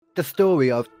the story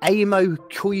of Amo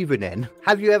Koivunen.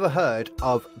 Have you ever heard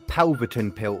of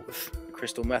Palverton pills?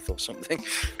 Crystal meth or something?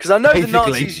 Because I know Basically. the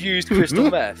Nazis used crystal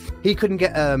meth. He couldn't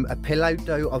get a pill out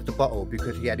though of the bottle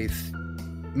because he had his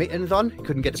mittens on. He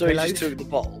couldn't get the So pill he out. just took the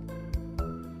bottle.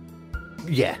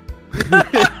 Yeah.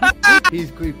 His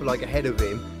group were like ahead of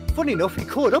him. Funny enough, he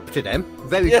caught up to them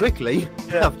very quickly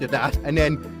after that, and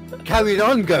then carried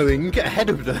on going ahead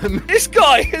of them. This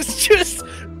guy has just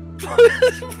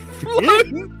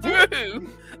flown through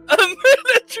a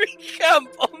military camp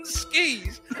on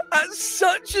skis at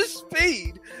such a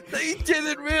speed that he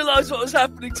didn't realise what was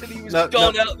happening till he was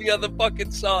gone out the other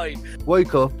fucking side.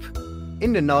 Woke up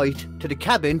in the night to the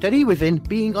cabin that he was in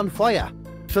being on fire.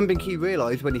 Something he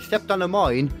realised when he stepped on a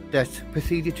mine that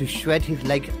proceeded to shred his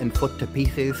leg and foot to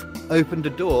pieces. Opened the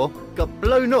door, got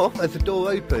blown up as the door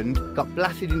opened, got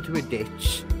blasted into a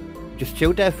ditch. Just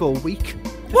chilled there for a week.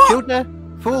 Chilled there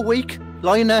for a week,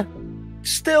 lying there.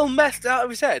 Still methed out of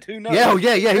his head, who knows?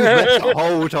 Yeah, he was messed the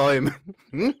whole time.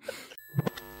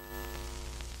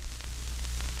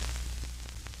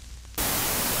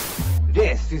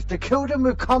 This is the Kill Them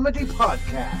With Comedy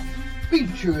podcast,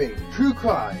 featuring true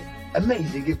crime,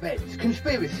 amazing events,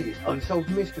 conspiracies,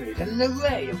 unsolved mysteries, and an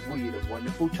array of weird and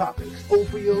wonderful topics, all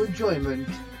for your enjoyment.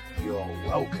 You're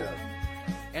welcome.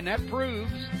 And that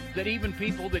proves that even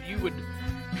people that you would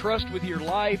trust with your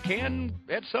life can,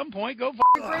 at some point, go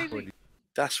fucking crazy.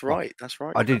 That's right. That's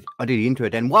right. I did the intro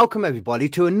then. Welcome everybody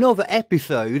to another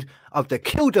episode of the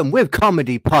Kill Them With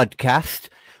Comedy podcast.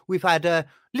 We've had a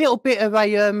little bit of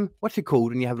a what's it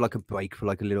called when you have like a break for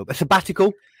like a little bit, a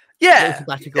sabbatical. Yeah,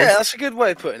 that's a good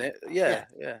way of putting it. Yeah.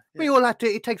 We all had to.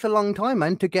 It takes a long time,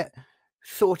 man, to get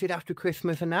sorted after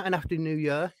Christmas and that, and after New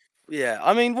Year. Yeah,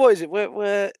 I mean, what is it?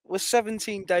 We're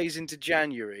 17 days into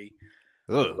January.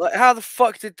 Ugh. Like, how the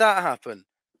fuck did that happen?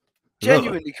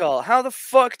 Genuinely, Carl, how the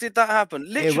fuck did that happen?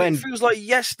 Literally, it feels like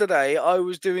yesterday I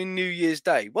was doing New Year's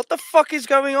Day. What the fuck is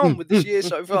going on with this year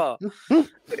so far?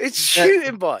 It's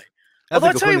shooting by. Although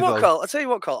I tell you what,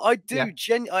 Carl, I do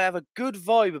I have a good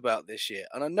vibe about this year,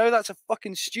 and I know that's a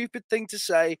fucking stupid thing to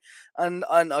say, and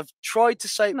I've tried to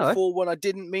say it before when I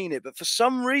didn't mean it, but for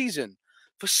some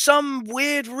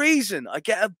weird reason, I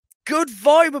get a good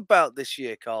vibe about this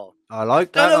year, Carl. I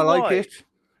like that. I like it.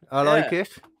 I like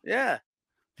it. Yeah.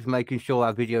 Just making sure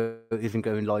our video isn't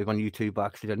going live on YouTube by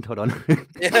accident. Hold on. Even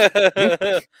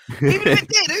if it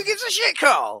did, who gives a shit,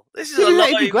 Carl? This is a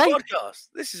live podcast.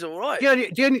 This is all right. The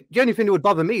only thing that would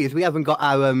bother me is we haven't got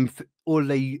our all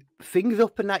the things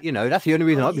up and that. You know, that's the only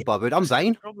reason I'd be bothered. I'm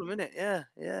vain. Problem, isn't it?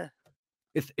 Yeah.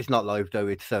 It's not live though.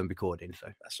 It's recording, so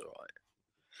that's all right.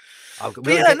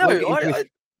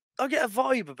 I get a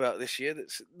vibe about this year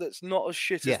that's not as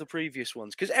shit as the previous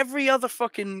ones. Because every other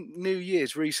fucking New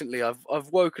Year's recently, I've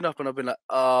woken up and I've been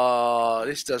like,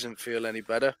 this doesn't feel any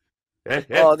better.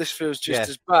 This feels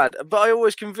just as bad. But I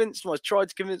always tried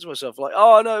to convince myself, like,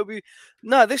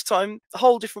 this time a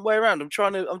whole different way around. I'm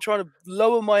trying to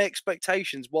lower my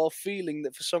expectations while feeling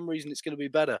that for some reason it's going to be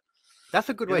better. That's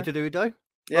a good way to do it, though.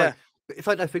 Yeah. It's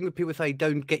like that thing that people say,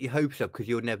 don't get your hopes up because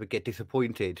you'll never get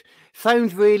disappointed.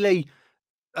 Sounds really,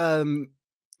 I don't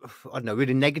know,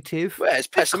 really negative. Well, it's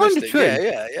pessimistic. It's kind of true.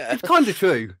 Yeah. It's kind of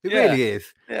true. It really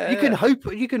is. Yeah, you can hope,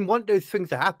 you can want those things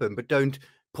to happen, but don't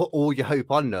put all your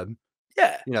hope on them.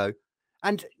 Yeah. You know,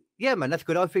 and yeah, man, that's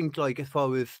good. I think, like, as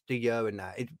far as the year and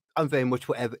that, I'm very much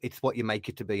whatever, it's what you make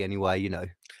it to be anyway, you know.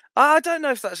 I don't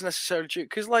know if that's necessarily true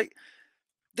because, like,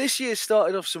 this year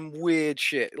started off some weird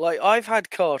shit. Like, I've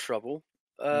had car trouble.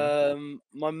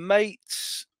 My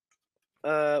mates,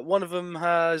 one of them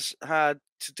has had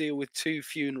to deal with 2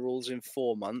 funerals in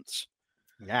 4 months.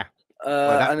 Yeah.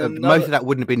 And most of that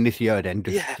wouldn't have been this year then,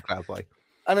 just to clarify.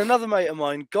 And another mate of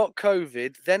mine got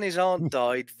COVID, then his aunt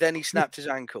died, then he snapped his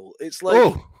ankle. It's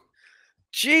like,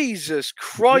 Jesus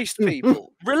Christ,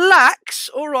 people. Relax,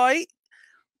 all right?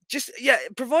 Just,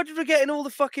 provided we're getting all the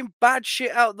fucking bad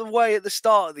shit out of the way at the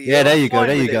start of the year. Yeah, there you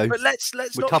go. But let's we're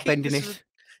not top ending it.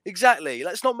 Exactly.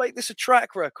 Let's not make this a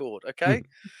track record, okay?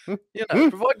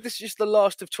 Provided this is just the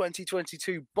last of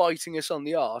 2022 biting us on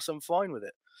the arse, I'm fine with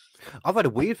it. I've had a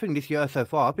weird thing this year so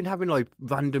far. I've been having like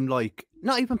random, like,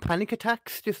 not even panic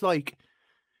attacks, just like,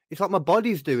 it's like my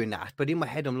body's doing that, but in my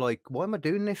head I'm like, why am I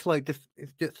doing this? Like, this,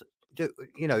 it's just,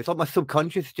 you know, it's like my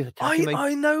subconscious is just attacking me.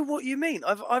 I know what you mean.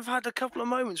 I've had a couple of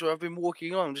moments where I've been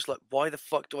walking on, I'm just like, why the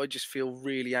fuck do I just feel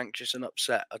really anxious and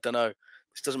upset? I don't know.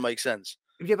 This doesn't make sense.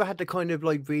 Have you ever had the kind of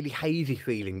like really hazy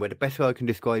feeling where the best way I can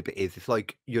describe it is it's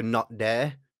like you're not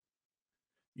there?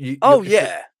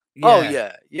 Yeah.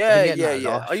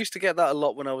 I used to get that a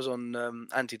lot when I was on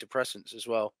antidepressants as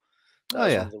well.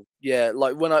 Like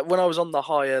when I was on the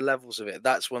higher levels of it,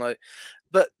 that's when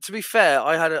But to be fair,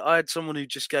 I had someone who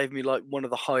just gave me like one of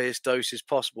the highest doses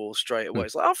possible straight away.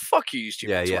 It's like, oh fuck you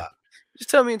stupid twat. Just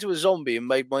turned me into a zombie and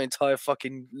made my entire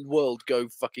fucking world go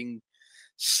fucking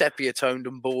sepia toned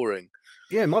and boring.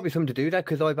 Yeah, it might be something to do that,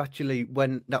 because I've actually,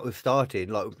 when that was starting,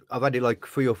 like I've had it like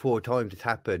 3 or 4 times it's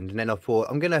happened, and then I thought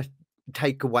I'm gonna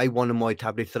take away one of my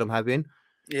tablets that I'm having,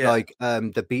 like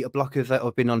the beta blockers that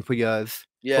I've been on for years.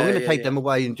 Yeah, so I'm gonna take them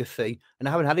away and just see, and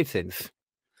I haven't had it since.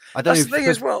 I don't That's know. the thing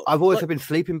as well. I've always been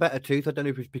sleeping better too, so I don't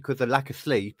know if it's because of lack of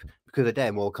sleep, because of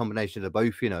them, or a combination of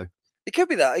both. You know, it could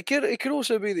be that. It could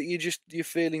also be that you're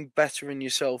feeling better in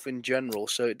yourself in general,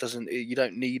 so you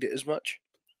don't need it as much.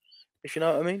 If you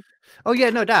know what I mean. Oh yeah,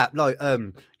 no, that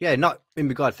not in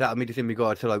regards to that. I mean, it's in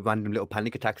regards to like random little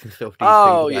panic attacks and stuff.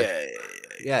 Oh yeah.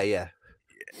 Yeah,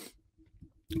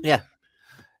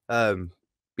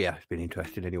 it's been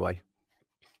interesting anyway.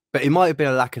 But it might have been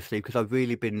a lack of sleep, because I've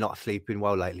really been not sleeping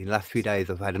well lately. In the last few days,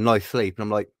 I've had a nice sleep, and I'm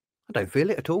like, I don't feel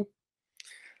it at all.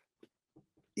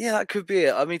 Yeah, that could be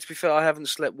it. I mean, to be fair, I haven't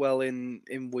slept well in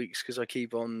weeks because I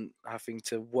keep on having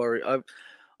to worry. I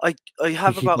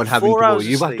have about 4 hours.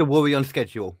 You have to worry on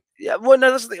schedule. Yeah, well,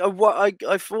 no, that's the thing.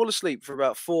 I fall asleep for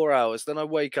about 4 hours, then I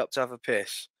wake up to have a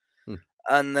piss,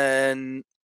 and then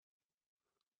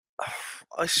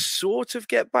I sort of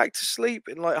get back to sleep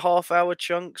in like half-hour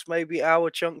chunks, maybe hour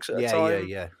chunks at a time.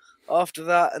 Yeah. After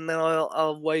that, and then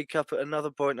I'll wake up at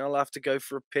another point, and I'll have to go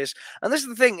for a piss. And this is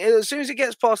the thing: as soon as it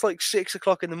gets past like 6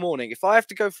 o'clock in the morning, if I have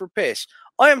to go for a piss,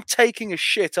 I am taking a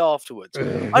shit afterwards.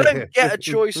 I don't get a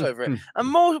choice over it. And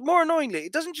more annoyingly,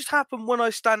 it doesn't just happen when I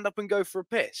stand up and go for a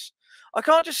piss. I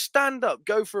can't just stand up,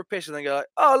 go for a piss, and then go like,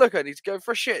 oh look, I need to go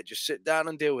for a shit. Just sit down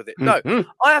and deal with it. No,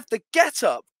 I have to get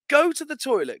up, go to the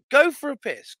toilet, go for a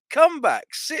piss, come back,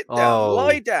 sit down,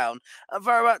 lie down, and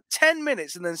for about 10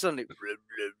 minutes, and then suddenly,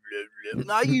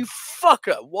 now you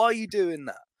fucker, why are you doing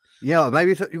that? Yeah,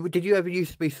 maybe. Did you ever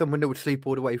used to be someone that would sleep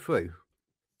all the way through?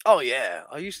 Oh yeah,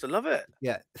 I used to love it.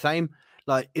 Yeah, same.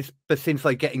 Like but since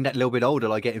like getting that little bit older,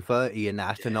 like getting 30 and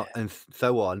that, and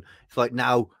so on, it's like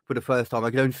now for the first time I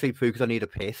can only sleep through because I need a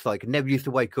piss. Like I never used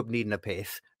to wake up needing a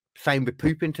piss. Same with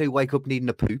pooping too. Wake up needing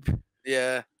a poop.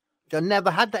 Yeah. I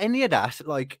never had any of that.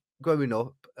 Like growing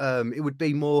up, it'd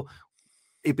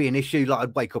be an issue. Like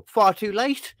I'd wake up far too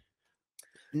late.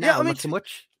 Now, I mean, not so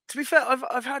much. To be fair,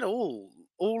 I've had all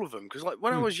of them, because like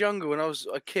when I was younger, when I was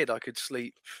a kid, I could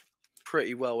sleep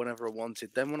pretty well whenever I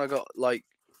wanted. Then when I got like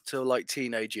to like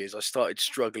teenage years, I started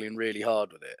struggling really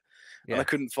hard with it, and I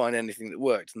couldn't find anything that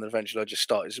worked. And then eventually, I just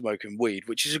started smoking weed,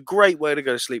 which is a great way to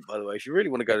go to sleep. By the way, if you really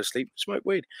want to go to sleep, smoke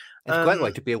weed. It's a great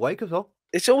way to be awake as well.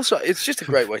 It's just a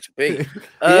great way to be.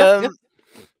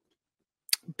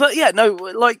 But yeah, no,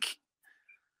 like,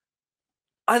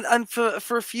 and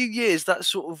for a few years that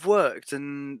sort of worked,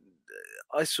 and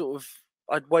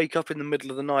I'd wake up in the middle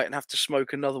of the night and have to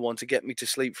smoke another one to get me to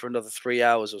sleep for another 3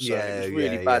 hours or so. It was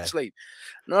really bad sleep.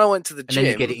 And then I went to the gym. And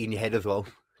then you get it in your head as well.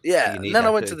 Yeah, and then I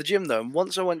went to the gym though. And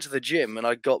once I went to the gym and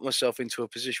I got myself into a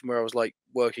position where I was like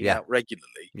working out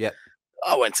regularly. Yeah.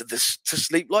 I went to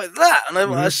sleep like that, and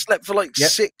I slept for like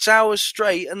 6 hours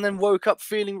straight, and then woke up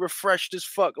feeling refreshed as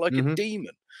fuck, like a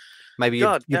demon. Maybe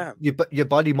your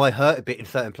body might hurt a bit in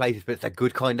certain places, but it's a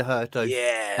good kind of hurt. Though.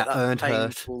 Yeah, that earned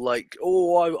painful, hurt. Like,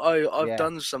 I've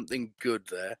done something good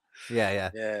there.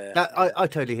 Yeah. I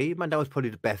totally hear you, man. That was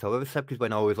probably the best I've ever slept, is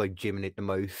when I was like gymming it the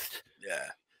most. Yeah.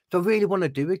 So I really want to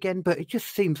do again, but it just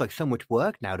seems like so much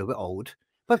work now that we're old.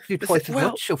 I have to do twice as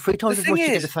much or 3 times as much to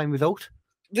get the same result.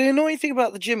 The annoying thing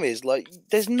about the gym is, like,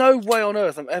 there's no way on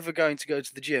earth I'm ever going to go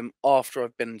to the gym after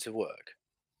I've been to work.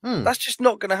 That's just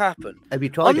not going to happen. Have you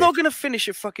tried I'm not going to finish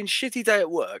a fucking shitty day at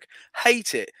work,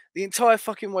 hate it the entire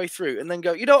fucking way through, and then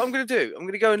go, you know what I'm going to do? I'm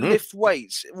going to go and lift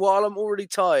weights while I'm already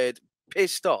tired,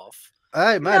 pissed off.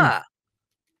 Hey, man.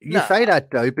 You say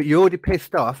that, though, but you're already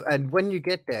pissed off, and when you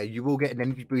get there, you will get an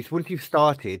energy boost once you've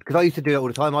started. Because I used to do it all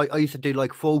the time. I used to do,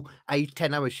 like, full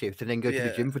 8-10 hour shifts and then go to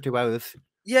the gym for 2 hours.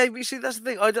 Yeah, but you see, that's the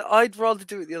thing. I'd rather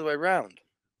do it the other way around.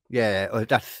 Yeah,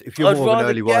 that's if you're more of an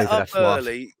early riser, that's smart.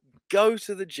 Early, go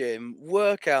to the gym,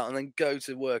 work out, and then go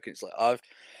to work. It's like I've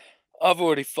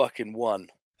already fucking won.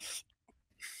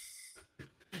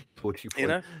 You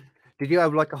know? Did you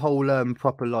have like a whole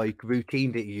proper like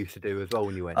routine that you used to do as well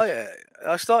when you went? Oh yeah,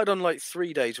 I started on like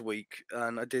 3 days a week,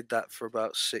 and I did that for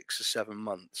about 6 or 7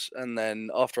 months. And then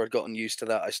after I'd gotten used to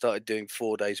that, I started doing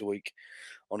 4 days a week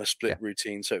on a split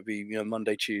routine. So it'd be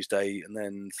Monday, Tuesday, and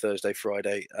then Thursday,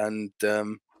 Friday. And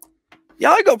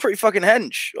I got pretty fucking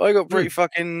hench. I got pretty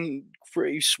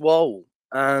swole.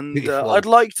 And I'd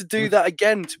like to do that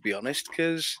again, to be honest,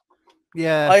 because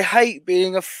I hate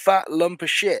being a fat lump of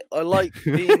shit. I like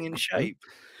being in shape.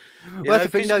 Well, that's the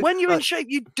thing, though, when you're in shape,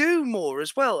 you do more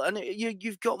as well, and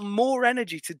you've got more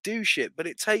energy to do shit. But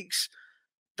it takes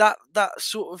that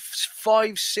sort of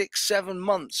 5, 6, 7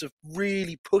 months of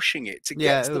really pushing it to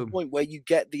get to the point where you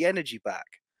get the energy back.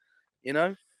 You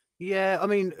know? Yeah, I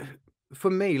mean,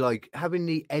 for me, like having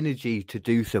the energy to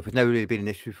do stuff has never really been an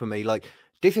issue for me. Like,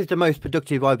 this is the most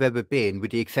productive I've ever been,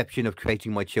 with the exception of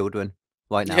creating my children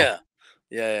right now.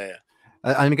 Yeah.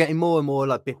 I'm getting more and more,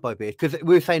 like, bit by bit, because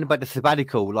we were saying about the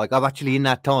sabbatical. Like, I've actually in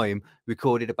that time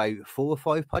recorded about 4 or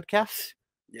 5 podcasts.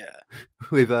 Yeah.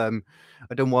 With I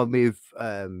done one with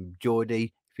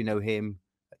Geordie, if you know him,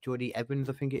 Geordie Evans,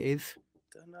 I think it is.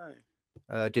 Don't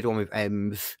know. Did one with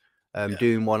Ems.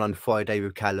 Doing one on Friday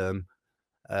with Callum.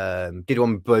 Did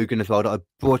one with Brogan as well that I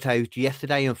brought out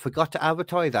yesterday and forgot to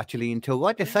advertise actually until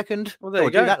right this second. Well, there you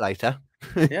I'll go. do that later.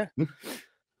 Yeah.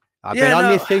 I've been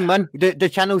on this thing, man. The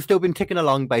channel's still been ticking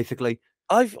along, basically.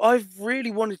 I've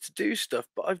really wanted to do stuff,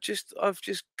 but I've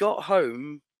just got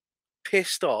home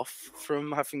pissed off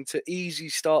from having to easy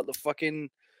start the fucking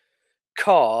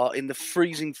car in the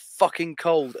freezing fucking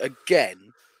cold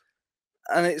again.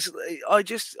 And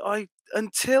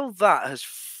until that has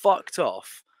fucked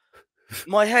off,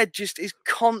 my head just is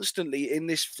constantly in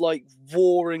this like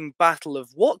warring battle of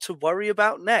what to worry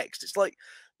about next. It's like,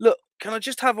 look, can I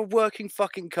just have a working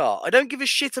fucking car? I don't give a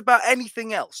shit about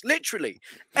anything else. Literally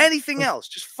anything else.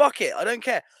 Just fuck it. I don't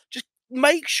care. Just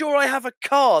make sure I have a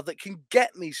car that can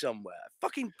get me somewhere.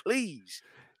 Fucking please.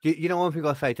 You know, one thing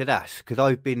I'll say to that, because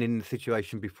I've been in a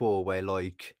situation before where,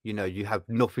 like, you know, you have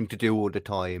nothing to do all the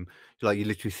time. Like, you're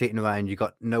literally sitting around, you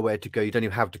got nowhere to go, you don't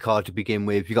even have the car to begin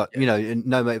with, you got, you know,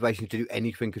 no motivation to do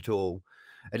anything at all.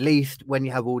 At least when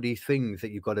you have all these things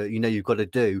that you've got to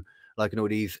do, like, and all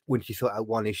these, once you sort out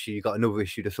one issue, you got another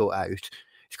issue to sort out.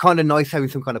 It's kind of nice having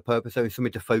some kind of purpose, having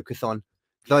something to focus on.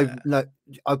 So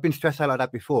I've been stressed out like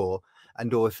that before,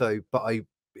 and also, but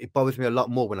it bothers me a lot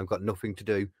more when I've got nothing to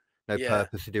do. No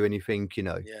purpose to do anything, you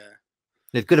know. Yeah.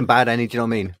 There's good and bad energy, do you know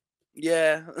what I mean?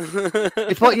 Yeah.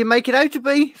 It's what you make it out to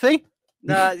be, see?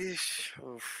 Nah,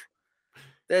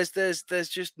 there's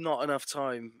just not enough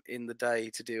time in the day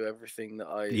to do everything that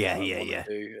I want to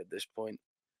do at this point.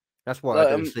 That's why I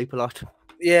don't sleep a lot.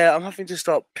 Yeah, I'm having to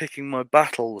start picking my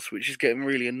battles, which is getting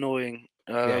really annoying.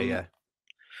 Because,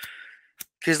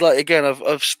 like, again,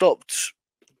 I've stopped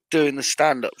doing the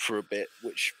stand-up for a bit,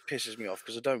 which pisses me off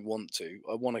because I don't want to.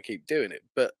 I want to keep doing it,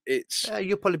 but it's...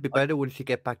 you'll probably be better once you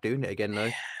get back doing it again,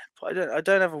 though. But I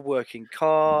don't have a working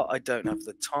car. I don't have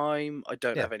the time. I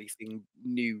don't have anything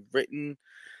new written.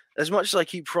 As much as I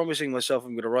keep promising myself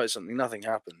I'm going to write something, nothing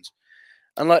happens.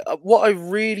 And like, what I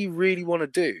really, really want to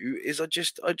do is I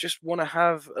just want to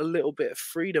have a little bit of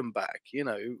freedom back, you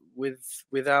know,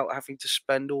 without having to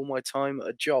spend all my time at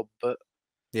a job. But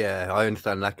yeah, I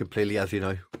understand that completely, as you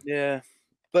know. Yeah,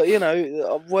 but you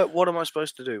know, what am I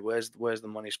supposed to do? Where's the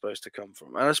money supposed to come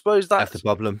from? And I suppose that's the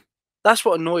problem. That's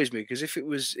what annoys me, because if it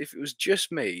was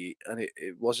just me and it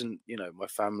wasn't, you know, my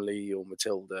family or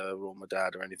Matilda or my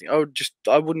dad or anything,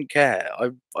 I wouldn't care.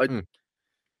 I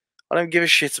don't give a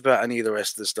shit about any of the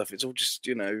rest of the stuff. It's all just,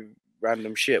 you know,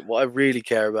 random shit. What I really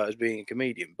care about is being a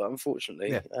comedian. But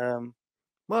unfortunately, well,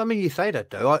 I mean, you say that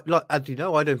though. Like, as you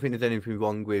know, I don't think there's anything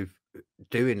wrong with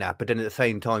doing that, but then at the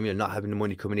same time, you know, not having the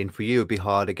money coming in for you would be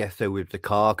hard, I guess, though, with the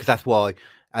car, because that's why,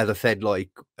 as I said, like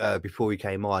before we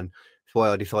came on, that's why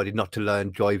I decided not to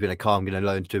learn driving a car. I'm going to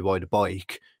learn to ride a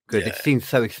bike, because it seems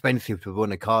so expensive to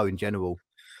run a car in general.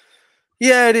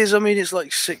 Yeah, it is. I mean, it's like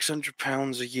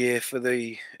 £600 a year for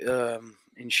the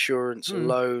insurance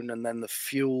alone, and then the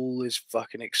fuel is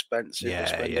fucking expensive.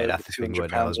 Yeah, that's the thing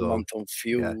right now as £200 a well. month on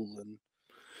fuel, and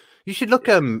you should look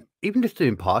even just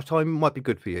doing part-time might be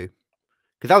good for you,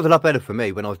 because that was a lot better for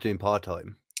me when I was doing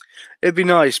part-time. It'd be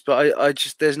nice, but I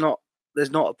just there's not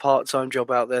a part-time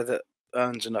job out there that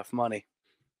earns enough money.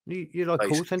 You like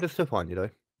call center stuff, aren't you, though?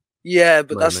 Yeah,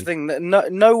 but that's the thing, that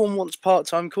no one wants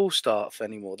part-time call staff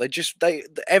anymore.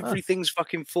 Everything's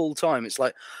fucking full-time. It's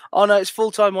like, oh no, it's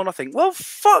full-time on nothing. Well,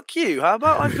 fuck you. How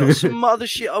about I've got some other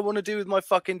shit I want to do with my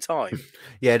fucking time?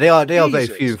 Yeah, they are very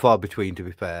few and far between, to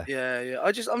be fair. Yeah.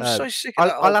 I'm so sick of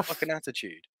that fucking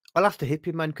attitude. I'll have to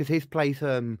Hippie Man, because his place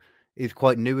is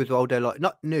quite new as well. They're like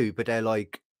not new, but they're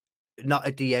like not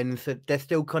at the end, so they're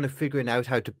still kind of figuring out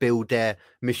how to build their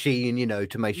machine, you know,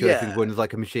 to make sure everything runs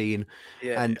like a machine.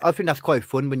 And I think that's quite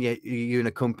fun when you're in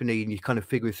a company and you kind of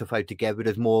figure stuff out together.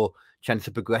 There's more chance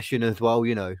of progression as well,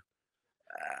 you know.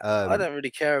 I don't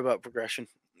really care about progression.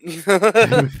 Fair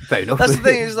enough. That's the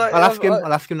thing, is like, I'll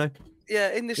ask him though.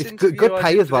 Yeah, in this it's interview, good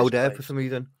pay as well there for some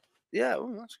reason. Yeah,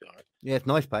 well, that's good. Yeah, it's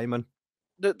nice pay, man.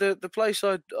 The place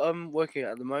I'm working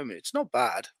at the moment, it's not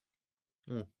bad.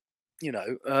 You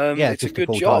know, Yeah, it's a just a good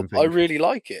full-time job. I thing. really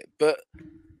like it, but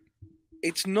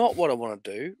it's not what I want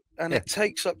to do, and Yeah. it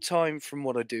takes up time from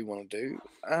what I do want to do.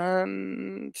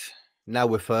 And Now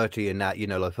we're 30 and that, you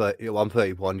know, like 30, I'm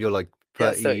 31, you're like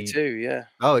yeah, 30. 32. Yeah.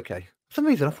 Oh, okay. For some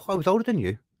reason, I thought I was older than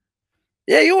you.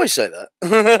 Yeah, you always say that.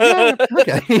 Yeah,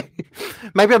 okay.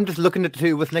 Maybe I'm just looking at the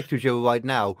two of us next to each other right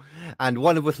now, and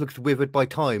one of us looks withered by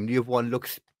time, the other one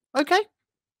looks okay.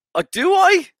 Do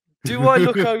I? Do I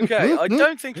look okay? I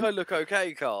don't think I look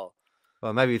okay, Carl.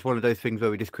 Well, maybe it's one of those things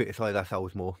where we just criticise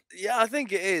ourselves more. Yeah, I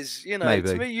think it is. You know, Maybe.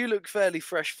 to me, you look fairly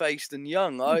fresh-faced and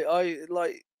young. I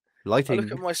like. I Lighting.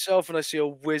 look at myself and I see a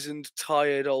wizened,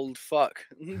 tired old fuck.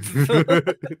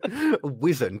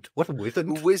 Wizened? What a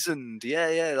wizened? Wizened,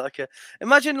 yeah. Like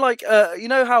imagine like you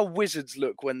know how wizards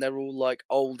look when they're all like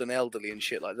old and elderly and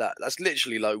shit like that. That's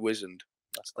literally like wizened.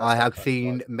 That's I have kind of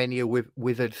seen vibe. many a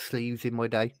wizard sleeves in my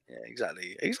day. Yeah,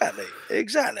 exactly.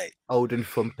 Old and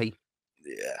frumpy.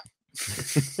 Yeah.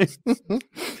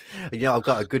 Yeah, I've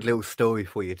got a good little story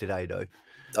for you today, though.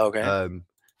 Okay.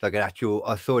 Like an actual,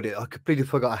 I thought it. I completely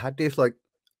forgot I had this. Like,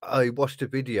 I watched a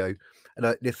video,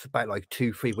 and this about like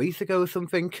 2-3 weeks ago or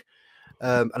something.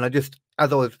 And I just,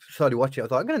 as I was slowly watching, I was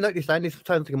like, I'm going to note this down. This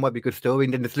sounds like it might be a good story,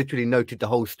 and then just literally noted the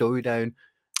whole story down.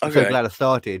 I'm so glad I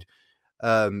started. Do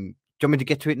you want me to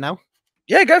get to it now?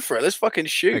 Yeah, go for it. Let's fucking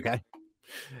shoot. Okay.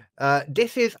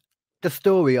 This is the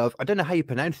story of, I don't know how you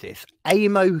pronounce this,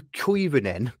 Amo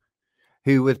Koivunen,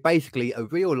 who was basically a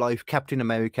real life Captain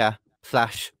America /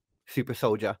 super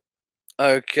soldier.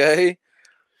 Okay.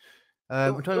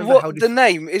 I'm trying to remember how the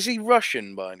name, is he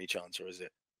Russian by any chance, or is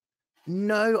it?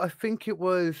 No, I think it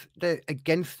was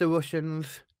against the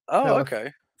Russians. Oh, so okay.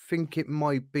 I think it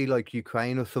might be like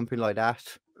Ukraine or something like that.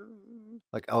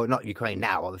 Like, oh, not Ukraine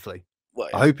now, obviously. Well,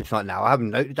 I hope it's not now. I haven't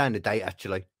noted down the date,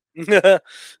 actually. Yeah.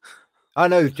 I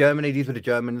know it's Germany. These were the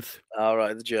Germans. All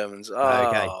right, the Germans. Oh,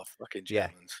 okay. Fucking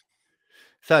Germans. Yeah.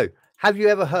 So, have you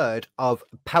ever heard of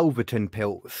Palverton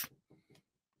pills?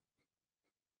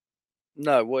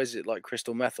 No, what is it, like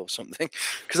crystal meth or something?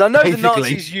 Because I know the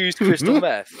Nazis used crystal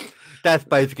meth. That's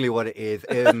basically what it is.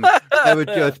 They were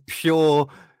just pure,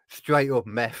 straight up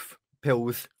meth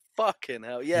pills. Fucking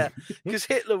hell, yeah. Because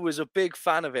Hitler was a big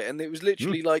fan of it, and it was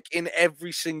literally like in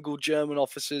every single German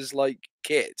officer's like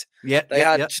kit. Yeah, they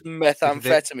had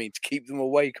methamphetamine to keep them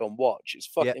awake on watch. It's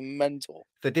fucking mental.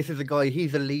 So this is a guy.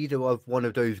 He's a leader of one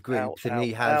of those groups, and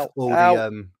he has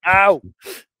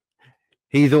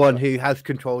He's the one who has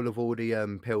control of all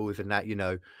the pills and that, you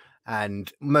know.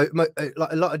 And like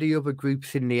a lot of the other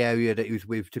groups in the area that he was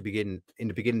with in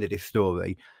the beginning of this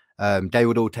story, they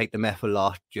would all take the meth a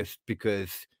lot just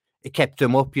because it kept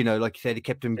them up, you know. Like you said, it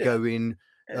kept them going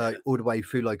all the way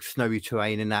through like snowy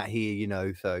terrain and that here, you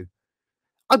know. So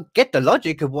I get the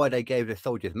logic of why they gave the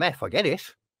soldiers meth. I get it.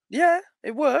 Yeah,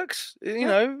 it works. You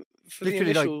know, for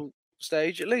literally the initial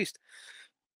stage at least.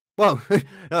 Well,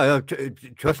 no,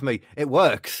 trust me, it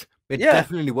works. It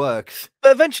definitely works.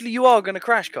 But eventually you are going to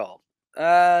crash, Carl.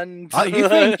 And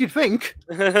you'd think.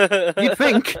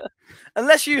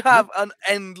 Unless you have an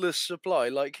endless supply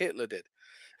like Hitler did.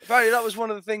 Apparently, that was one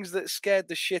of the things that scared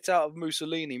the shit out of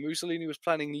Mussolini. Mussolini was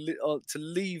planning to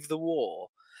leave the war,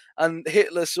 and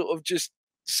Hitler sort of just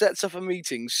sets up a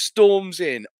meeting, storms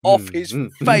in, off his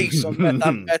face on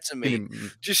methamphetamine,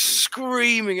 just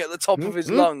screaming at the top of his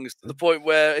lungs to the point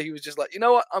where he was just like, you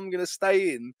know what, I'm going to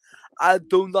stay in. I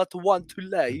do not want to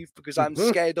leave because I'm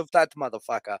scared of that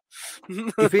motherfucker.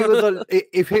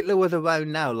 If Hitler was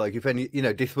around now, like if any, you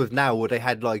know, this was now, or they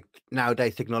had like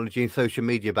nowadays technology and social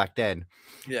media back then,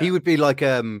 he would be like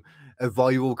a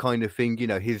viral kind of thing, you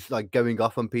know, he's like going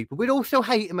off on people. We'd all still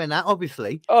hate him and that,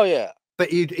 obviously. Oh yeah. But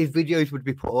his videos would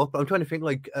be put up. I'm trying to think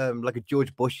like a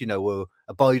George Bush, you know, or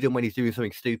a Biden when he's doing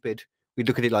something stupid. We'd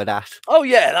look at it like that. Oh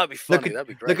yeah, that'd be funny. That'd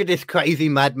be great. Look at this crazy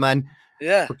madman.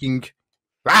 Yeah. Fucking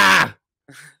rah!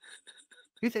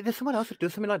 There's someone else that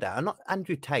does something like that. I'm not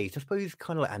Andrew Tate. I suppose he's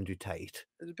kind of like Andrew Tate.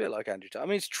 It's a bit like Andrew Tate. I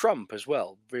mean, it's Trump as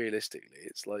well. Realistically,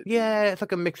 it's like it's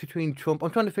like a mix between Trump. I'm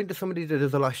trying to think of somebody that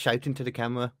does a lot of shouting to the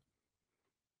camera.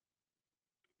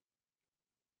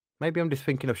 Maybe I'm just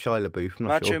thinking of Shia LaBeouf.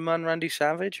 Macho Man Randy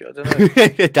Savage? I don't know.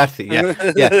 That's it, yeah.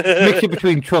 Mix it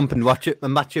between Trump and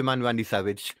Macho Man Randy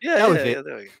Savage. That was it.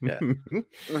 There we go.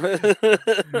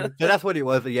 So that's what it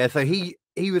was. Yeah, so he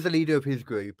was the leader of his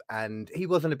group, and he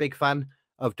wasn't a big fan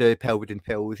of the Palverton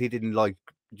pills. He didn't like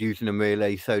using them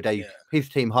really, so his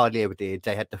team hardly ever did.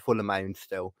 They had the full amount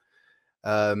still.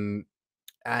 And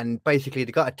basically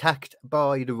they got attacked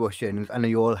by the Russians, and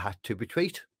they all had to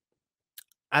retreat.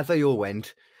 As they all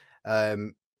went,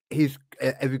 every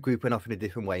group went off in a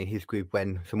different way, and his group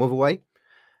went some other way.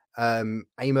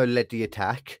 Amo led the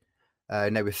attack.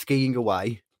 and they were skiing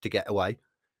away to get away.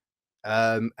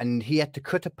 And he had to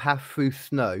cut a path through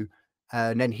snow,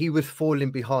 and then he was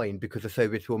falling behind because the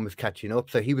Soviet one was catching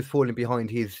up. So he was falling behind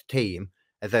his team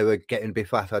as they were getting a bit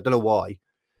faster. I don't know why.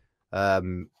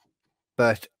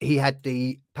 But he had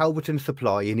the Palpatine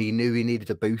supply, and he knew he needed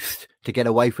a boost to get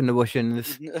away from the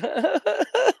Russians.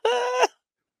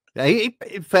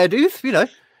 Fair dues, you know.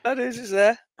 That is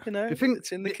there. You know,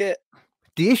 it's in the kit.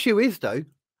 The issue is, though,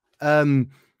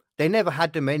 they never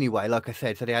had them anyway, like I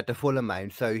said, so they had the full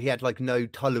amount. So he had, like, no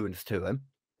tolerance to them.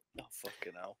 Oh,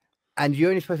 fucking hell. And you're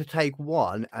only supposed to take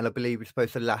one, and I believe it's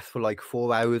supposed to last for, like,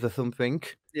 4 hours or something.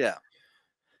 Yeah.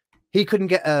 He couldn't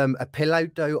get a pill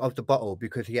out, though, of the bottle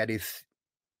because he had his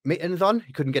mittens on.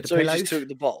 He couldn't get the pill out. So he just took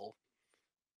the bottle?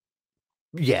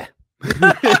 Yeah. He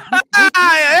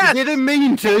didn't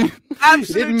mean to.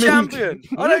 Absolute champion.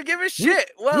 I don't give a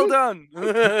shit. Well done.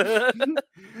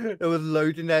 There was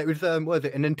loads in there. It was was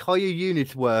it an entire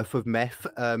unit's worth of meth?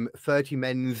 30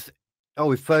 men's.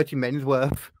 Oh, it's 30 men's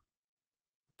worth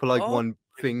for like one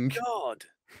thing. God.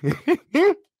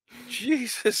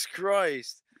 Jesus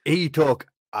Christ. He took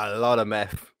a lot of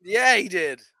meth. Yeah, he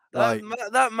did.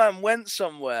 That man went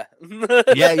somewhere.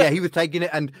 yeah, he was taking it,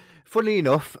 and funnily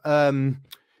enough,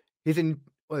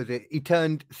 he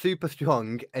turned super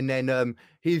strong, and then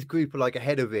his group were like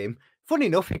ahead of him. Funny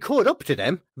enough, he caught up to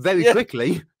them very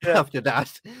quickly after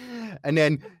that, and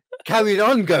then carried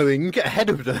on going ahead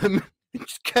of them.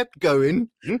 Just kept going.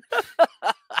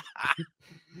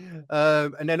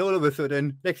 And then all of a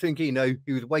sudden, next thing you know,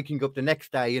 he was waking up the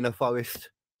next day in a forest.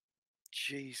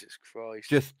 Jesus Christ.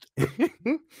 Just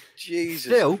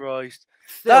Jesus Christ.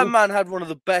 That man had one of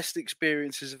the best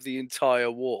experiences of the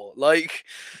entire war. Like,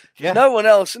 no one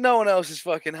else has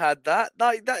fucking had that.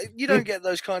 Like that, you don't get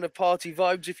those kind of party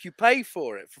vibes if you pay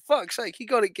for it. For fuck's sake, he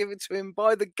got it given to him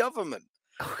by the government.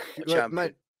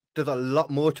 Mate, there's a lot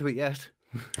more to it yet.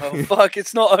 Oh fuck,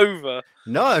 it's not over.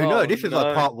 No, this is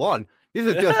like part one. This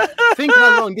is just think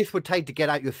how long this would take to get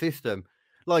out your system.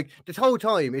 Like this whole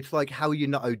time, it's like, how are you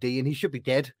not OD? And he should be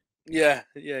dead. Yeah,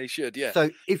 he should, yeah. So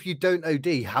if you don't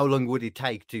OD, how long would it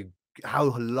take to? How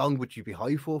long would you be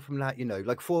high for from that? You know,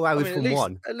 like 4 hours from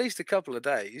one. At least a couple of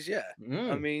days, yeah.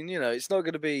 I mean, you know, it's not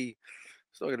going to be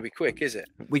quick, is it?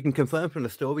 We can confirm from the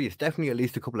story it's definitely at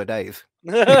least a couple of days.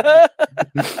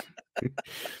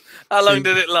 How long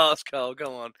did it last, Carl?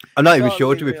 Come on. I'm not even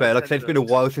sure, to be fair. Like I said, it's been a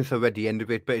while since I read the end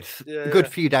of it, but it's a good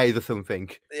few days or something.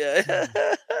 Yeah.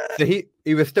 So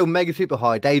he was still mega super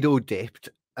high. They'd all dipped.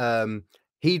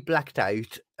 He'd blacked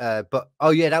out. But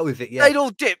that was it. Yeah, they'd all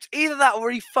dipped. Either that or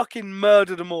he fucking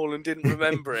murdered them all and didn't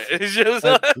remember it. It's just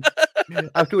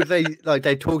afterwards,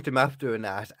 they talked him after and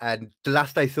that, and the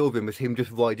last I saw of him was him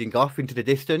just riding off into the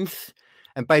distance.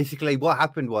 And basically, what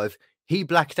happened was he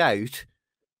blacked out.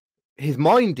 His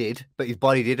mind did, but his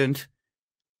body didn't.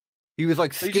 He was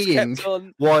like skiing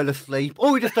while asleep.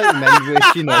 Oh, we just don't remember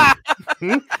it, you know.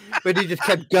 But he just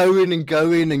kept going and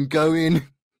going and going.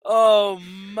 Oh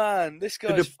man, this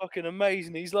guy's fucking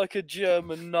amazing. He's like a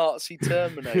German Nazi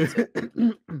Terminator.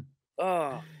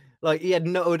 Like he had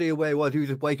no idea where he was. He was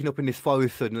just waking up in this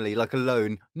forest suddenly, like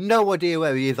alone. No idea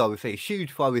where he is. Obviously,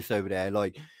 huge forest over there.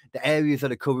 Like the areas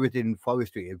that are covered in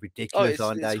forestry are ridiculous,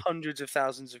 aren't they? It's hundreds of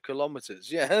thousands of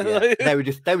kilometers. Yeah. They were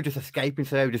just escaping,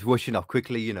 so they were just rushing off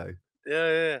quickly, you know.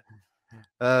 Yeah.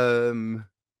 So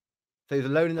he's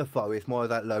alone in the forest, more of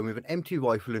that alone, with an empty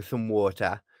rifle and some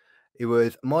water. It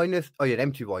was an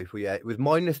empty rifle, yeah. It was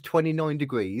minus 29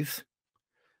 degrees.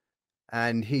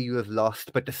 And he was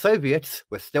lost, but the Soviets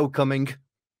were still coming.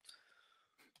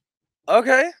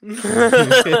 Okay.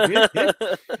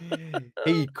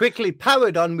 He quickly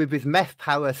powered on with his meth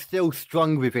power still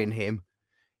strong within him.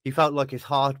 He felt like his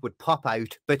heart would pop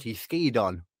out, but he skied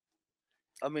on.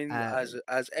 I mean, as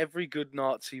every good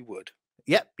Nazi would.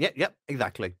 Yep,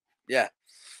 exactly. Yeah.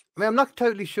 I mean, I'm not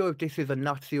totally sure if this is a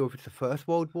Nazi or if it's the First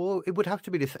World War. It would have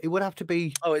to be this. It would have to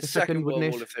be. Oh, it's Second World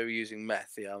War if they were using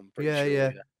meth. Yeah, I'm pretty sure.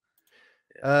 Yeah.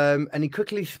 And he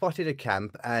quickly spotted a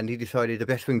camp, and he decided the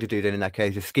best thing to do then in that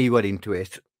case is ski right into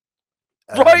it.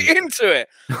 Right into it,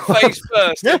 face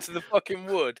first into the fucking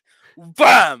wood.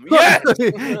 Bam! Yes.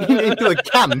 Into a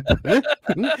camp,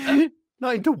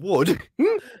 not into wood.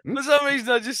 For some reason,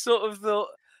 I just sort of thought,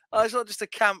 oh, it's not just a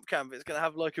camp. It's going to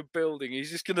have like a building.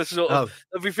 He's just going to sort of,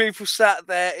 there'll be people sat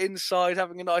there inside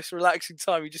having a nice, relaxing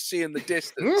time. You just see in the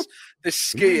distance this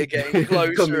skier getting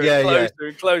closer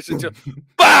and closer to,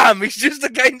 bam! He's just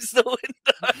against the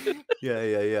window.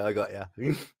 Yeah, I got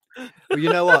you. Well, you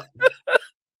know what?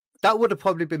 That would have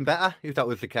probably been better if that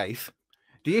was the case.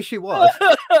 The issue was,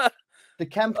 the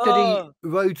camp that he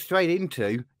rode straight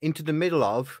into the middle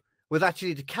of, was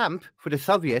actually the camp for the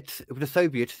Soviets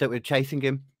that were chasing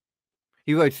him.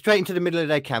 He rode straight into the middle of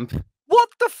their camp. What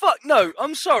the fuck? No,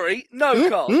 I'm sorry. No,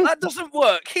 Carl, that doesn't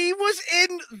work. He was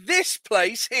in this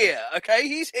place here, okay?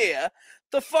 He's here.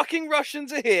 The fucking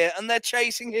Russians are here, and they're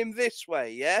chasing him this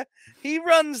way, yeah? He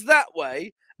runs that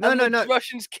way, and the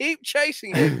Russians keep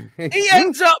chasing him. He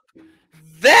ends up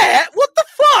there? What the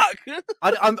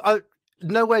fuck?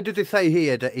 Nowhere does it say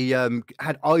here that he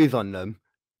had eyes on them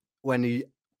when he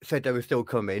said they were still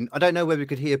coming. I don't know whether we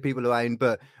could hear people around,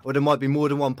 or there might be more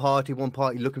than one party looking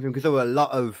for him, because there were a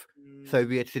lot of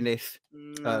Soviets in this.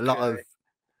 A lot of,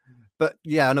 but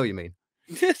yeah, I know what you mean.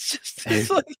 It's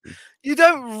like you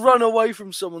don't run away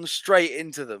from someone straight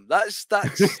into them. That's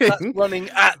running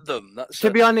at them. To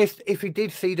be honest, if he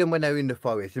did see them when they were in the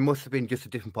forest, it must have been just a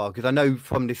different part, because I know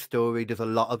from this story there's a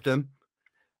lot of them.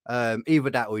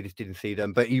 Either that or he just didn't see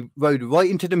them, but he rode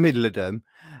right into the middle of them,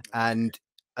 and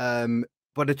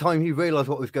by the time he realised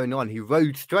what was going on, he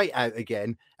rode straight out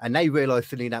again, and they realised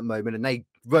suddenly in that moment, and they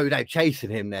rode out chasing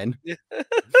him then.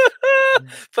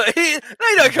 But they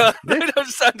don't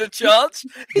stand a chance.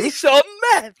 He's on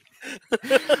meth.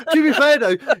 To be fair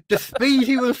though, the speed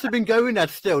he must have been going at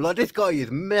still, like this guy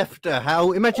is meth to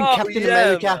hell. Imagine Captain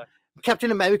America. Man.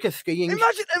 Captain America skiing.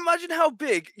 Imagine how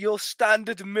big your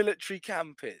standard military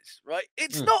camp is, right?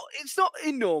 It's not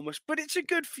enormous, but it's a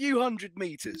good few hundred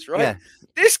meters, right? Yeah.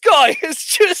 This guy has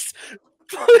just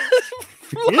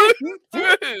flown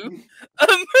through a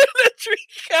military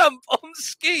camp on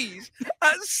skis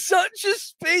at such a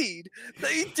speed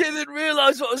that he didn't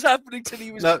realise what was happening till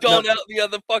he was gone out the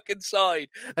other fucking side.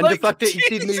 And the fact that he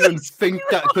didn't even think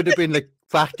that could have been the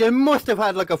fact, they must have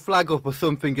had like a flag up or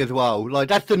something as well. Like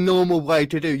that's the normal way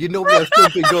to do. You normally have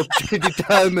something up to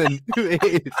determine who it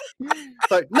is.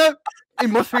 Like, no, it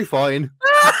must be fine.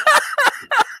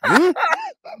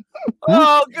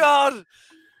 Oh God.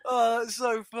 Oh, that's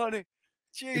so funny.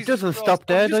 Jesus it doesn't Christ. stop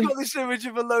there, I've just though. got this image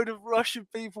of a load of Russian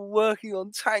people working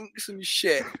on tanks and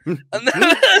shit. And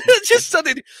then just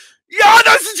suddenly, yeah,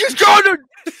 that's just going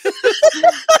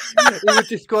He was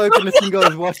describing the thing I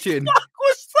was watching. What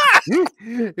was that?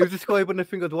 He was describing the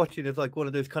thing I was watching as like one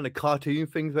of those kind of cartoon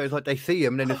things where it's like they see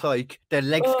him and then it's like their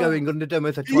legs going under them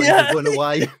as they're trying to run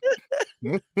away.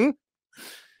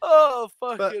 Oh,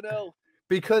 fucking hell.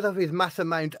 Because of his mass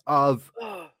amount of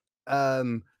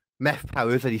meth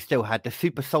powers that he still had, the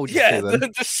super soldier serum.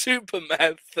 The super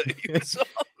meth that he was on.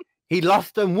 He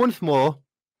lost them once more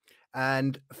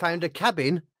and found a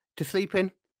cabin to sleep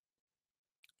in.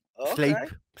 Okay.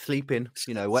 Sleep in,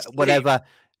 you know, whatever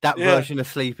that version of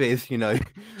sleep is, you know.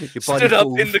 Your body stood up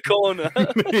in the corner.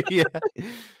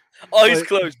 Eyes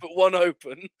closed, but one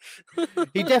open.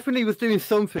 He definitely was doing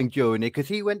something during it, because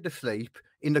he went to sleep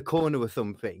in the corner or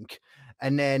something.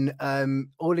 And then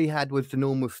all he had was the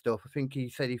normal stuff. I think he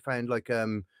said he found like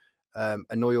an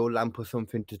oil lamp or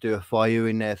something to do a fire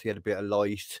in there, so he had a bit of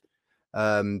light.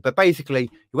 But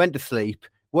basically, he went to sleep,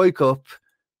 woke up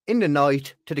in the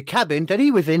night to the cabin that he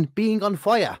was in being on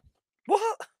fire.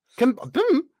 What?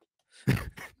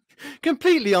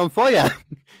 Completely on fire.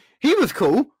 He was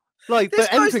cool. Like, this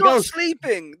but guy's everything not else...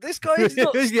 sleeping. This guy is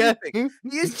not sleeping.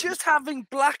 He is just having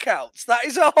blackouts. That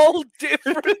is a whole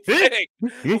different thing.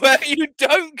 Where you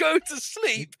don't go to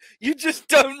sleep, you just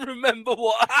don't remember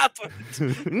what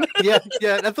happened. yeah,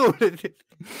 that's all it is.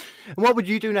 And what would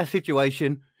you do in that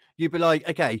situation? You'd be like,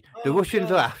 okay, the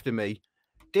Russians are after me.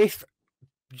 This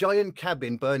giant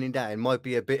cabin burning down might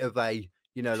be a bit of a,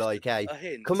 you know, like, hey,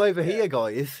 come over here,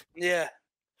 guys. Yeah.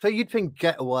 So you'd think,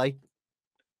 get away.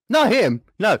 Not him.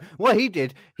 No, what he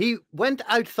did, he went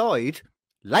outside,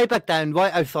 lay back down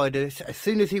right outside us. As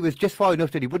soon as he was just far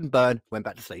enough that he wouldn't burn, went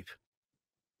back to sleep.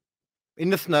 In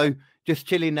the snow, just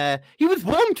chilling there. He was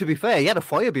warm, to be fair. He had a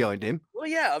fire behind him. Well,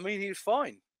 yeah, I mean, he was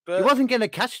fine. But he wasn't going to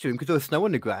catch to him because there was snow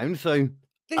on the ground, so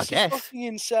I guess. This is fucking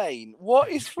insane. What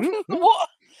is... what?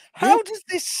 How does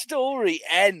this story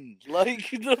end? Like,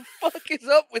 the fuck is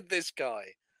up with this guy?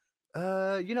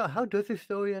 You know, how does this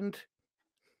story end?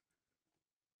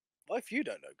 What if you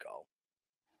don't know,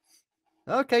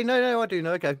 Carl? Okay, no, I do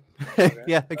know. Okay, okay.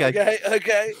 Yeah, okay.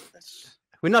 Okay.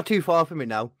 We're not too far from it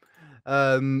now.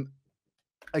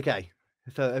 Okay,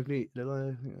 so I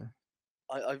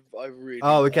really.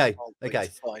 okay.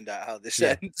 To find out how this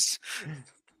ends.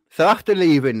 So after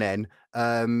leaving, then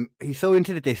he saw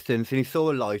into the distance and he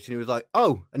saw a light and he was like,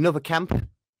 "Oh, another camp.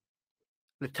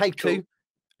 Let's take two.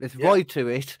 Let's ride to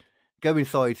it. Go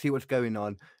inside, see what's going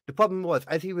on." The problem was,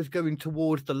 as he was going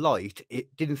towards the light,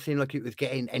 it didn't seem like it was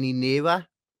getting any nearer,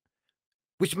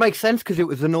 which makes sense because it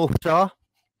was the North Star.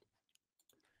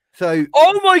 So,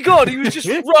 oh my God, he was just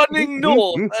running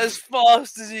north as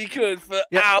fast as he could for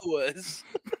hours.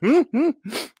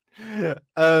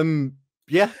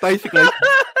 Yeah, basically.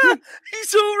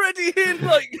 He's already in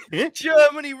like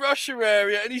Germany, Russia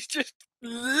area, and he's just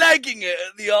legging it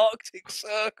at the Arctic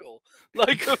Circle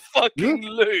like a fucking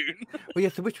loon. Well, yeah.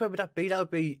 So which way would that be? That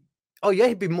would be. Oh yeah,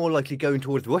 he'd be more likely going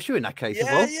towards Russia in that case as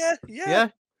well. Yeah.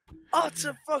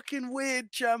 Utter fucking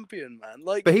weird champion, man.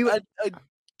 Like, but he was a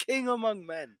king among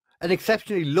men. An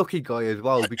exceptionally lucky guy as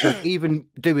well, because even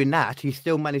doing that, he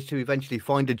still managed to eventually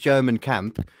find a German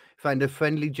camp, found a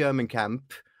friendly German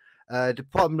camp. The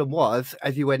problem was,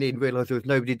 as he went in, realised there was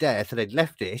nobody there, so they'd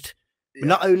left it. But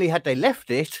not only had they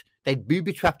left it, they'd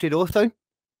booby-trapped it also.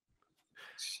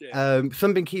 Shit.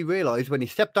 Something he realised when he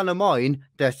stepped on a mine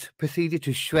that proceeded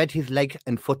to shred his leg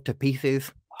and foot to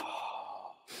pieces.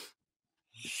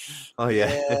 Oh,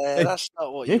 yeah. Yeah, that's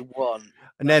not what you want.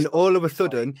 And then all of a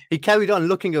sudden, he carried on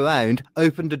looking around,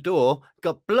 opened the door,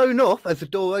 got blown up as the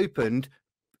door opened,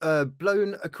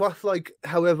 blown across like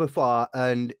however far,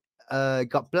 and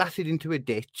got blasted into a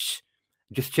ditch.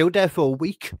 Just chilled there for a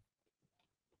week.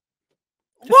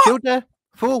 Just chilled there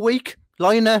for a week,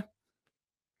 lying there.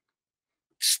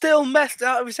 Still messed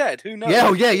out of his head. Who knows?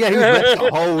 Yeah, he was messed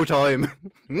the whole time.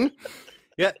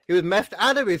 Yeah, he was messed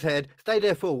out of his head. Stayed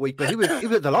there for a week, but he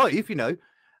was alive, you know.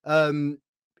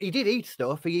 He did eat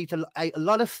stuff. He ate a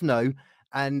lot of snow,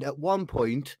 and at one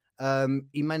point,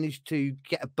 he managed to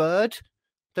get a bird.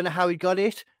 Don't know how he got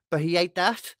it, but he ate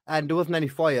that, and there wasn't any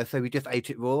fire, so he just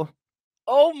ate it raw.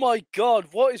 Oh my God,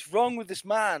 what is wrong with this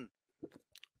man?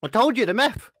 I told you, the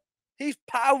meth. He's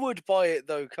powered by it,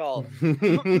 though, Carl.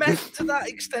 Meth to that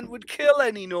extent would kill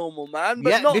any normal man,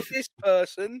 but not this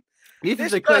person. This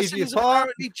is the craziest part.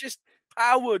 Apparently just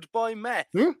powered by meth.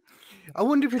 I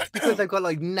wonder if it's because they've got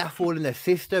like NAFL in their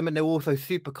system and they're also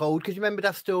super cold. Because you remember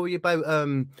that story about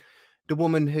the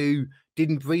woman who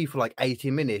didn't breathe for like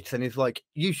 80 minutes and it's like,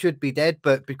 you should be dead,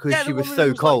 but because she was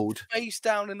so cold. Like, face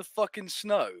down in the fucking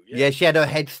snow. Yeah, she had her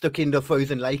head stuck in the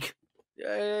frozen lake.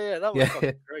 Yeah. That was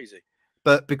fucking crazy.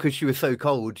 But because she was so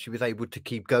cold, she was able to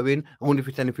keep going. I wonder if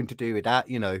it's anything to do with that,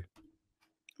 you know. I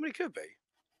mean, it could be.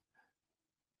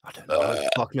 I don't know.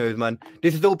 Fuck knows, man.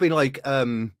 This has all been like,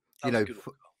 you know,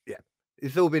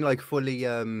 it's all been like fully,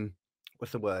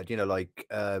 what's the word? You know, like,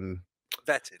 vetted.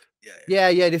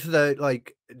 Yeah. This is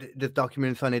the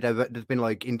documents on it. There's been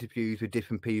like interviews with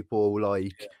different people,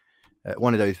 like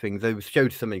one of those things. They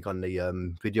showed something on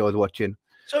the video I was watching.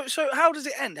 So how does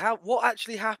it end? What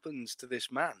actually happens to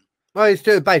this man? Well, it's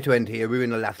still about to end here. We're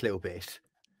in the last little bit.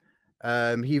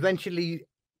 He eventually,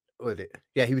 what was it?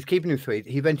 Yeah, he was keeping him sweet.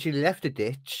 He eventually left the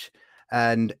ditch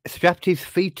and strapped his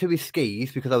feet to his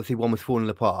skis because obviously one was falling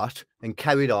apart and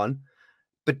carried on.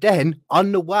 But then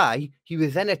on the way, he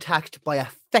was then attacked by a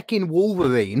fecking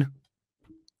wolverine.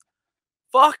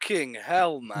 Fucking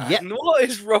hell, man. Yep. What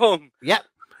is wrong? Yep.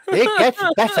 It gets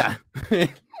better.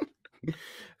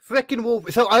 Freaking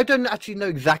Wolverine. So I don't actually know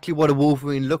exactly what a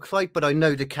Wolverine looks like, but I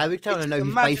know the character and I know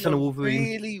he's based on a Wolverine.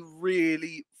 Really,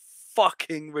 really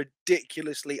fucking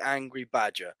ridiculously angry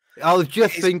badger. I was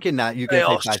just thinking that you get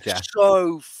a badger.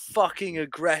 So fucking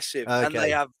aggressive, and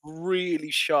they have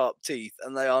really sharp teeth,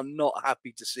 and they are not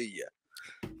happy to see you.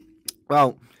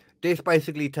 Well, this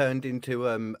basically turned into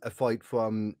a fight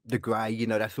from the Grey. You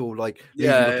know, that's all like look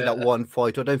at that one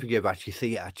fight. I don't think you ever actually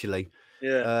see it actually.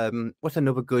 Yeah. What's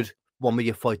another good one where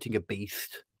you're fighting a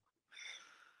beast?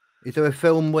 Is there a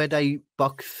film where they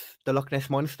box the Loch Ness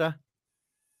Monster?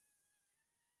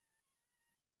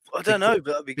 I don't know,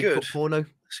 but that'd be good. Porno.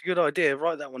 It's a good idea.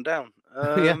 Write that one down.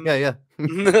 Yeah.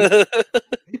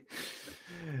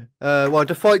 Well,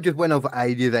 the fight just went over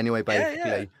ages anyway,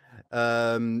 basically.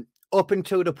 Up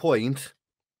until the point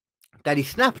that he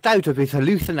snapped out of his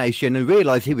hallucination and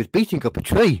realised he was beating up a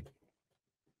tree.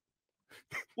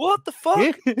 What the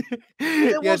fuck?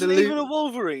 It wasn't even a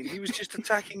Wolverine. He was just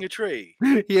attacking a tree.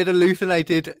 He had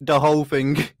hallucinated the whole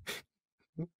thing.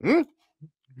 What?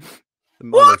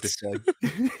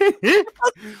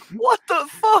 What the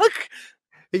fuck?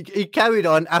 He carried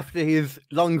on after his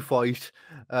long fight,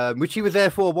 which he was there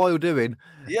for a while doing.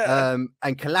 Yeah.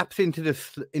 And collapsed into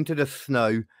the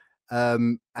snow.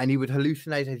 And he would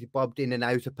hallucinate as he bobbed in and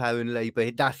out apparently,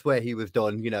 but that's where he was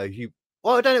done. You know,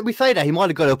 I don't know. We say that he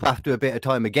might have got up after a bit of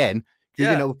time again. He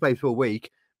didn't have a place for a week,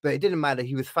 but it didn't matter.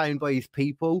 He was found by his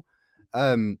people.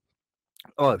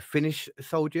 Finnish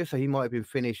soldier, so he might have been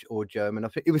Finnish or German. I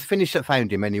think it was Finnish that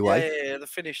found him anyway. Yeah. The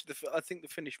Finnish. I think the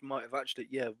Finnish might have actually.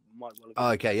 Might well have. Oh,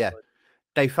 okay, yeah.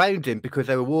 They found him because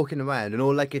they were walking around, and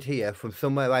all they could hear from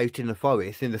somewhere out in the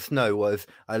forest, in the snow, was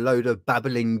a load of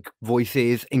babbling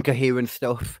voices, incoherent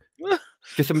stuff.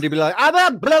 Because somebody be like, blah, blah,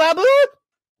 blah, blah,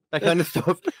 that kind of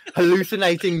stuff,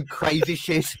 hallucinating crazy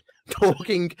shit,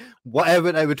 talking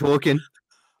whatever they were talking.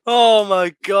 Oh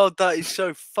my god, that is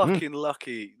so fucking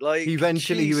lucky. Like,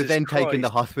 eventually he was then taken to the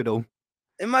hospital.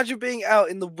 Imagine being out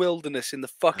in the wilderness in the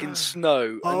fucking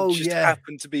snow and just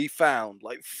happened to be found.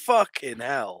 Like, fucking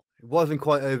hell. It wasn't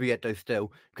quite over yet though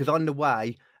still, because on the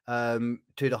way to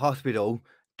the hospital,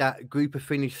 that group of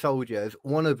Finnish soldiers,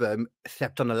 one of them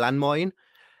stepped on a landmine,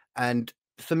 and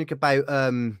something about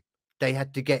they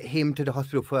had to get him to the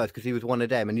hospital first because he was one of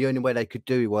them, and the only way they could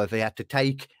do it was they had to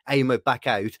take Amo back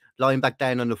out, lie him back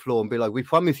down on the floor and be like, we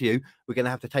promise you we're going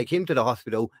to have to take him to the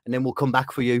hospital and then we'll come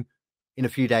back for you in a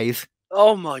few days.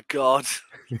 Oh my god.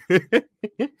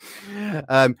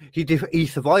 He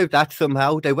survived that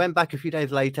somehow. They went back a few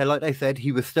days later. Like they said,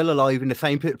 he was still alive in the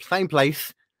same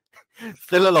place,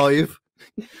 still alive.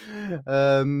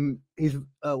 He's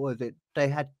what was it?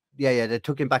 They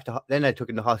took him back to. Then they took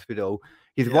him to hospital.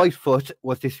 His right foot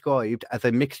was described as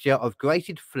a mixture of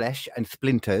grated flesh and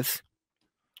splinters.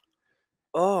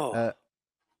 Oh,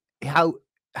 how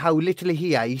little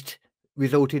he ate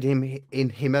resulted in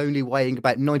him only weighing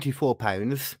about 94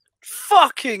 pounds.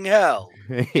 Fucking hell!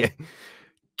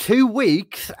 2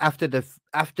 weeks after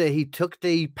he took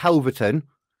the Pelverton,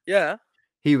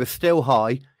 he was still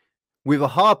high, with a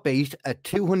heartbeat at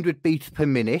 200 beats per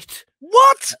minute.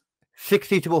 What?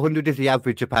 60 to 100 is the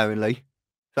average, apparently.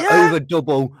 So over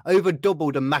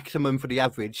double the maximum for the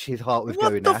average his heart was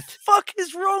going at. What the fuck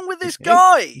is wrong with this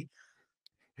guy?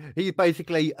 He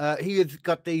basically he has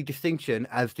got the distinction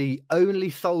as the only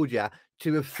soldier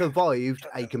to have survived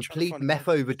a complete meth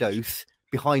overdose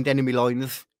behind enemy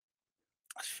lines.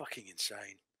 That's fucking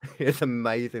insane. It's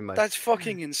amazing, mate. That's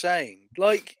fucking insane.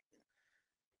 Like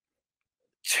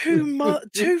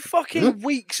 2 fucking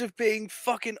weeks of being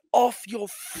fucking off your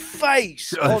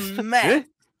face on meth.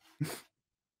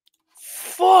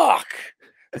 Fuck.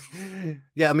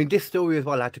 Yeah, I mean, this story as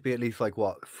well had to be at least like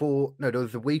what 4? No, there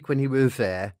was a week when he was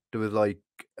there. There was like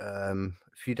a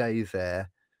few days there.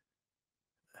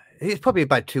 It's probably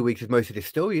about 2 weeks is most of this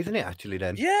story, isn't it? Actually,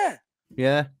 then.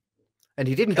 Yeah, and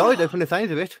he didn't die though, from the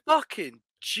sounds of it. Fucking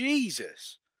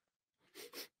Jesus.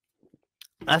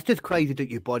 That's just crazy that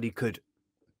your body could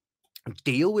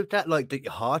deal with that, like that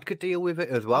your heart could deal with it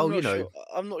as well.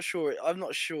 I'm not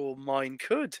sure mine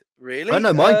could really. I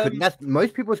know mine couldn't.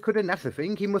 Most people's couldn't. That's the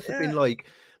thing. He must have been like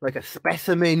a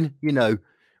specimen,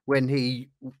 when he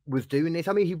was doing this.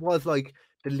 I mean, he was like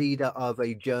the leader of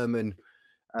a German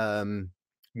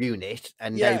unit,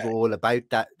 and they were all about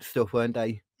that stuff, weren't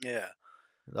they? Yeah.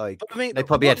 Like, I mean, they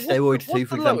probably had steroids too,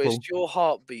 for example. What's your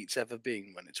heartbeats ever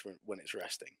been when it's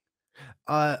resting?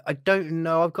 I don't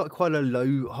know. I've got quite a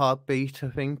low heartbeat, I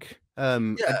think.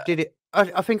 I did it.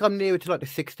 I think I'm nearer to like the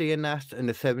 60 and that, and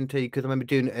the 70, because I remember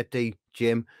doing it at the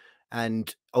gym,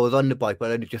 and I was on the bike, but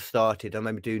I only just started. I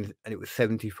remember doing it, and it was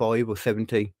 75 or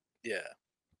 70. Yeah.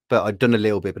 But I'd done a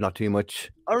little bit, but not too much.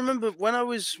 I remember when I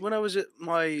was at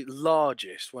my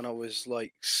largest, when I was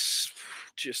like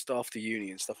just after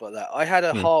uni and stuff like that, I had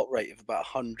a heart rate of about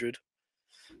 100.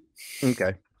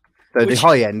 Okay. So the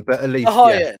high end, but at least the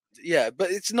high end,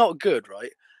 but it's not good,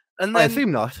 right? And then, I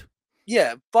assume not.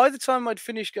 Yeah, by the time I'd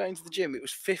finished going to the gym, it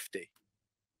was 50.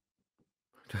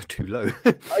 Too low.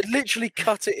 I'd literally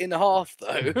cut it in half,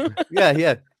 though.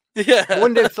 Yeah. I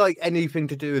wonder if it's like anything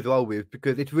to do as well with,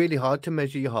 because it's really hard to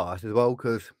measure your heart as well.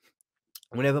 Because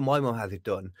whenever my mum has it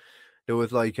done, there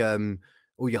was like, your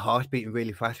heart's beating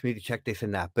really fast. We need to check this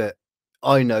and that. But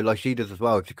I know, like she does as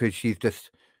well, because she's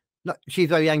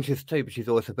very anxious too, but she's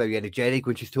also very energetic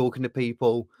when she's talking to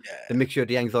people. Yeah. The mixture of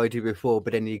the anxiety before,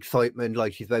 but then the excitement,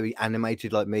 like she's very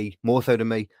animated like me, more so than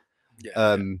me.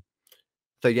 Yeah.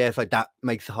 So yeah, it's like that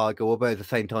makes the heart go up, but at the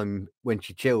same time, when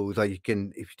she chills, like if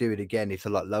you do it again, it's a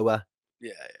lot lower.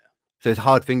 Yeah. So it's a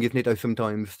hard thing, isn't it, though,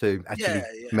 sometimes to actually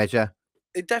measure.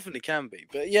 It definitely can be,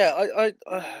 but yeah, I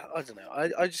don't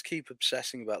know. I just keep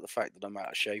obsessing about the fact that I'm out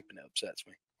of shape, and it upsets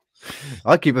me.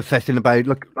 I keep obsessing about,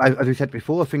 look, as we said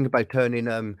before, think about getting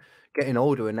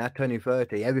older and that, turning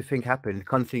 30. Everything happens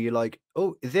constantly. You're like,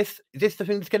 oh, is this the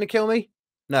thing that's going to kill me?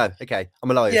 No, okay, I'm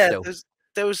alive still.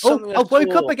 There was something. I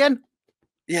woke up again.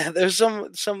 Yeah, there's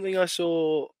something I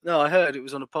saw. No, I heard it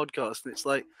was on a podcast, and it's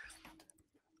like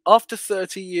after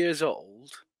 30 years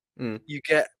old, you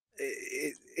get,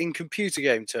 in computer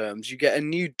game terms, you get a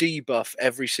new debuff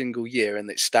every single year, and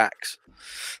it stacks.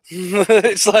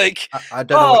 It's like, I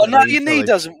don't know now your knee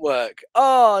doesn't work.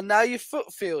 Oh, now your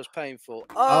foot feels painful.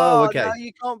 Oh, okay. Now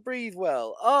you can't breathe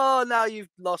well. Oh, now you've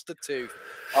lost a tooth.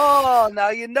 Oh, now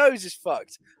your nose is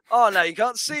fucked. Oh, now you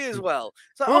can't see as well.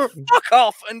 It's like, oh, fuck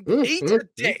off and eat a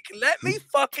dick. Let me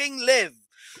fucking live.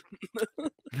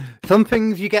 Some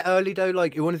things you get early though,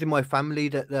 like it was in my family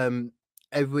that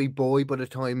every boy by the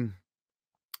time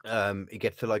he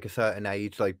gets to like a certain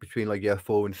age, like between like year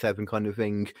 4 and 7 kind of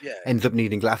thing, ends up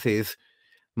needing glasses.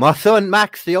 My son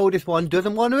Max, the oldest one,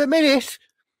 doesn't want to admit it,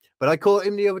 but I caught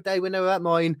him the other day when they were at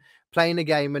mine playing a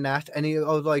game and that, and I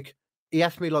was like, he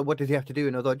asked me like, what does he have to do?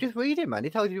 And I was like, just read it, man.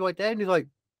 It tells you right there. And he's like,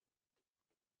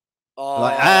 oh,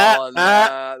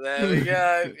 like, there we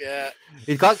go. Yeah,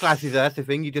 he's got glasses. That's the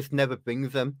thing. He just never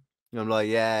brings them. And I'm like,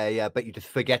 yeah, but you just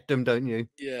forget them, don't you?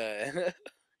 Yeah.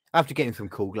 I have to get him some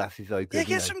cool glasses though. Yeah,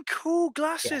 get some cool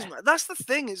glasses, man. That's the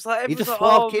thing. It's like he's a everyone's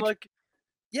suave like, kid.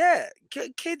 yeah,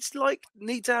 kids like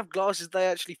need to have glasses they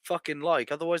actually fucking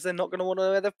like. Otherwise, they're not going to want to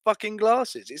wear their fucking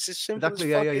glasses. It's as simple as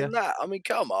fucking that. I mean,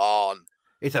 come on.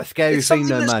 It's a scary it's thing,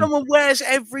 though, that man. Someone wears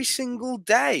every single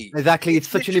day. Exactly, it's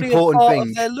such an important thing.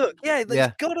 Of their look. Yeah,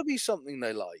 there's got to be something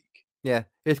they like. Yeah,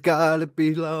 it's gotta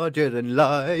be larger than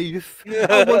life.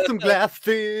 I want some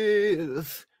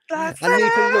glasses. I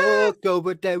need to look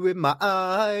over there with my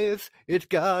eyes. It's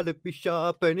gotta be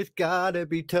sharp and it's gotta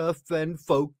be tough and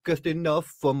focused enough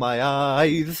for my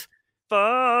eyes.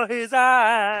 For his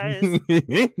eyes.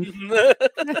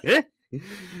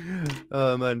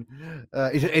 Oh man,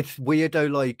 it's weird though.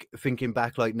 Like thinking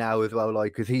back, like now as well,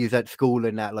 like because he's at school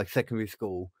and that, like secondary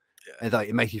school, and like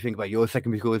it makes you think about your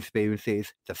secondary school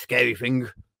experiences. It's a scary thing.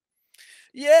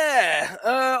 Yeah,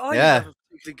 I had a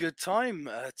particularly good time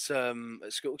at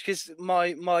school because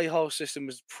my whole system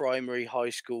was primary, high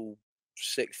school,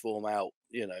 sixth form out.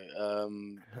 You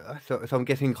know, so I'm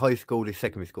guessing high school is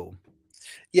secondary school.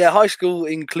 Yeah, high school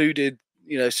included,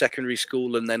 you know, secondary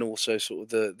school and then also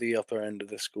sort of the upper end of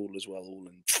the school as well, all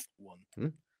in one.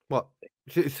 What?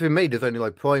 So for me, there's only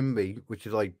like primary, which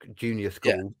is like junior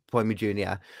school, primary,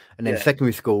 junior, and then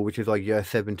secondary school, which is like year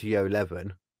 7 to year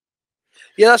 11.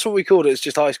 Yeah, that's what we called it. It's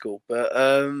just high school, but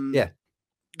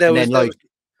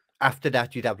after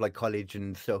that, you'd have like college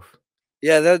and stuff.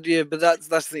 Yeah, but that's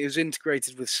the thing. It was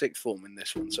integrated with sixth form in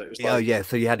this one, so it was like,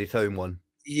 so you had its own one.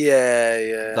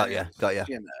 Yeah. Got ya.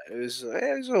 You know, it was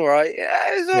all right.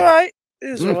 Yeah, it was all right.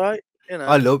 It was all right. You know,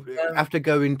 I love after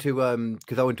going to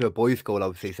because I went to a boys' school,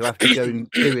 obviously. So after doing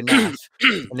that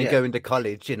and then going to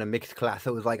college in a mixed class, I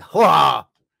was like, "Whoa, I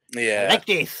like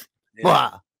this."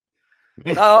 Yeah.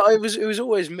 It was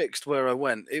always mixed where I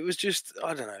went. It was just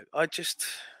I don't know. I just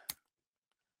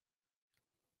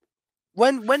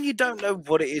when you don't know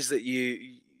what it is that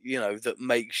you know that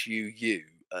makes you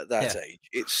at that age,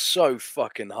 it's so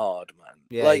fucking hard, man.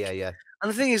 Yeah. And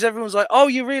the thing is, everyone's like, "Oh,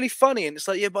 you're really funny," and it's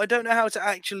like, "Yeah, but I don't know how to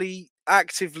actually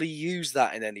actively use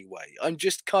that in any way. I'm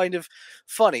just kind of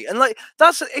funny." And like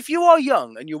that's if you are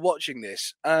young and you're watching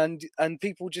this, and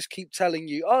people just keep telling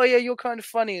you, "Oh yeah, you're kind of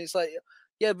funny," and it's like,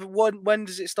 yeah, but when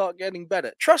does it start getting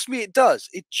better? Trust me, it does.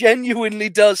 It genuinely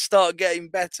does start getting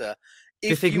better.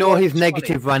 Just ignore his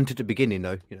negative rant at the beginning,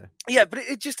 though. You know. Yeah, but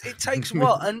it takes a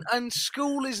while, and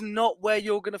school is not where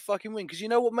you're gonna fucking win, because you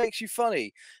know what makes you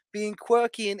funny? Being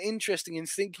quirky and interesting and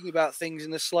thinking about things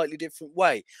in a slightly different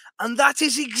way, and that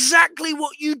is exactly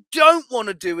what you don't want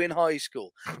to do in high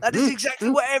school. That is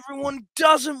exactly what everyone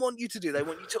doesn't want you to do. They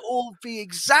want you to all be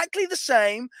exactly the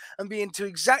same and be into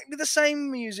exactly the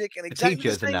same music and exactly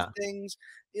the same things.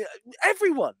 Yeah,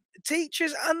 everyone,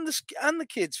 teachers and the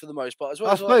kids for the most part as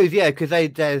well. I suppose, because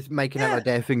they're making out like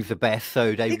their thing's the best,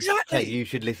 so they say you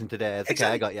should listen to theirs. Okay,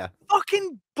 I got you.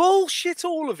 Fucking bullshit,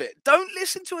 all of it. Don't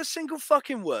listen to a single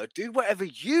fucking word. Do whatever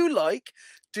you like.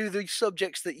 Do the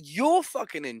subjects that you're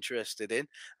fucking interested in,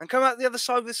 and come out the other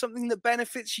side with something that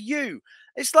benefits you.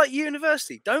 It's like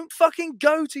university. Don't fucking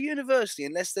go to university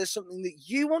unless there's something that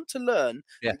you want to learn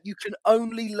that you can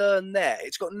only learn there.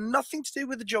 It's got nothing to do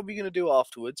with the job you're going to do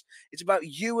afterwards. It's about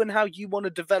you and how you want to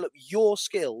develop your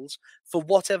skills for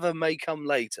whatever may come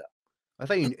later. I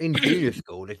think in junior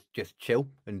school, it's just chill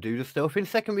and do the stuff. In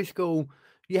secondary school,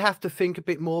 you have to think a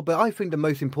bit more. But I think the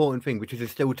most important thing, which is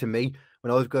still to me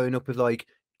when I was growing up, is like,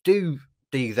 do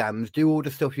the exams, do all the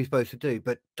stuff you're supposed to do,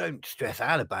 but don't stress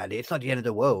out about it. It's not the end of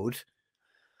the world.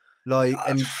 Like,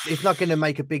 and it's not going to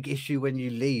make a big issue when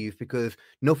you leave, because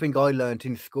nothing I learned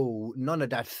in school, none of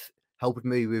that's helped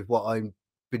me with what I've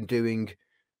been doing.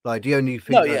 Like, the only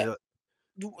thing,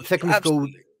 secondary school,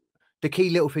 the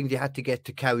key little things you had to get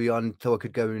to carry on so I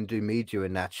could go and do media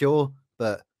and that, sure,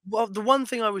 but. Well, the one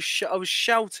thing I was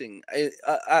shouting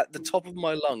at the top of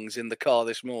my lungs in the car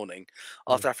this morning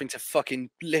after having to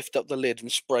fucking lift up the lid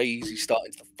and spray Easy Start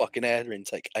into the fucking air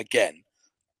intake again.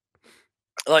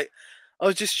 Like, I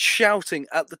was just shouting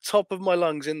at the top of my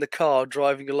lungs in the car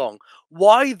driving along.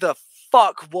 Why the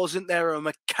fuck wasn't there a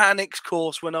mechanics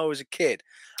course when I was a kid?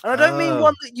 And I don't mean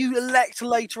one that you elect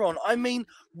later on. I mean,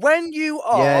 when you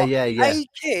are a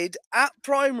kid at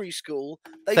primary school,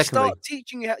 they start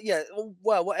teaching you how,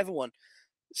 well, whatever one.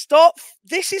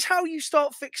 This is how you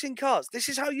start fixing cars. This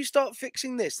is how you start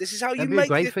fixing this. This is how you make a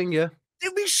great thing, yeah.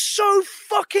 It'd be so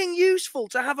fucking useful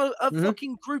to have a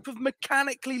fucking group of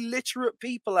mechanically literate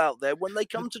people out there when they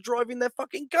come to driving their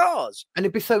fucking cars. And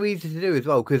it'd be so easy to do as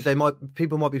well, because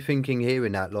people might be thinking,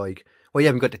 hearing that, like, well, you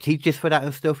haven't got the teachers for that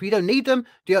and stuff. You don't need them.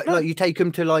 Like, you take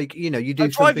them to, like, you know, you do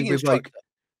something with like.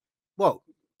 Well,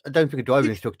 I don't think a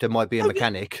driving instructor might be a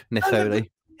mechanic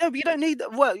necessarily. No, but you don't need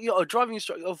that. Well, a driving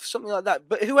instructor or something like that.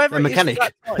 But whoever a mechanic.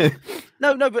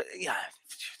 No, but yeah,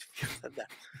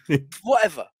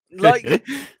 whatever. Like,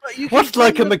 what's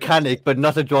like a mechanic, but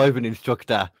not a driving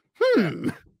instructor?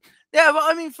 Yeah, but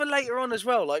I mean, for later on as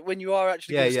well, like when you are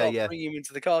actually going to start bringing him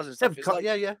into the cars and stuff. It's like,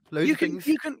 you can,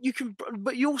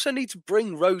 but you also need to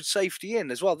bring road safety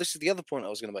in as well. This is the other point I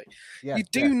was going to make. You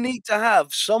do need to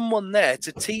have someone there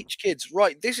to teach kids,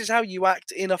 right? This is how you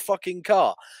act in a fucking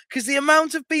car. Because the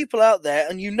amount of people out there,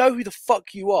 and you know who the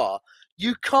fuck you are,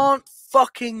 you can't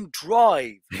fucking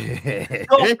drive.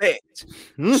 Stop it.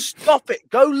 Stop it.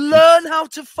 Go learn how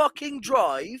to fucking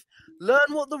drive. Learn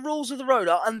what the rules of the road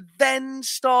are, and then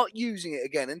start using it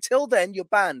again. Until then, you're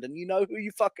banned, and you know who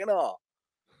you fucking are.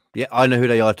 Yeah, I know who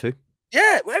they are too.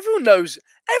 Yeah, well, everyone knows.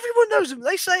 Everyone knows them.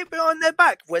 They say it behind their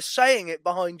back. We're saying it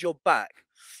behind your back.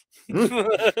 And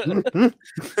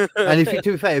to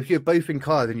be fair, if you're both in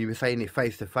cars and you were saying it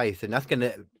face to face, then that's going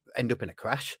to end up in a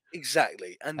crash.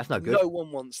 Exactly, and that's not good. No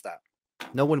one wants that.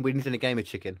 No one wins in a game of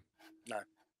chicken. No.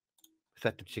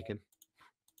 Except the chicken.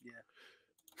 Yeah.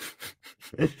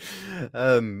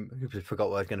 I forgot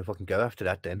where I was going to fucking go after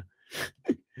that then.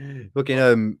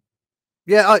 Fucking,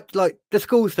 yeah, I like the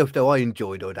school stuff though. I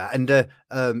enjoyed all that. And,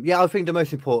 yeah, I think the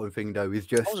most important thing though is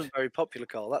just. I wasn't very popular,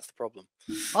 Carl. That's the problem.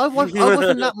 I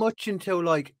wasn't that much until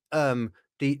like,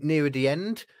 nearer the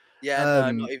end. Yeah,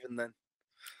 no, not even then.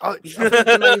 I think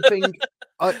the main thing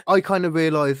I kind of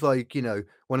realized, like, you know,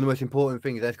 one of the most important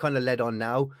things that's kind of led on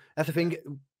now. That's the thing.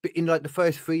 In like the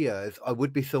first 3 years, I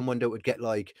would be someone that would get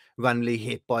like randomly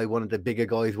hit by one of the bigger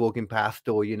guys walking past,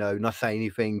 or you know, not say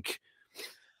anything.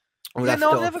 Yeah,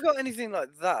 no, I've never got anything like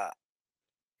that.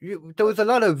 There was a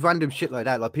lot of random shit like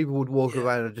that. Like people would walk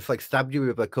around and just like stab you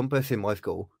with a compass in my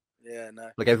school. Yeah,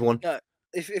 no. Like everyone. No,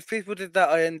 if people did that,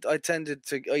 I tended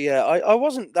to. I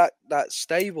wasn't that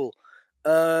stable.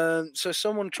 So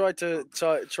someone tried to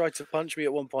punch me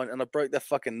at one point, and I broke their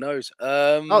fucking nose.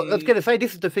 I was gonna say,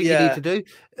 this is the thing you need to do.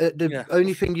 The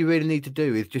only thing you really need to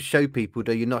do is just show people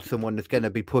that you're not someone that's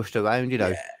gonna be pushed around. You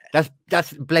know,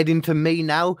 that's bled into me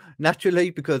now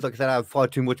naturally, because like I said, I have far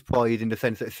too much pride in the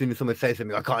sense that as soon as someone says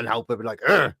something, I can't help it. But like,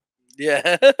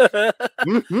 yeah,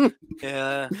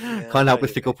 can't help but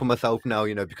stick up for myself now.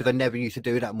 You know, because I never used to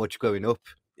do that much growing up.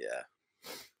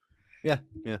 Yeah.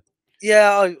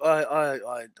 Yeah, I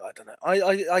don't know.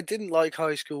 I didn't like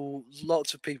high school.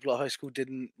 Lots of people at high school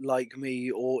didn't like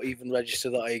me or even register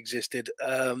that I existed.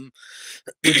 Would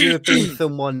you have been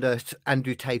someone that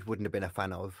Andrew Tate wouldn't have been a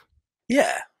fan of?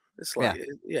 Yeah, it's like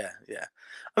yeah.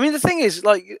 I mean, the thing is,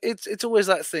 like, it's always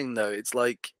that thing though. It's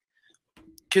like,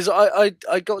 because I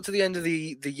got to the end of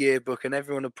the yearbook and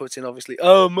everyone had put in obviously,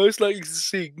 most likely to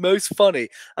see, most funny,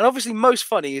 and obviously most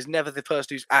funny is never the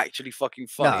person who's actually fucking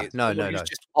funny. No. It's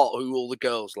just hot who all the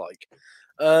girls like.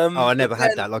 I never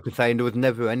had that. Like I'm saying, there was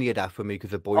never any of that for me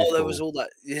because of boys. Oh, there was all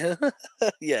that. Yeah,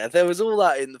 yeah, there was all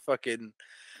that in the fucking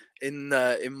in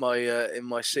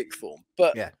my sixth form.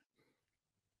 But yeah.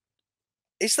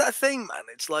 It's that thing, man.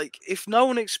 It's like, if no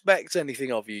one expects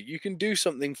anything of you, you can do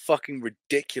something fucking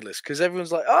ridiculous because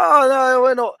everyone's like, "Oh no,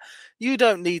 we're not. You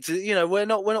don't need to. You know, we're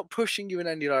not pushing you in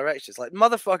any direction." It's like,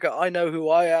 motherfucker, I know who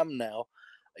I am now.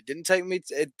 It didn't take me.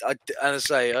 I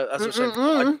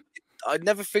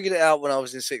never figured it out when I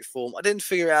was in sixth form. I didn't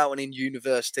figure it out when in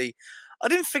university. I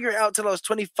didn't figure it out till I was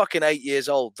 28 years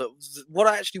old. That what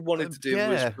I actually wanted to do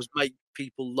was make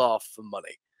people laugh for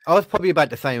money. I was probably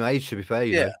about the same age, to be fair.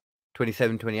 You know?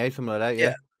 27, 28, something like that.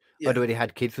 Yeah. I'd already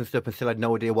had kids and stuff and still had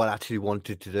no idea what I actually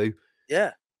wanted to do.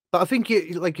 Yeah. But I think,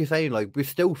 like you're saying, like we're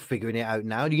still figuring it out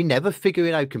now. You never figure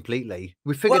it out completely.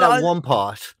 We figured out one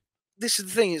part. This is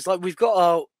the thing. It's like we've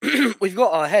got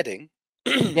our heading.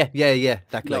 yeah,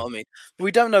 exactly. You know what I mean? But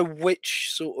we don't know which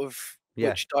sort of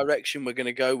which direction we're going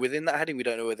to go within that heading. We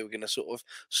don't know whether we're going to sort of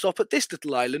stop at this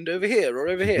little island over here or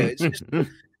over here. It's just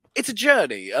it's a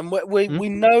journey, and we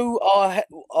know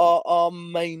our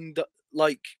main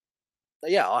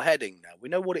our heading now. We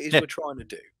know what it is we're trying to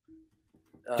do.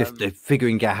 Just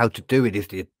figuring out how to do it is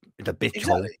the bitch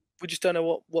hole. We just don't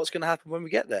know what's going to happen when we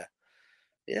get there.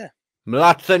 Yeah.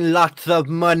 Lots and lots of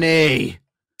money.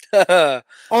 All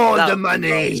the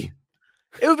money.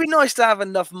 It would be nice to have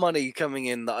enough money coming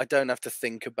in that I don't have to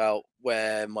think about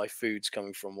where my food's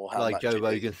coming from or how like much. Joe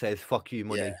Rogan says, "Fuck you,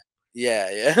 money."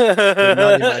 Yeah. Could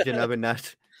not imagine having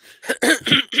that.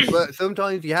 But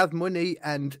sometimes you have money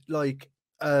and like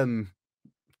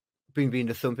being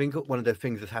to something. One of the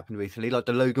things that's happened recently, like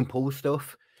the Logan Paul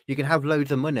stuff, you can have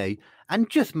loads of money and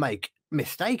just make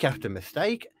mistake after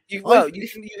mistake. You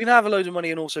can have a load of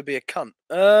money and also be a cunt.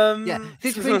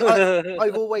 This thing,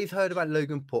 I've always heard about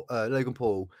Logan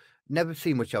Paul. Never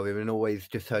seen much of him, and always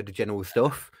just heard the general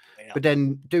stuff. Yeah. But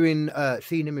then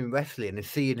seeing him in wrestling and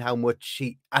seeing how much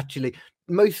he actually,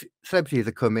 most celebrities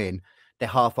that come in, they're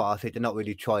half-assed, they're not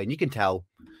really trying. You can tell.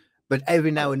 But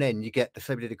every now and then you get the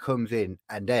celebrity that comes in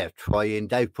and they're trying,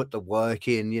 they've put the work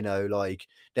in, you know, like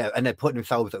they're putting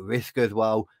themselves at risk as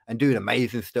well and doing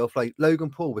amazing stuff. Like Logan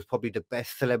Paul was probably the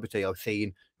best celebrity I've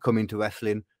seen come into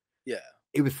wrestling. Yeah.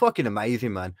 It was fucking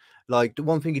amazing, man. Like the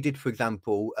one thing he did, for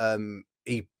example, I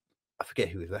forget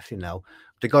who was wrestling now.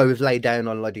 The guy was laid down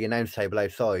on like the announce table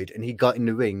outside and he got in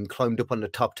the ring, climbed up on the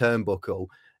top turnbuckle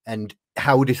and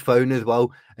held his phone as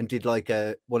well and did like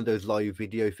one of those live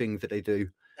video things that they do.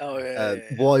 Oh, yeah.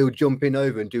 While jumping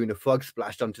over and doing a frog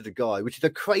splash onto the guy, which is a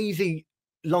crazy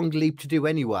long leap to do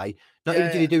anyway. Not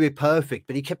only did he do it perfect,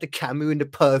 but he kept the camera in the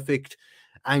perfect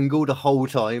angle the whole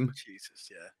time. Jesus,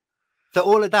 yeah. So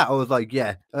all of that, I was like,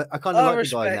 yeah, I kind of like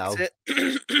the guy now.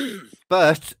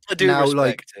 But I do now,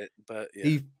 respect it. But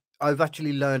yeah. I've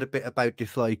actually learned a bit about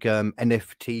this like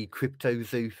NFT crypto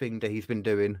zoo thing that he's been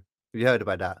doing. Have you heard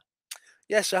about that?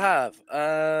 Yes, I have.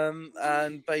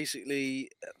 And basically,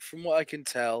 from what I can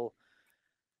tell,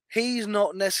 he's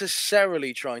not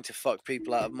necessarily trying to fuck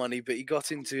people out of money, but he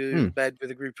got into bed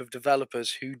with a group of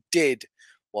developers who did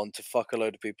want to fuck a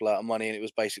load of people out of money, and it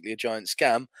was basically a giant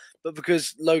scam. But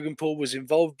because Logan Paul was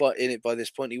involved in it by this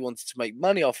point, he wanted to make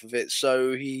money off of it,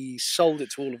 so he sold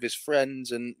it to all of his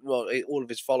friends and all of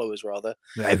his followers rather.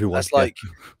 Everyone. That's like,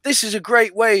 this is a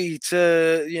great way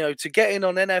to to get in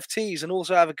on NFTs and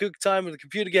also have a good time with a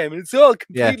computer game, and it's all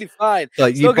completely fine.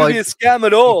 Like, it's not going to be a scam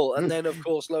at all. And then, of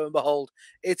course, lo and behold,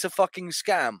 it's a fucking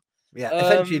scam. Yeah,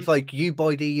 essentially, it's like you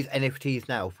buy these NFTs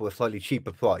now for a slightly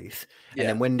cheaper price, and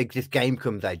then when this game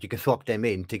comes out, you can swap them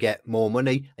in to get more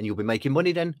money, and you'll be making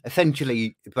money. Then,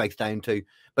 essentially, it breaks down to,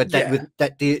 but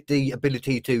the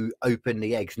ability to open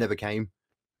the eggs never came.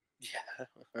 Yeah,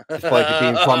 despite it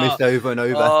being promised over and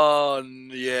over. Oh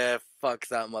yeah, fuck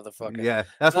that motherfucker. Yeah,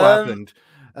 that's what happened.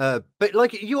 But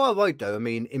like, you are right though. I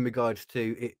mean, in regards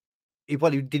to it, he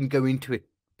probably didn't go into it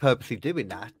purposely doing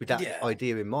that with that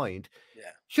idea in mind.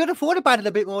 Yeah. Should have thought about it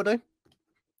a bit more, though.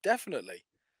 Definitely.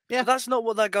 Yeah. But that's not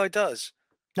what that guy does.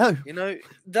 No. You know,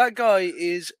 that guy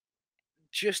is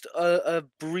just a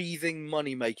breathing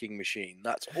money-making machine.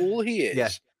 That's all he is. Yeah.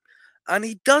 And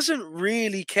he doesn't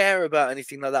really care about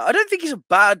anything like that. I don't think he's a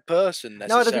bad person, necessarily.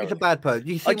 No, I don't think he's a bad person.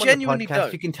 You see him on the podcast,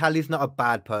 don't. You can tell he's not a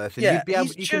bad person. Yeah,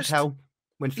 you can tell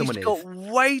when someone is. He's got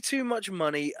way too much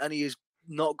money, and he has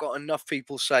not got enough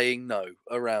people saying no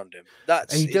around him.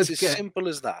 It's as simple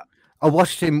as that. I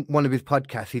watched him, one of his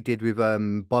podcasts he did with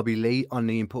Bobby Lee on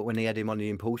the when he had him on the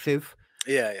Impulsive.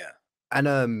 Yeah.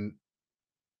 And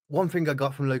one thing I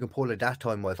got from Logan Paul at that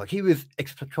time was like he was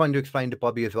trying to explain to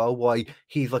Bobby as well why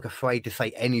he's like afraid to say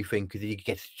anything because he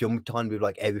gets jumped on with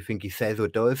like everything he says or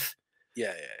does.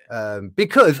 Yeah.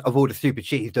 Because of all the stupid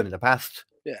shit he's done in the past.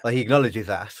 Yeah. Like he acknowledges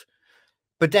that.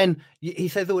 But then he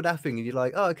says all that thing and you're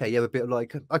like, oh, okay, you have a bit of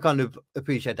like, I kind of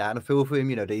appreciate that and I feel for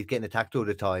him, that he's getting attacked all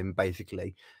the time,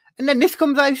 basically. And then this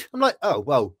comes out. I'm like, oh,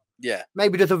 well, yeah,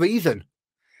 maybe there's a reason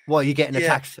why you're getting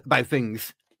attacked about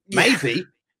things. Yeah.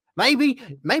 Maybe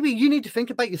you need to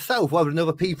think about yourself rather than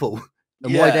other people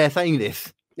and why they're saying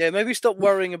this. Yeah, maybe stop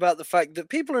worrying about the fact that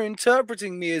people are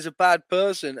interpreting me as a bad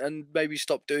person and maybe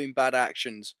stop doing bad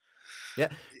actions. Yeah,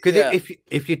 because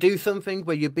if you do something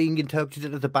where you're being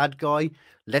interpreted as a bad guy,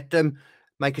 let them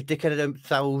make a dick out of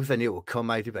themselves and it will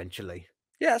come out eventually.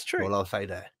 Yeah, that's true. All I'll say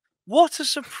there. What a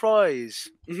surprise.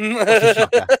 I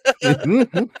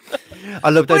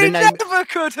love that. We never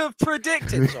could have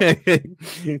predicted.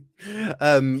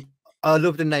 I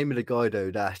love the name of the guy though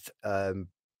that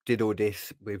did all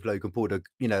this with Logan Paul,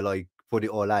 like put it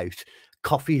all out.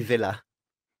 Coffeezilla.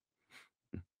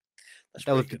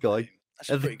 That was the guy. That's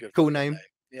a pretty good cool name.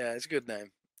 Yeah, it's a good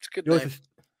name. It's a good name.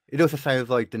 It also sounds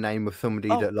like the name of somebody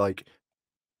that like.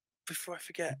 Before I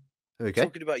forget, okay.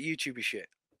 Talking about YouTube shit.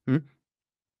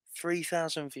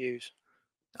 3,000 views.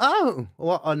 Oh,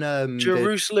 what on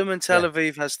Jerusalem and Tel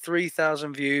Aviv has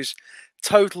 3,000 views.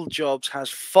 Total Jobs has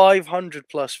 500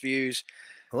 plus views.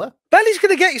 What? Belly's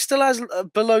going to get you still as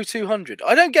below 200.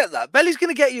 I don't get that. Belly's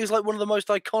going to get you as like one of the most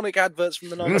iconic adverts from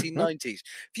the 1990s.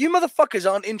 If you motherfuckers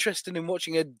aren't interested in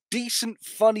watching a decent,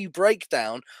 funny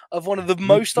breakdown of one of the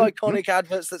most iconic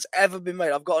adverts that's ever been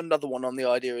made, I've got another one on the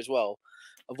idea as well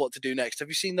of what to do next. Have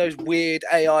you seen those weird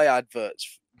AI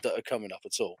adverts that are coming up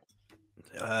at all?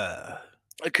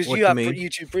 Because you have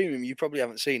YouTube Premium, you probably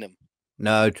haven't seen them.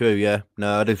 No, true, yeah.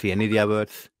 No, I don't see any of the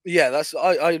adverts. Yeah, that's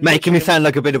I making me sound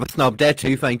like a bit of a snob there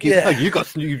too. Thank you. Yeah. Oh, you got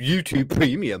YouTube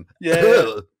Premium.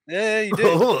 Yeah, yeah, you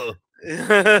do.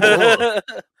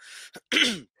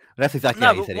 That's exactly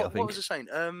how you said it. I think. What was I saying?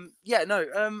 Yeah, no.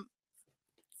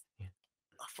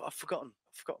 I've forgotten.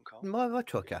 Carl. My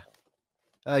trucker.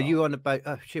 You on about?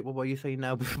 Oh shit! What were you saying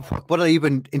now? What did I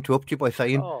even interrupt you by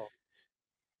saying? Oh.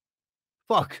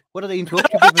 Fuck! What did I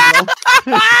interrupt you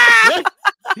with?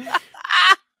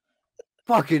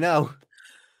 Fucking hell.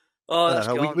 Oh, that's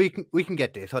gone. We can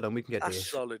get this. Hold on, we can get that's this.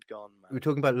 Solid gone, man. We're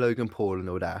talking about Logan Paul and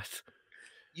all that.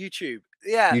 YouTube.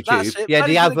 Yeah, YouTube. That's it. Yeah,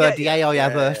 the advert, the AI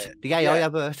advert. The AI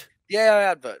advert. The AI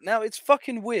advert. Now, it's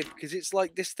fucking weird because it's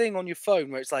like this thing on your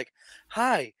phone where it's like,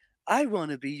 hi, I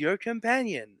want to be your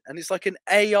companion. And it's like an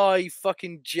AI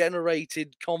fucking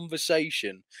generated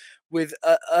conversation with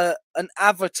an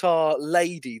avatar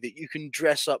lady that you can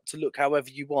dress up to look however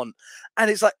you want.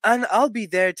 And it's like, and I'll be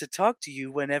there to talk to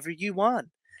you whenever you want.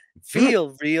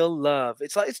 Feel real love.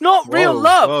 It's like, it's not real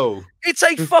love. Whoa. It's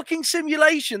a fucking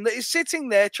simulation that is sitting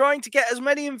there trying to get as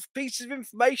many pieces of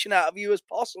information out of you as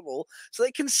possible so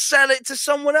they can sell it to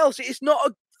someone else. It's not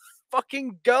a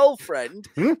fucking girlfriend,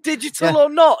 digital or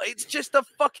not. It's just a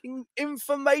fucking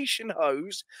information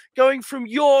hose going from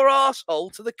your asshole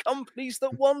to the companies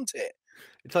that want it.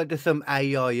 It's like there's some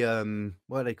AI,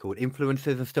 what are they called?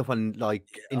 Influencers and stuff on like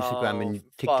Instagram and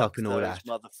TikTok and all that.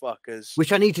 Motherfuckers.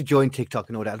 Which I need to join TikTok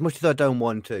and all that. As much as I don't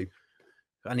want to,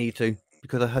 I need to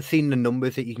because I've seen the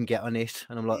numbers that you can get on it,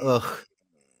 and I'm like, ugh.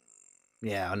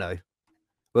 Yeah, I know.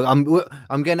 Well,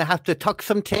 I'm gonna have to tuck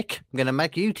some tick. I'm gonna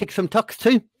make you tick some tucks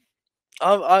too.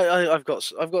 I've got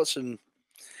some.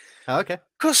 Oh, okay.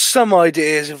 Got some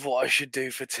ideas of what I should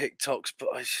do for TikToks, but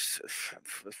I just.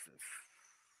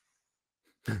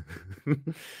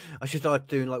 I should start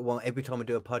doing like one every time I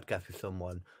do a podcast with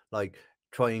someone, like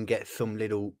try and get some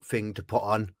little thing to put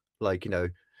on, like, you know,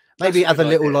 maybe as a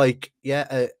little idea. Like,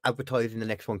 yeah, advertising the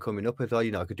next one coming up as well.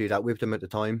 You know, I could do that with them at the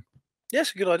time. Yeah,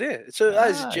 it's a good idea. That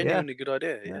is a genuinely good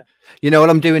idea. Yeah. You know what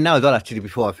I'm doing now as well, actually,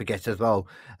 before I forget as well,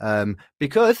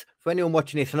 because for anyone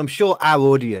watching this, and I'm sure our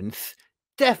audience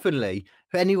definitely,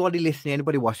 for anybody listening,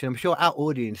 anybody watching, I'm sure our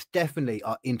audience definitely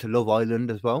are into Love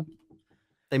Island as well.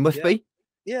 They must be.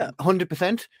 Yeah,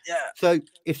 100%. Yeah. So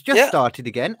it's just started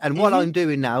again, and what I'm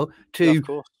doing now to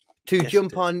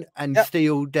jump on and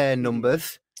steal their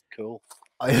numbers. Cool.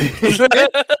 I'm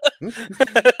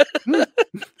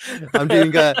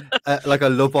doing like a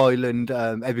Love Island.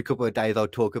 Every couple of days, I'll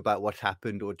talk about what's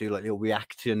happened or do like a little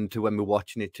reaction to when we're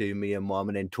watching it to me and Mom,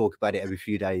 and then talk about it every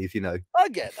few days. You know, I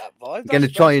get that vibe. I'm going to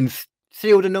try and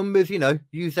steal the numbers. You know,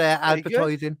 use their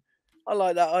advertising. I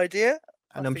like that idea,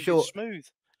 and I'm sure it's smooth.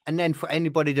 And then for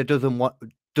anybody that doesn't want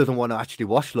to actually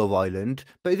watch Love Island,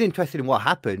 but is interested in what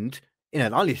happened in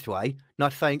an honest way,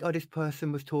 not saying, oh, this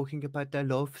person was talking about their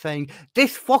love, saying,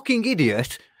 this fucking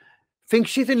idiot thinks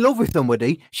she's in love with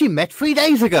somebody she met 3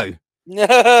 days ago.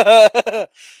 Yeah. Do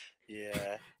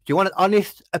you want an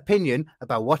honest opinion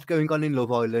about what's going on in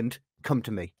Love Island? Come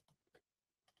to me.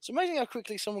 It's amazing how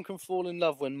quickly someone can fall in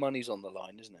love when money's on the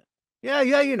line, isn't it? Yeah,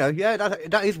 you know,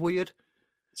 that is weird.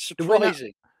 It's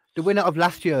surprising. The winner of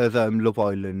last year's Love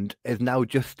Island has now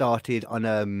just started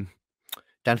on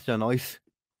Dancing on Ice.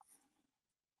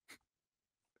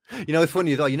 You know, it's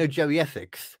funny as well. You know Joey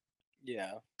Essex?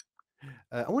 Yeah.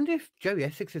 I wonder if Joey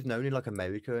Essex is known in like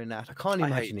America and that. I can't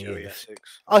imagine he Joey is.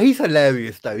 Essex. Oh, he's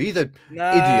hilarious though. He's an idiot.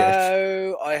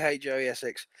 No, I hate Joey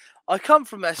Essex. I come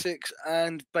from Essex,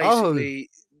 and basically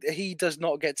he does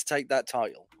not get to take that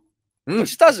title. He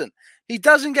just doesn't. He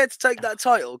doesn't get to take that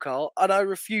title, Carl, and I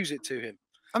refuse it to him.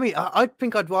 I mean, I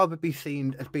think I'd rather be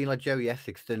seen as being like Joey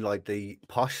Essex than like the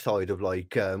posh side of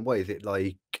like, what is it,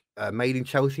 like Made in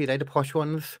Chelsea? Are they the posh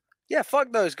ones? Yeah,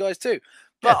 fuck those guys too.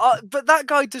 But but that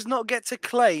guy does not get to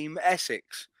claim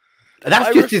Essex.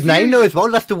 That's just his name though as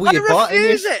well. That's the weird part. I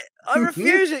refuse it. I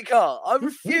refuse it, Carl. I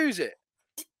refuse it.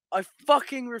 I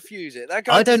fucking refuse it. That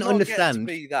guy I don't does not understand.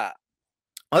 Get to be that.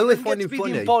 I always find him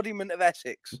funny. The embodiment of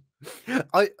Essex.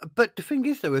 But the thing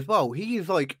is though as well, he is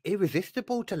like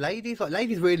irresistible to ladies. Like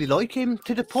ladies really like him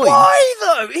to the point. Why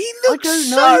though? He looks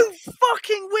so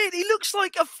fucking weird. He looks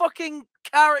like a fucking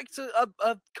character,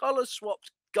 a colour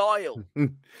swapped Guile. Do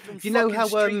you know how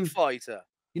Street Fighter?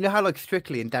 You know how like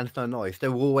Strictly and Dance No Nice,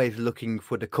 they're always looking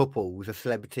for the couples, the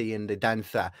celebrity and the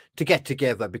dancer, to get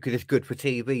together because it's good for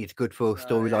TV, it's good for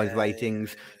storylines,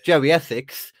 ratings. Joey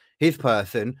Essex, his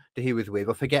person that he was with,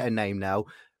 I forget her name now,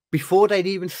 before they'd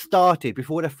even started,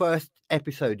 before the first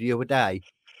episode the other day,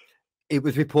 it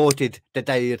was reported that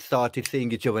they had started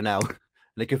seeing each other now.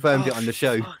 They confirmed it on the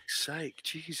show. For fuck's sake,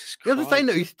 Jesus Christ. You're just saying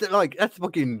that he's like, that's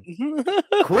fucking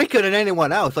quicker than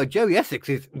anyone else. Like, Joey Essex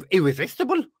is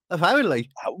irresistible, apparently.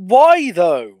 Why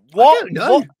though? I don't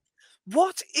know.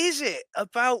 What is it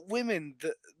about women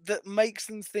that makes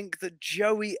them think that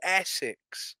Joey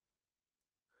Essex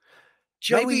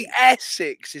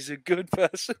is a good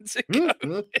person to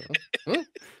go?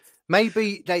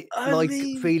 Maybe they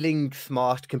feeling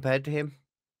smart compared to him.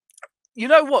 You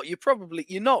know what?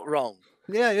 You're not wrong.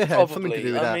 Yeah, probably. Something to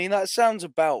do with that. I mean, that sounds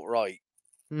about right.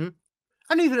 Mm-hmm.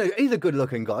 And he's a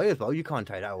good-looking guy as well. You can't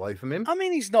take that away from him. I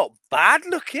mean, he's not bad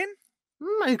looking.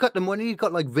 He's got the money. He's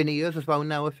got like veneers as well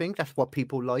now. I think that's what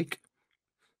people like.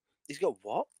 He's got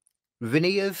what?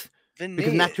 Veneers.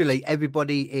 Because naturally,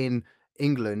 everybody in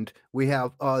England, we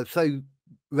have so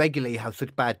regularly have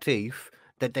such bad teeth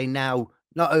that they now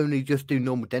not only just do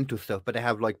normal dental stuff, but they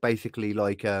have like basically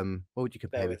like what would you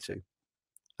compare it to?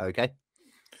 Okay,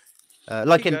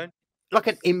 like a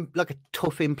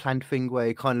tough implant thing where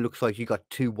it kind of looks like you got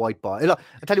two white bars. Like,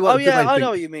 I tell you what. Oh yeah, I know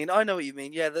what you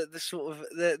mean. Yeah, the sort of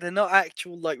they're not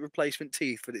actual like replacement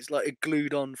teeth, but it's like a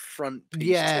glued on front piece.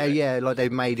 Yeah, like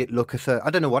they've made it look I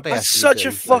don't know what they. That's such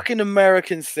a fucking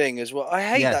American thing as well. I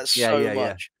hate that so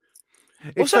much.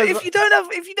 Also, if you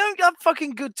don't have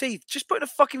fucking good teeth, just putting a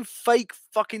fucking fake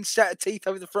fucking set of teeth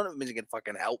over the front of them isn't gonna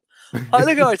fucking help. Like,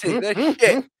 look at my teeth, they're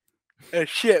shit. They're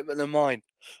shit, but they're mine.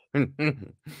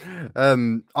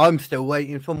 I'm still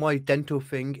waiting for my dental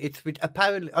thing. It's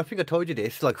apparently, I think I told you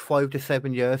this, like 5 to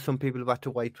 7 years. Some people have had to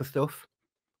wait for stuff.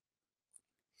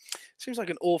 Seems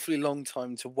like an awfully long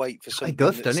time to wait for something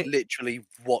that's literally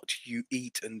what you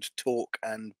eat and talk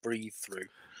and breathe through.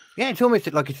 Yeah, it's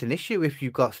almost like it's an issue if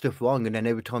you've got stuff wrong, and then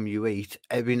every time you eat,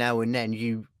 every now and then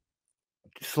you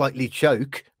slightly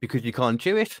choke because you can't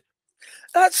chew it.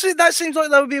 That seems like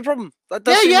that would be a problem. That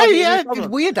does yeah. It's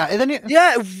weird, that isn't it?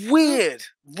 Yeah, weird,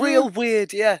 real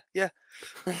weird. Yeah.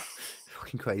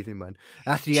 Fucking crazy, man.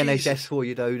 That's the NHS for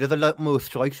you, though. There's a lot more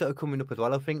strikes that are coming up as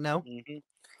well, I think now. Mm-hmm.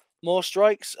 More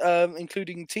strikes,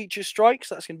 including teacher strikes.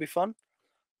 That's going to be fun.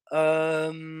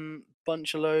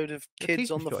 Bunch of load of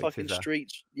kids on the fucking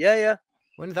streets. Yeah.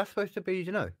 When is that supposed to be? Do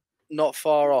you know? Not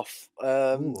far off.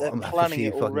 They're planning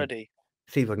it already.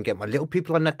 See if I can get my little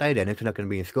people on that day then if they're not going to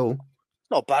be in school.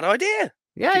 Not a bad idea.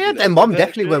 Yeah. Their mom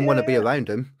definitely won't want to be around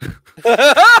them.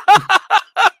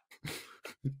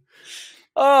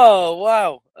 Oh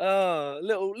wow! Oh, a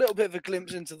little bit of a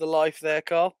glimpse into the life there,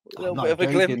 Carl. A little bit of a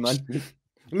glimpse. Man.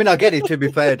 I mean, I get it, to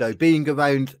be fair, though. Being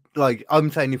around, like,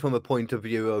 I'm saying it from a point of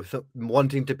view of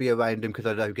wanting to be around them because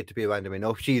I don't get to be around them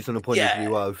enough. She's on a point of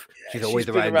view of she's always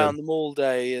around them all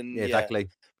day. And exactly.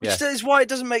 Which is why it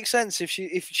doesn't make sense if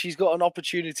she's got an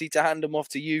opportunity to hand them off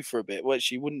to you for a bit, well,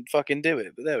 she wouldn't fucking do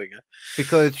it. But there we go.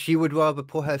 Because she would rather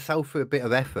put herself through a bit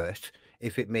of effort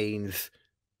if it means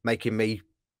making me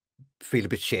feel a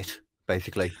bit shit,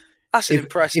 basically. That's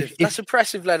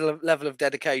impressive level of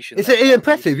dedication. It's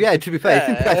impressive, yeah. To be fair, it's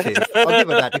impressive. I'll give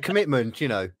her that. The commitment, you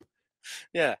know.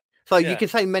 Yeah. So you can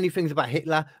say many things about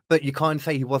Hitler, but you can't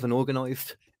say he wasn't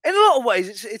organised. In a lot of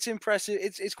ways, it's impressive.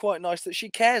 It's quite nice that she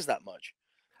cares that much.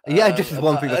 Yeah, just as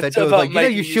one thing I said to her, like,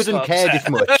 you shouldn't care this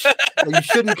much. You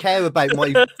shouldn't care about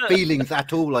my feelings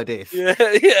at all like this. Yeah.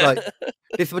 Like,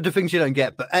 this is the things you don't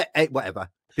get, but whatever.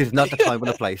 This is not the time or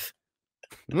the place.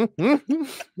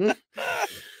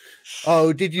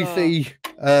 Oh, did you see?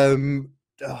 I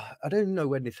don't know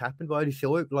when this happened, but I only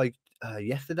saw it like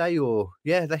yesterday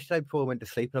yesterday before I went to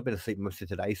sleep. And I've been asleep most of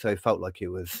today, so it felt like it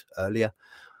was earlier.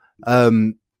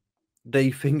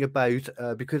 The thing about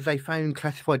because they found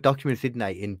classified documents, didn't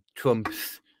they, in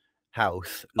Trump's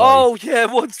house? Like, oh yeah,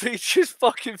 once they just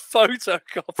fucking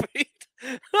photocopied.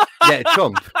 Yeah,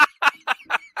 Trump.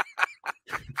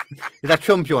 Is that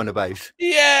Trump you're on about?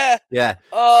 Yeah.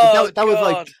 Oh, that was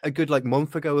like a good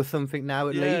month ago or something now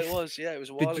at least. Yeah, it was. Yeah, it was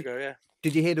a while ago. Yeah.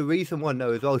 Did you hear the recent one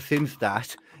though as well? Since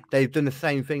that, they've done the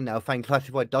same thing now, found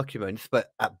classified documents,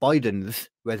 but at Biden's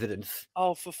residence.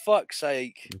 Oh, for fuck's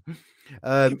sake!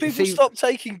 People stop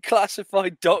taking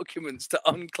classified documents to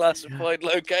unclassified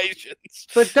locations.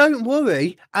 But don't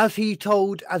worry, as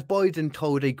Biden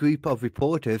told a group of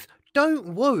reporters,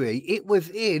 don't worry, it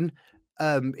was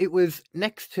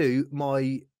next to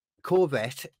my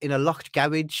Corvette in a locked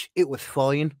garage. It was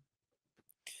fine.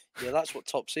 Yeah, that's what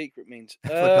top secret means.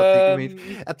 That's what top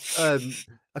secret means.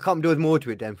 I can't remember, there was more to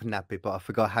it then from that bit, but I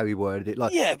forgot how he worded it.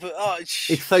 Like, yeah, but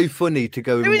it's so funny to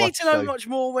go and do we watch. need to know much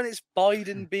more when it's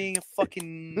Biden being a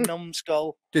fucking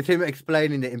numbskull? Just him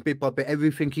explaining it in bit by bit,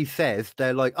 everything he says.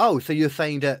 They're like, "Oh, so you're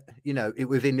saying that it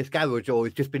was in this garage, or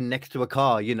it's just been next to a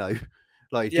car,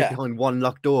 like just behind one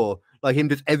locked door." Like him,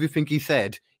 just everything he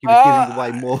said, he was giving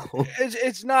away more.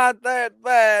 It's not that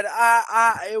bad.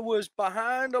 It was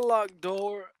behind a locked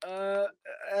door,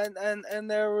 and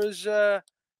there was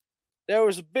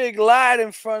a big light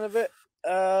in front of it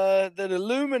that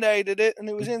illuminated it, and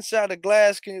it was inside a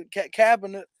glass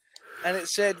cabinet, and it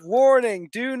said, "Warning: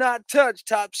 Do not touch,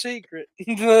 top secret."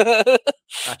 I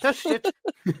touched it.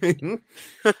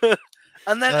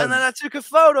 And then I took a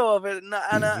photo of it and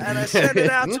I sent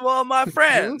it out to all my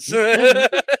friends.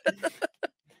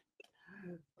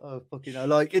 Oh fucking hell!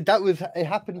 Like it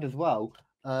happened as well.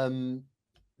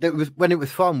 That was when it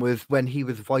was from was when he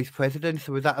was vice president.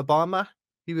 So was that Obama?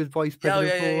 He was vice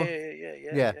president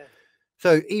Yeah.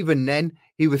 So even then,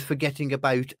 he was forgetting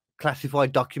about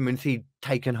classified documents he'd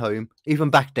taken home.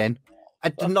 Even back then,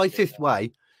 at the nicest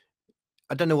way.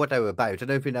 I don't know what they were about. I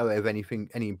don't think they were of any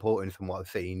importance from what I've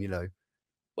seen.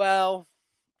 Well,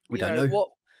 we don't know.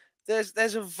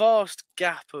 There's a vast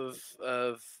gap of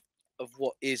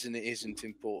what is and isn't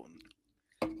important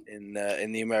in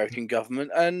the American government,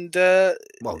 and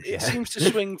it seems to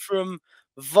swing from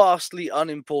vastly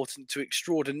unimportant to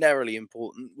extraordinarily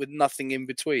important, with nothing in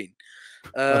between.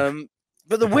 But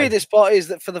the weirdest part is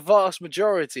that for the vast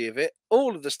majority of it,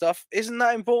 all of the stuff isn't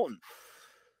that important.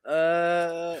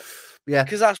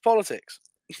 Because that's politics.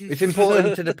 It's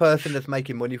important to the person that's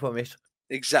making money from it.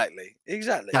 Exactly.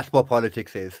 That's what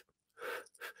politics is.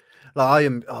 Like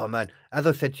as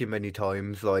I've said to you many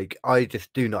times, like I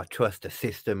just do not trust the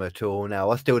system at all now.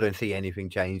 I still don't see anything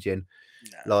changing.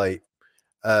 No. Like,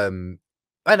 and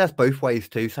that's both ways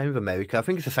too. Same with America. I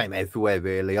think it's the same everywhere,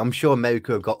 really. I'm sure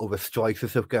America have got other strikes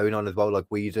and stuff going on as well, like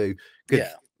we do. Because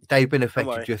they've been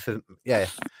affected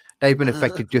they've been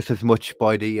affected just as much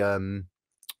by the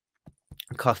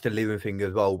cost of living thing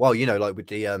as well. Well, like with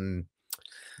the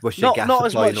Russia gas not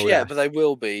as supply much yet, but they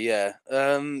will be. Yeah,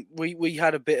 we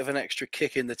had a bit of an extra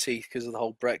kick in the teeth because of the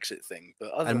whole Brexit thing,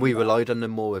 but we relied on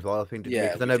them more as well. I think,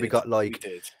 because I know we got like,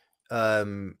 I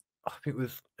think it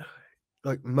was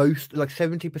like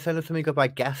 70% or something got by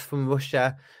gas from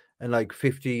Russia, and like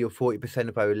 50 or 40%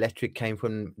 of our electric came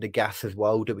from the gas as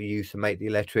well that we used to make the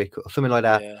electric or something like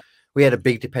that. Yeah. We had a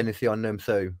big dependency on them,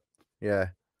 so yeah.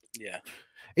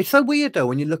 It's so weird though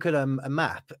when you look at a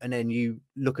map and then you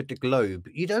look at the globe,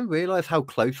 you don't realize how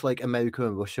close like America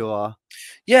and Russia are.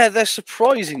 Yeah, they're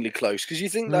surprisingly close because you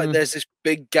think like there's this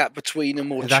big gap between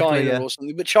them or China or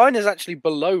something, but China's actually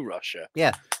below Russia.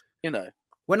 Yeah,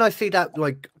 when I see that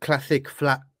like classic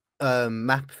flat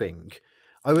map thing,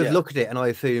 I would look at it and I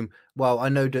assume, well, I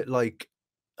know that like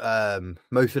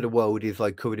most of the world is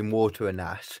like covered in water and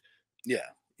that. Yeah.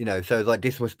 So like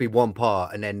this must be one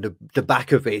part, and then the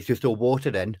back of it is just all water.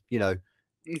 Then it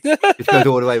goes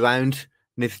all the way around,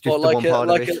 and it's just one part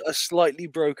of it. Like a slightly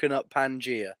broken up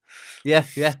Pangea. Yeah,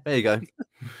 there you go.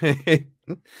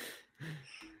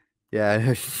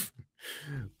 Yeah,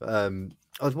 I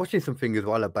was watching something as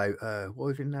well about what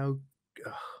was it now?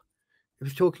 It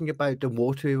was talking about the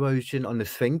water erosion on the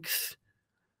Sphinx.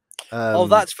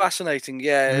 That's fascinating.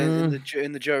 Yeah,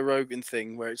 in the Joe Rogan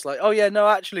thing, where it's like, oh yeah, no,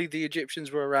 actually, the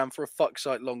Egyptians were around for a fuck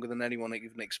sight longer than anyone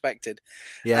even expected.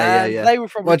 Yeah. They were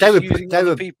probably using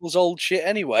other people's old shit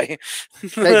anyway.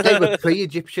 they were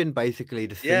pre-Egyptian, basically.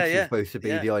 The Sphinx is supposed to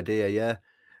be the idea. Yeah,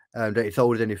 that it's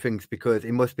older than it thinks because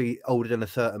it must be older than a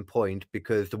certain point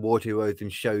because the water erosion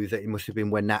shows that it must have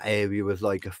been when that area was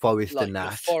like a forest and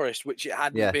that. A forest, which it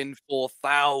hadn't been for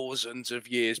thousands of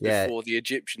years before the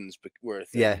Egyptians were a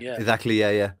thing. Yeah, exactly.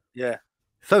 Yeah.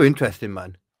 So interesting,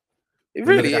 man. It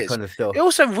really is. Kind of stuff. It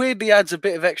also weirdly adds a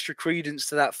bit of extra credence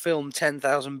to that film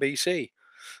 10,000 BC.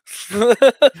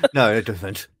 No, it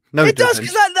doesn't. No, it does,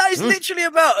 because that is literally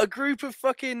about a group of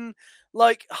fucking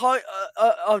like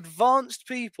advanced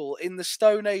people in the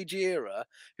Stone Age era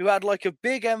who had like a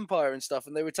big empire and stuff,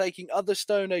 and they were taking other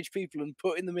Stone Age people and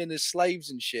putting them in as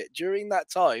slaves and shit during that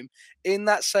time in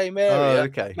that same area,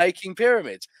 making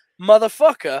pyramids.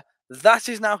 Motherfucker, that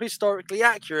is now historically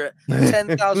accurate.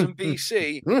 10,000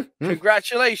 BC.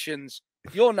 Congratulations,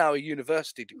 you're now a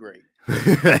university degree.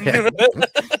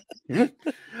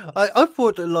 I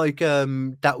thought that like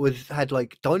that had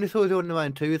like dinosaurs running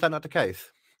around too. Is that not the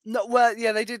case? No, well,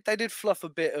 yeah, they did fluff a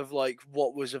bit of like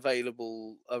what was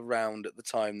available around at the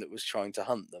time that was trying to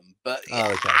hunt them, but you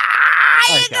gotta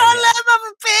let them have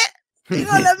a bit. You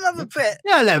gotta let them have a bit.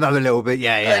 Yeah, let them have a little bit.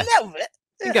 Yeah. A little bit.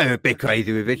 You're going a bit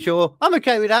crazy with it, sure. I'm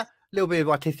okay with that. A little bit of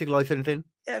artistic licensing.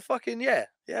 Yeah, fucking yeah.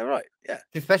 Yeah, right. Yeah.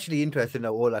 It's especially interesting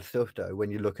though, all that stuff though,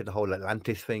 when you look at the whole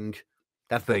Atlantis thing.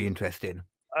 That's very interesting.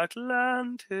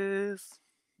 Atlantis.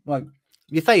 Like,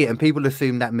 you say it and people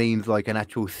assume that means like an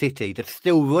actual city that's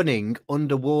still running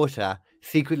underwater,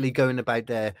 secretly going about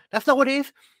there. That's not what it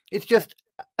is. It's just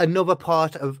another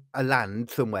part of a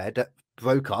land somewhere that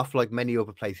broke off like many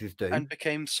other places do. And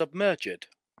became submerged.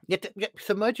 Yeah,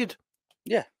 submerged.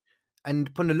 Yeah. And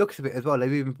from the looks of it as well,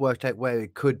 they've even worked out where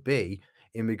it could be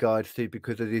in regards to,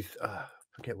 because of this, I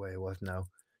forget where it was now.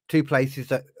 2 places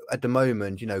that at the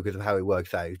moment, because of how it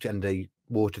works out and the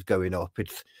water's going up,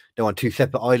 they're on 2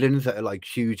 separate islands that are like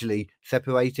hugely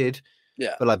separated.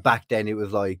 Yeah. But like back then it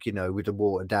was like, with the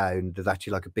water down, there's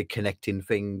actually like a big connecting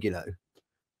thing,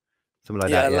 something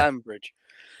like that. Yeah, land bridge.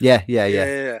 Yeah.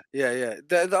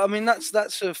 I mean,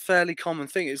 that's a fairly common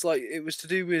thing. It's like it was to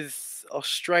do with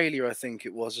Australia, I think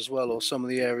it was as well, or some of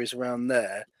the areas around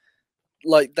there.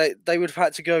 Like they would have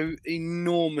had to go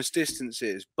enormous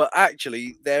distances, but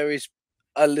actually there is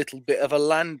a little bit of a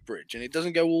land bridge, and it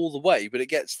doesn't go all the way, but it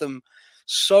gets them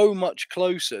so much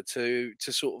closer to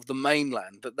sort of the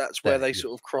mainland that's where they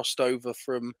sort of crossed over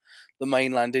from the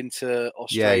mainland into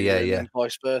Australia, and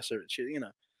vice versa.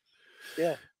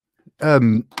 Yeah.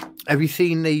 Have you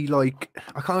seen the I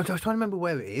was trying to remember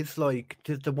where it is, like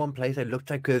just the one place I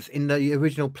looked at, because in the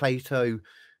original Plato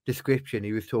description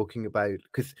he was talking about,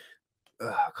 because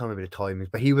I can't remember the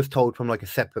timings, but he was told from like a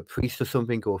separate priest or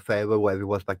something, or pharaoh, whatever it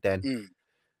was back then.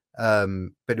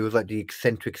 But it was like the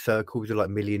eccentric circles with like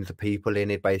millions of people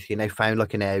in it basically, and they found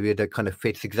like an area that kind of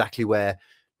fits exactly where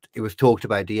it was talked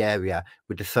about, the area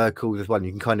with the circles as well.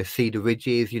 You can kind of see the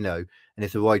ridges, and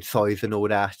it's the right size and all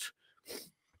that.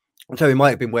 So it might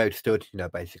have been where it stood,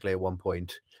 basically at one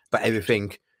point. But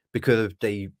everything, because of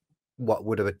what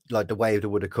would have, like the wave that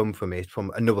would have come from it, from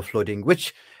another flooding,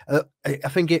 which I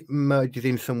think it merges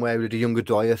in somewhere with the Younger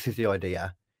Dryas is the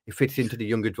idea. It fits into the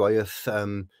Younger Dryas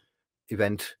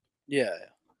event. Yeah.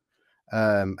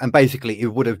 And basically it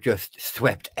would have just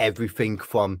swept everything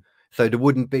from, so there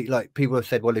wouldn't be, like, people have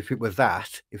said, well, if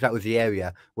that was the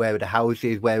area, where are the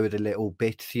houses, where are the little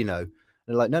bits, They're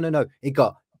like, no, it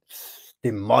got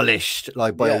demolished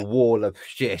like by a wall of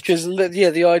shit. Because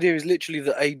the idea is literally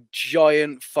that a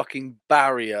giant fucking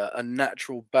barrier, a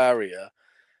natural barrier,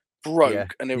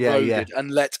 broke and eroded and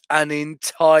let an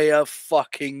entire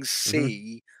fucking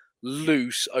sea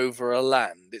loose over a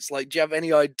land. It's like, do you have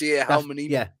any idea how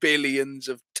many billions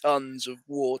of tons of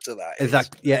water that is?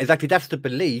 Exactly. That's the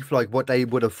belief, like what they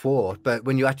would have thought. But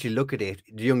when you actually look at it,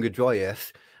 the Younger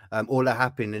Dryas, all that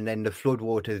happened, and then the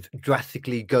floodwaters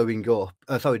drastically going up.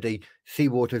 The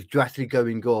seawaters drastically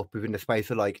going up within the space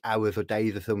of like hours or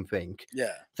days or something.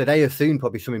 Yeah. So they assumed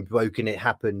probably something broken it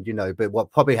happened, But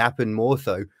what probably happened more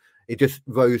so, it just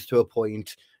rose to a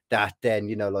point that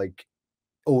then, like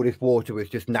all this water was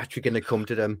just naturally going to come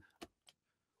to them.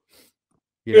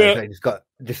 So it's got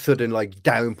this sudden like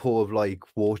downpour of like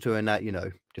water and that,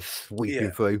 just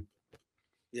sweeping through.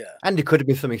 Yeah. And it could have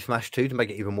been something smashed too to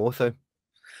make it even more so.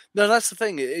 No, that's the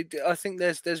thing. I think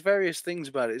there's various things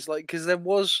about it. It's like, because there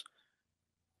was,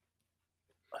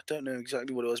 I don't know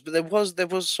exactly what it was, but there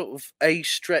was sort of a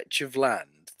stretch of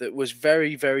land that was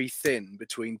very, very thin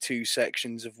between 2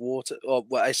 sections of water, or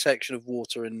a section of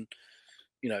water, and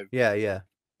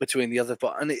between the other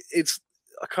part. And it's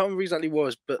I can't remember exactly what it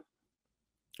was, but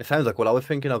it sounds like what I was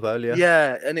thinking of earlier.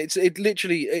 Yeah, and it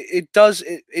literally does.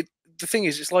 The thing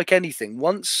is, it's like anything.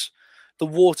 Once the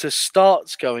water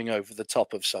starts going over the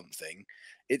top of something,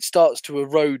 it starts to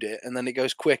erode it, and then it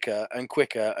goes quicker and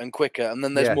quicker and quicker, and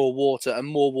then there's more water and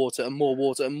more water and more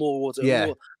water and more water and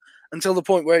more, until the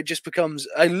point where it just becomes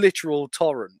a literal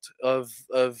torrent of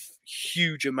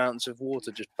huge amounts of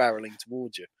water just barreling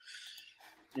towards you.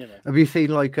 Have you seen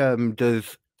like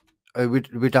does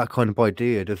with that kind of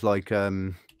idea, there's like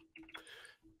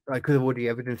because of all the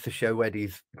evidence to show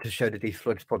that these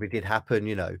floods probably did happen,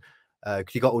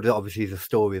 because you got all the, obviously, the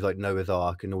stories like Noah's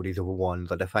Ark and all these other ones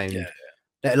that they found.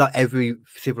 Like every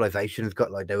civilization's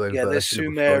got like their own. Yeah, there's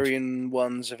Sumerian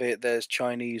ones of it. There's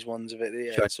Chinese ones of it.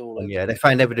 Yeah, it's all. They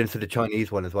found evidence of the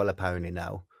Chinese one as well, apparently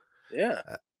now. Yeah.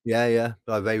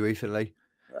 Like very recently.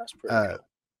 That's pretty cool.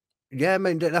 Yeah, I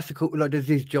mean that's a cool. Like there's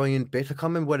these giant bits. I can't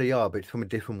remember where they are, but it's from a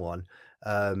different one.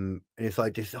 And it's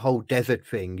like this whole desert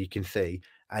thing you can see.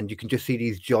 And you can just see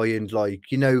these giant, like,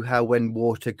 how when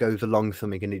water goes along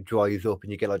something and it dries up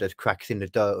and you get like those cracks in the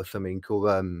dirt or something,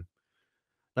 or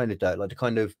not in the dirt, like the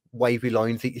kind of wavy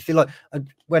lines that you see, like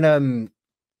when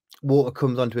water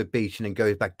comes onto a beach and then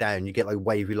goes back down, you get like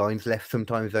wavy lines left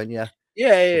sometimes, don't you?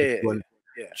 Yeah.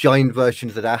 Giant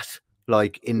versions of that,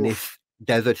 like in this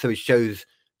desert. So it shows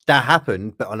that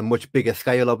happened, but on a much bigger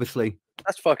scale, obviously.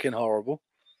 That's fucking horrible.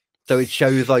 So it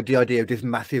shows like the idea of this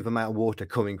massive amount of water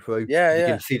coming through. Yeah, you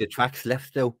can see the tracks left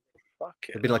still.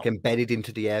 They've been like embedded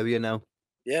into the area now.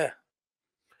 Yeah.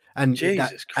 And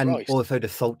Jesus Christ. and also the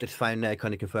salt that's found there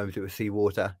kind of confirms it was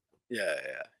seawater. Yeah.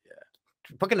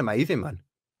 Fucking amazing, man.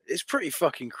 It's pretty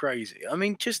fucking crazy. I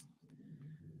mean, just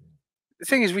the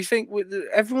thing is,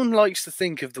 everyone likes to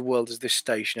think of the world as this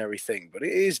stationary thing, but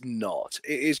it is not.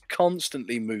 It is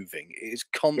constantly moving. It is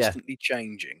constantly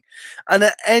changing, and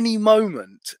at any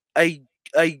moment, a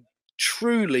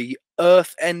truly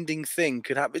earth-ending thing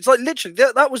could happen. It's like literally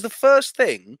that was the first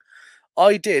thing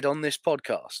I did on this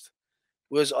podcast.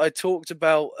 Was I talked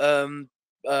about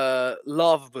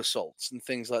lava basalts and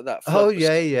things like that. Oh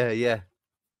yeah.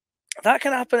 That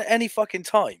can happen at any fucking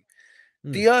time.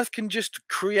 The Earth can just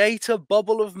create a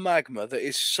bubble of magma that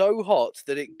is so hot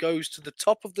that it goes to the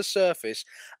top of the surface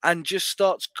and just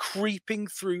starts creeping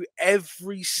through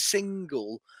every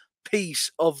single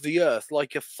piece of the Earth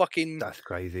like a fucking... That's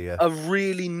crazy, yeah. A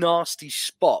really nasty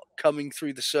spot coming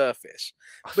through the surface.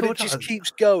 But it just keeps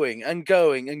going and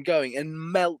going and going and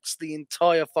melts the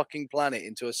entire fucking planet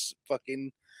into a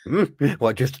fucking...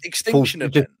 What, just extinction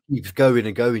event. Just keeps going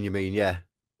and going, you mean, yeah.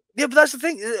 Yeah, but that's the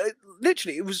thing.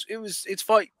 Literally, it's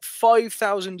like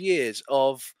 5,000 years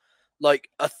of like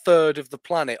a third of the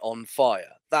planet on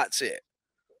fire. That's it.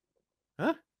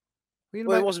 Huh?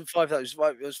 Well, it wasn't 5,000.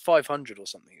 It was 500 or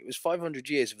something. It was 500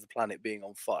 years of the planet being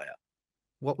on fire.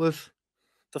 What was?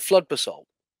 The flood basalt.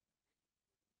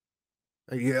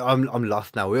 Yeah, I'm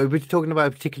lost now. Were we talking about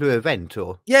a particular event,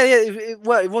 or? Yeah.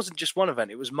 Well, it wasn't just one event;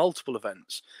 it was multiple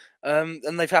events, and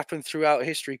they've happened throughout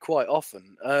history quite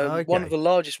often. One of the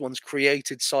largest ones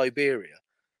created Siberia.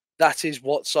 That is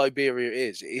what Siberia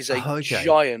is. It is a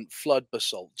giant flood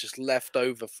basalt just left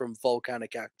over from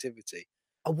volcanic activity.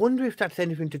 I wonder if that's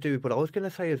anything to do with what I was going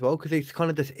to say as well, because it's kind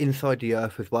of just inside the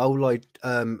Earth as well. Like,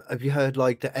 have you heard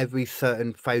like that every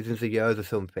certain thousands of years or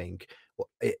something,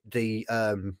 the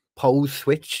poles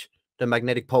switch, the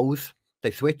magnetic poles, they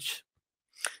switch?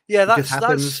 Yeah,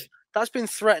 that's been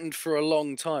threatened for a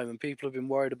long time, and people have been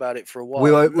worried about it for a while.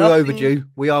 We're overdue.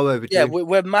 We are overdue. Yeah,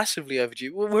 we're massively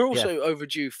overdue. We're also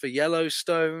overdue for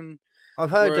Yellowstone. I've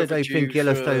heard that they think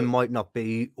Yellowstone might not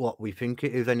be what we think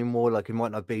it is anymore. Like, it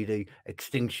might not be the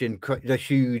extinction, the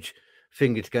huge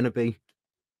thing it's going to be.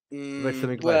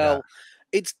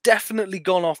 It's definitely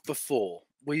gone off before.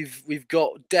 We've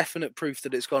got definite proof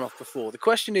that it's gone off before. The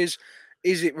question is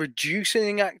it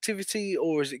reducing activity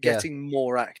or is it getting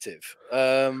more active?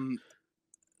 And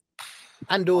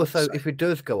also, if it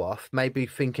does go off, maybe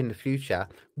think in the future,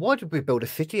 why did we build a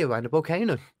city around a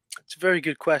volcano? It's a very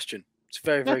good question. It's a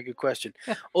very, very good question.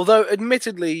 Although,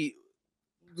 admittedly,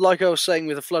 like I was saying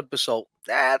with a flood basalt,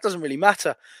 it doesn't really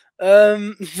matter.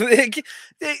 It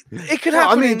could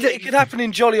happen. It could happen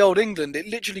in jolly old England. It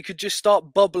literally could just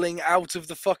start bubbling out of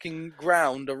the fucking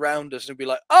ground around us and be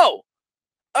like, "Oh,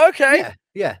 okay,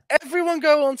 yeah. Everyone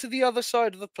go on to the other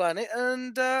side of the planet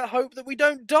and hope that we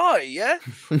don't die." Yeah.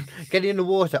 Get in the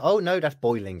water. Oh no, that's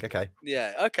boiling. Okay.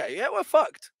 Yeah. Okay. Yeah, we're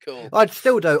fucked. Cool.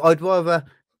 I'd rather,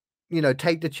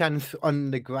 take the chance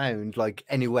on the ground like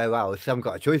anywhere else. I haven't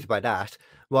got a choice about that.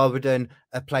 Rather than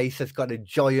a place that's got a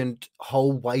giant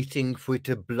hole waiting for it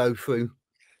to blow through.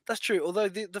 That's true. Although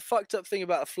the fucked up thing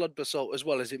about a flood basalt as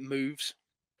well is it moves.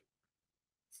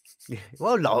 Yeah,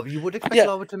 well, lava, you would expect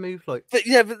lava to move, like. But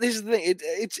this is the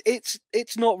thing.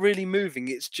 It's not really moving.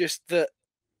 It's just that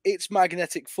its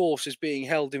magnetic force is being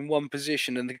held in one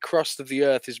position, and the crust of the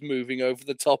Earth is moving over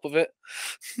the top of it.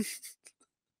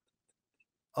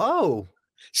 Oh.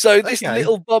 So this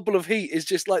little bubble of heat is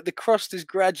just like the crust is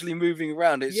gradually moving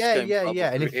around. It's and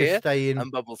it's just staying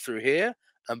and bubble through here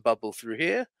and bubble through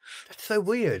here. That's so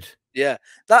weird. Yeah,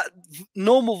 that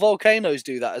normal volcanoes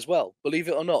do that as well. Believe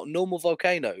it or not, normal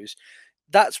volcanoes.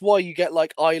 That's why you get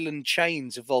like island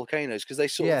chains of volcanoes because they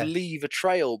sort of leave a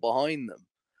trail behind them.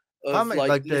 Of,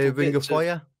 like the Ring of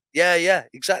Fire. Yeah,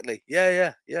 exactly.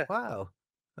 Yeah. Wow,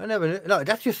 I never. No,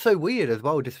 that's just so weird as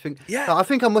well. Just think. Yeah, I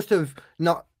think I must have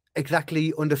not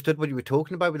exactly understood what you were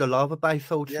talking about with the lava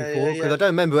basalts before because I don't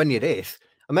remember any of this.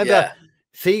 I remember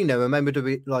seeing them. I remember to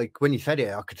be like when you said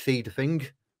it, I could see the thing.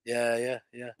 Yeah.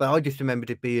 But I just remembered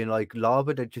it being like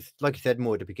lava that just, like you said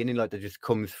more at the beginning, like that just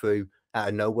comes through out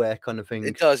of nowhere kind of thing.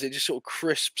 It does. It just sort of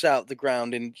crisps out the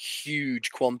ground in huge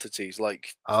quantities,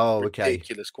 like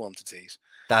ridiculous quantities.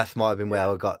 That might have been where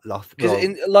I got lost.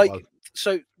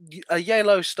 So a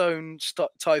Yellowstone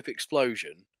type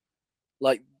explosion,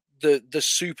 like the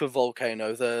super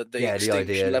volcano, the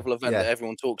extinction level event that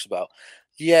everyone talks about.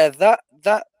 Yeah, that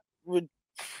would.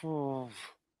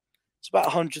 It's about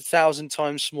 100,000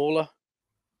 times smaller.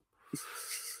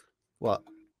 What?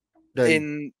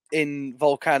 In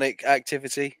volcanic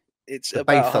activity, it's The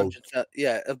about basalt. 100,000.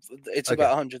 Yeah, it's Okay.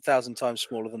 about 100,000 times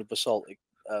smaller than a basaltic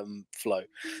flow.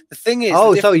 The thing is,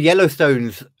 Oh, so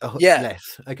Yellowstone's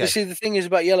less. Okay. You see, the thing is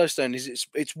about Yellowstone is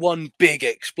it's one big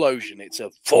explosion. It's a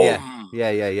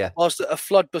yeah. Whilst a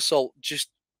flood basalt just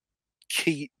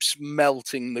keeps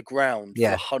melting the ground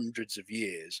for hundreds of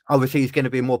years. Obviously, it's going to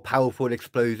be a more powerful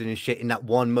explosion and shit in that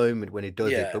one moment when it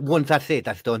does it. But once that's it,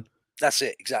 that's done. That's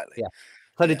it, exactly. Yeah.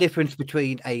 So the difference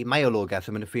between a male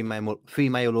orgasm and a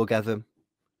female orgasm.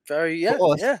 Very,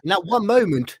 for us, in that one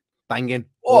moment, banging,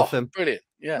 awesome, brilliant,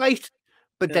 great.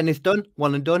 But then it's done,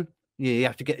 one and done. You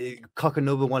have to cock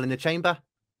another one in the chamber.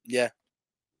 Yeah.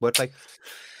 Wordplay.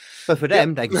 But for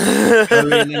them, they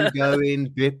going and going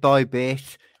bit by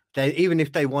bit. They, even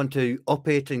if they want to up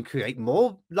it and create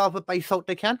more lava basalt,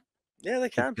 they can. Yeah, they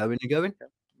can. Going and going.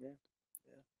 Yeah.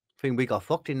 I think we got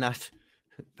fucked in that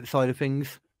side of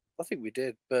things. I think we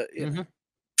did, but know,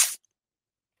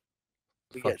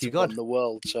 we get to run the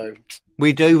world, so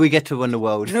we do. We get to run the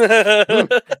world.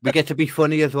 We get to be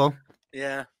funny as well.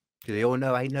 Yeah. Do they all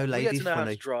know ain't no ladies we get to know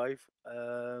funny? How to drive.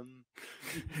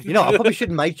 You know, I probably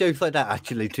shouldn't make jokes like that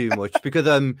actually too much because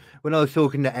when I was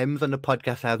talking to Ems on the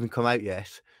podcast, that hasn't come out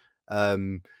yet.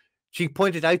 She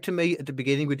pointed out to me at the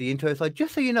beginning with the intro, it's like,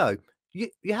 just so you know, you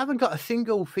haven't got a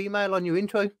single female on your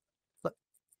intro. Like,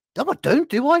 no, I don't,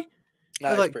 do I?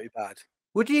 That's like, pretty bad.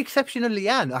 With the exception of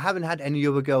Leanne, I haven't had any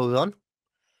other girls on.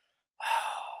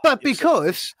 But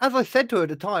because, as I said to her at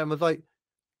the time, I was like,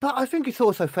 but I think it's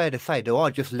also fair to say there are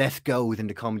just less girls in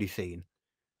the comedy scene.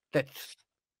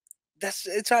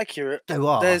 It's accurate. There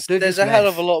are. There's a hell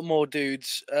of a lot more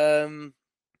dudes. I've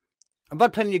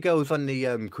had plenty of girls on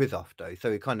the quiz off though,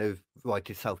 so it kind of writes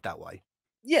itself that way.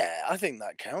 Yeah, I think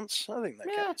that counts.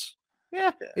 Counts.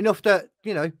 Yeah, enough that,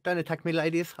 you know, don't attack me,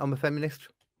 ladies. I'm a feminist.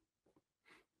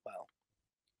 Well,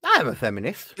 I'm a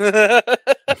feminist. The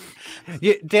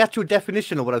actual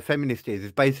definition of what a feminist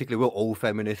is basically we're all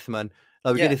feminists, man.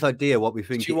 Like, we get this idea what we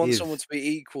think. Do you want someone to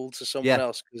be equal to someone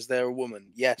else because they're a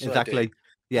woman? Yes, exactly. I do.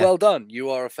 Yeah. Well done. You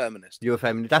are a feminist. You're a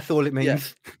feminist. That's all it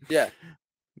means. Yeah.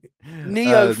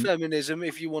 Neo-feminism,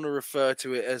 if you want to refer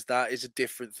to it as that, is a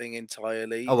different thing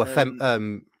entirely. Oh,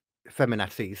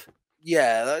 feminazis.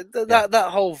 Yeah, that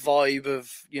whole vibe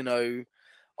of, you know,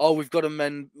 oh, we've got to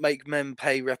make men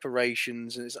pay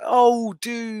reparations, and it's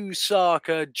do suck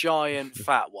a giant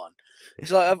fat one.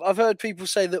 It's like I've heard people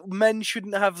say that men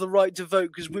shouldn't have the right to vote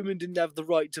because women didn't have the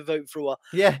right to vote for a while.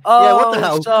 Yeah. What the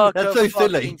hell? Suck that's so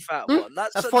silly. Fat one.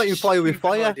 That's fighting fire with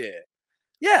fire. Idea.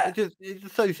 Yeah.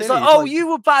 It's so silly. It's like, you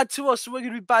were bad to us, so we're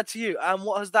going to be bad to you. And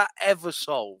what has that ever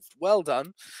solved? Well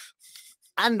done.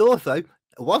 And also, it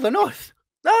wasn't us.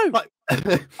 No, I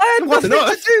had nothing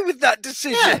to do with that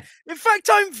decision. Yeah. In fact,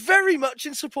 I'm very much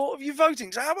in support of you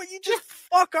voting. So how about you just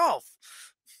fuck off?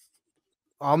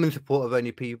 I'm in support of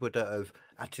only people that have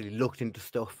actually looked into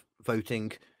stuff,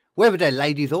 voting, whether they're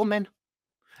ladies or men.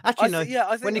 Actually,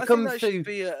 I think when it comes to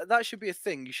that should be a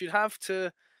thing. You should have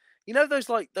to, you know,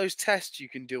 those tests you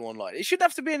can do online. It shouldn't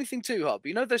have to be anything too hard, but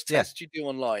you know those tests you do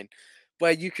online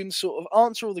where you can sort of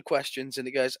answer all the questions and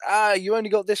it goes, you only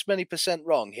got this many %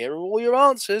 wrong. Here are all your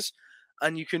answers.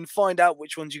 And you can find out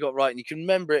which ones you got right and you can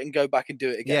remember it and go back and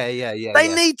do it again. Yeah. They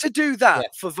need to do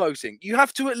that for voting. You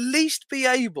have to at least be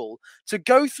able to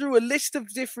go through a list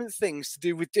of different things to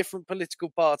do with different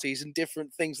political parties and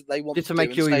different things that they want to do.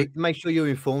 Make sure you're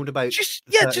informed about. Just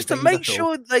to make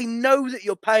sure they know that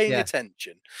you're paying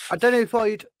attention. I don't know if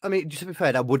I mean, just to be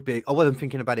fair, that would be. I wasn't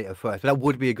thinking about it at first, but that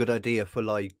would be a good idea for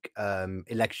like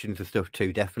elections and stuff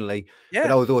too. Definitely. Yeah.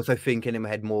 But I was also thinking in my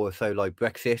head more so like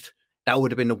Brexit. That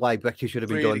would have been the way Brexit should have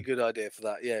been done. Really good idea for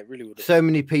that. Yeah, it really would have. So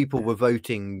many people were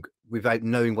voting without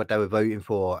knowing what they were voting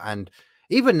for. And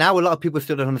even now, a lot of people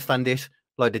still don't understand it,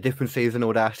 like the differences and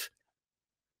all that.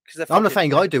 I'm not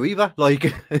saying I do either.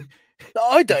 Like,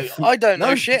 I don't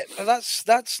know shit. But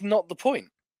that's not the point.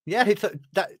 Yeah,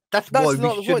 that's why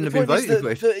we shouldn't have been voting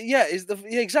for it.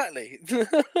 Exactly.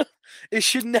 It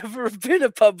should never have been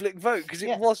a public vote because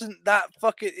it wasn't that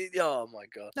fucking. Oh my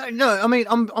god. No. I mean,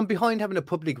 I'm behind having a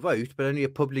public vote, but only a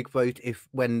public vote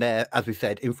when they're, as we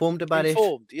said, informed about it.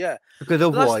 Yeah. Because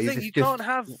otherwise, you can't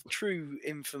have true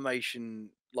information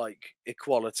like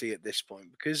equality at this point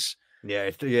because.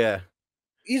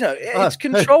 You know, it's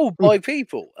controlled by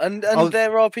people, and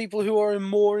there are people who are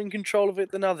more in control of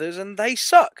it than others, and they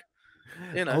suck.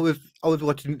 You know, I was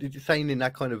watching, saying in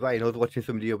that kind of vein. I was watching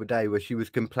somebody the other day where she was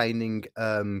complaining.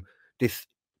 This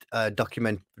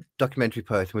documentary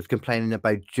person was complaining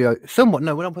about Joe.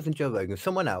 No, it wasn't Joe Rogan.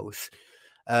 Someone else.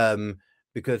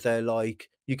 Because they're like,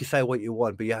 you can say what you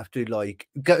want, but you have to like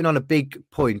getting on a big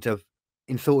point of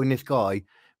insulting this guy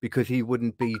because he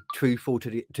wouldn't be truthful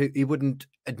he wouldn't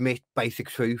admit basic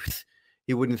truths.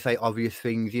 He wouldn't say obvious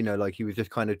things, you know, like he was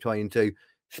just kind of trying to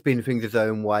spin things his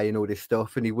own way and all this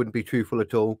stuff, and he wouldn't be truthful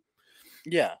at all.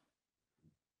 Yeah.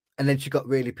 And then she got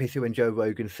really pissy when Joe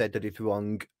Rogan said that it's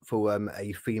wrong for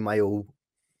a female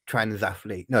trans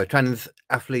athlete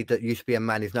that used to be a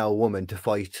man is now a woman to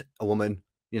fight a woman,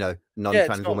 you know,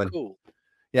 non-trans woman. Cool.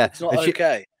 Yeah, it's not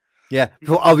okay. Yeah,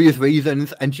 for obvious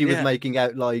reasons. And she was making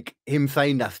out like him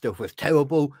saying that stuff was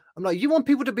terrible. I'm like, you want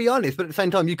people to be honest, but at the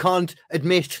same time, you can't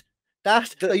admit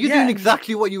that. You're doing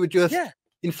exactly what you were just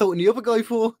insulting the other guy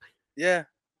for. Yeah.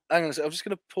 Hang on a second. I'm just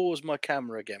going to pause my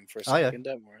camera again for a second.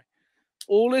 Don't worry.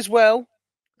 All is well.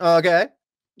 Okay.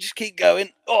 Just keep going.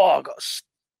 Oh, I've got to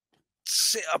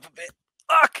sit up a bit.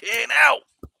 Fucking hell.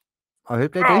 I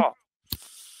hope they do.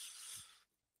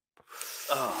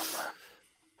 Oh, man.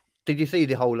 Did you see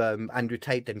the whole Andrew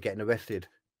Tate then getting arrested?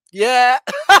 Yeah.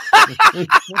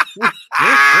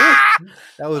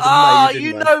 That was amazing.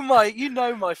 You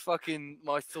know my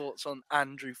thoughts on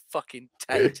Andrew fucking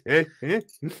Tate. I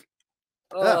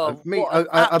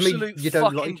mean, you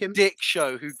don't like him? Dick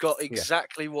show who got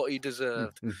exactly what he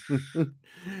deserved.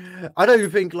 I don't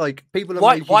think like people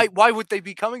are why would they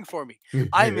be coming for me?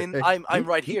 I'm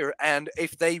right here, and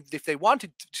if they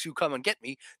wanted to come and get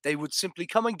me, they would simply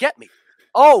come and get me.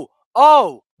 Oh,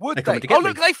 would they? Oh,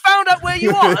 look, they found out where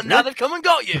you are, and now they've come and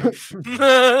got you.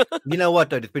 You know what,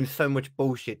 though? There's been so much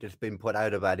bullshit that's been put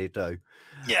out about it, though.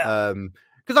 Yeah.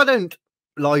 Because I don't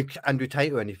like Andrew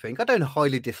Tate or anything. I don't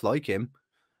highly dislike him.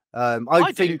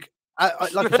 I think,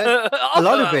 like I said, a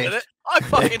lot of it. I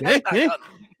fucking hate that.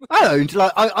 I don't.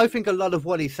 Like, I think a lot of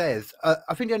what he says.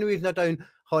 I think the only reason I don't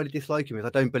highly dislike him is I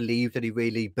don't believe that he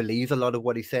really believes a lot of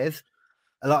what he says.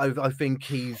 I think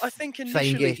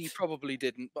initially he probably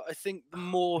didn't, but I think the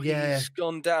more he's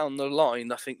gone down the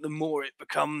line, I think the more it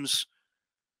becomes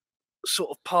sort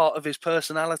of part of his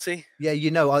personality. Yeah, you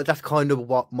know, that's kind of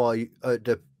what my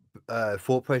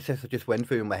thought process I just went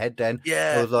through in my head then.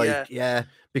 Yeah, I was like,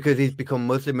 because he's become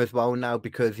Muslim as well now,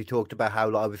 because he talked about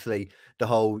how obviously the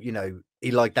whole, you know,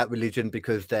 he liked that religion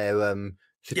because they're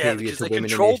superior because to they women.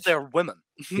 Controlled their women.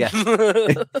 Yeah.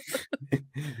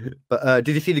 But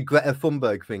did you see the Greta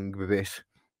Thunberg thing with it?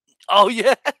 Oh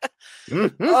yeah.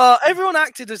 Everyone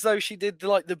acted as though she did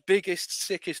like the biggest,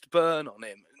 sickest burn on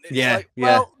him.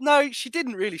 Well, no, she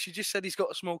didn't really. She just said he's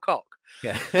got a small cock.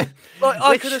 Yeah.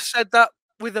 I could have said that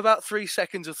with about 3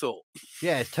 seconds of thought.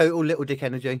 Yeah, it's total little dick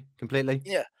energy, completely.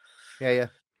 Yeah.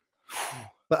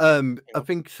 But I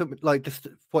think something like just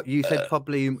what you said,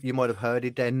 probably you might have heard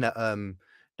it then.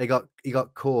 That he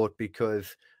got caught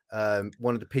because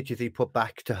one of the pictures he put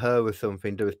back to her or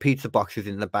something, there was pizza boxes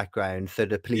in the background, so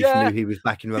the police knew he was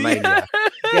back in Romania.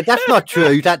 Yeah, that's not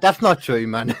true. That's not true,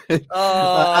 man. At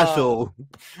all.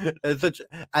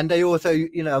 And they also,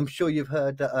 you know, I'm sure you've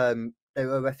heard that they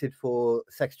were arrested for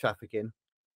sex trafficking.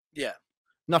 Yeah.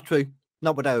 Not true.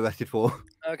 Not what they were arrested for.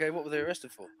 Okay, what were they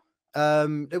arrested for?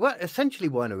 They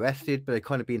weren't arrested, but they're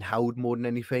kind of being held more than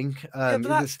anything. But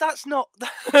that's not.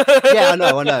 Yeah, I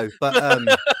know, but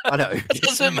I know it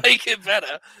doesn't make it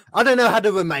better. I don't know how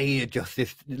the Romania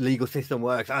legal system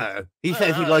works. I don't know. He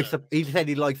says he said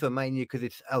he likes Romania because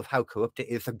it's of how corrupt it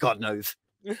is. So God knows.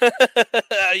 Yeah,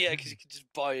 because he can just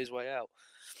buy his way out.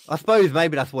 I suppose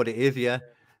maybe that's what it is. Yeah.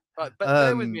 Right, but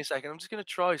bear with me a second. I'm just going to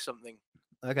try something.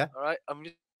 Okay. All right. I'm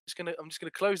just gonna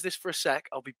close this for a sec.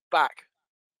 I'll be back.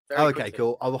 Okay, quickly.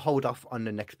 Cool. I will hold off on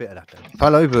the next bit of that then.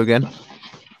 Fell over again.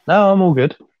 No, I'm all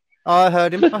good. Oh, I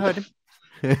heard him. Right,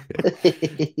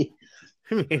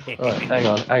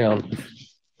 hang on.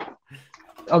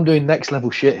 I'm doing next level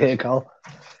shit here, Carl.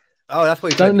 Oh, that's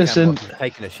what you don't listen.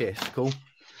 Taking a shit. Cool.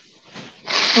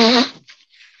 I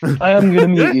am going to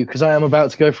mute you because I am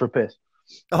about to go for a piss.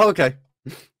 Oh, okay.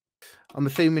 I'm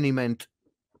assuming he meant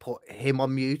put him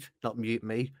on mute, not mute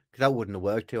me. Because that wouldn't have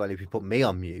worked too well if you put me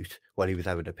on mute while he was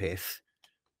having a piss.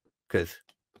 Because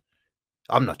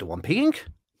I'm not the one peeing.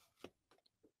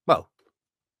 Well,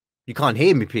 you can't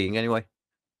hear me peeing anyway.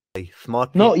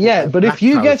 Smart. Not yet, but if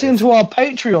you get into our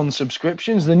Patreon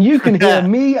subscriptions, then you can hear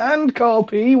me and Carl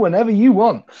pee whenever you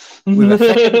want. With a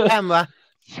second camera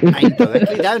aimed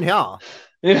directly down here.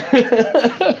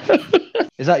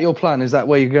 Is that your plan? Is that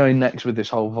where you're going next with this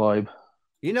whole vibe?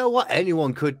 You know what?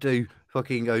 Anyone could do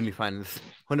fucking OnlyFans.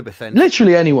 100%.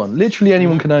 Literally anyone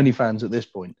can OnlyFans at this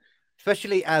point.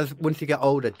 Especially as once you get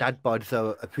older, dad bods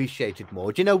are appreciated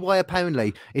more. Do you know why?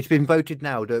 Apparently, it's been voted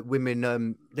now that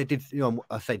women, they did, you know,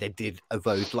 I say they did a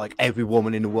vote, like every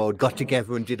woman in the world got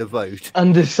together and did a vote.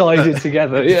 And decided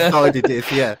together, yeah. Decided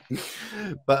this, yeah.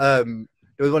 But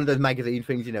it was one of those magazine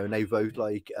things, you know, and they wrote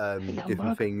like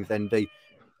different things, and they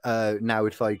now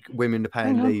it's like women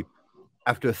apparently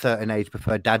after a certain age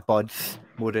prefer dad bods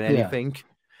more than anything.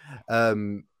 I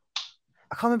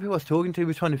can't remember who I was talking to. We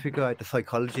were trying to figure out the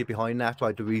psychology behind that,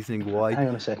 like the reasoning why. Hang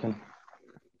on a second.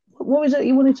 What was it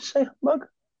you wanted to say, Bug?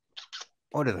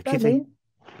 Oh, there's a kitty.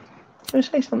 Want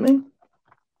to say something?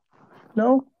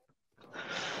 No?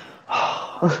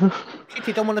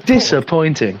 Kitty don't want to talk.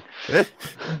 Disappointing.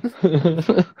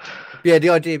 Yeah, the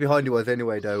idea behind it was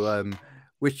anyway, though,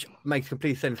 which makes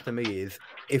complete sense to me, is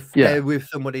if they're with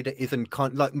somebody that isn't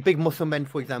like big muscle men,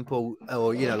 for example,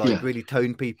 or you know, like really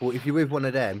toned people. If you're with one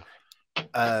of them,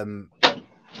 they're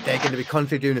going to be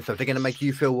constantly doing stuff. They're going to make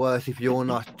you feel worse if you're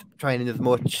not training as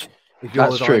much. If you're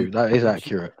That's true. That is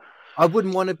accurate. I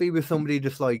wouldn't want to be with somebody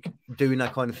just like doing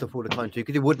that kind of stuff all the time too,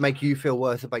 because it would make you feel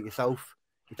worse about yourself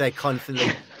if they're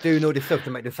constantly doing all this stuff to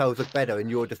make themselves look better and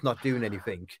you're just not doing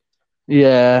anything.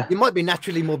 Yeah, you might be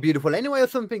naturally more beautiful anyway, or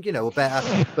something, you know, or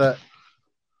better, but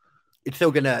it's still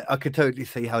gonna. I could totally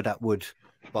see how that would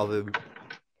bother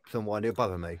someone. It'd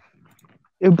bother me.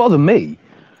 It would bother me.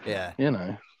 Yeah, you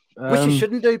know, which you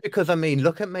shouldn't do, because I mean,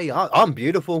 look at me. I'm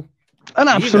beautiful. An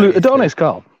absolute Adonis,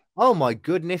 Carl. Oh my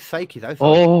goodness sake!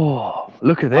 Oh,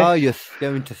 look at this. Oh, you're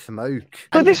going to smoke.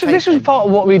 But this was part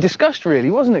of what we discussed, really,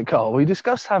 wasn't it, Carl? We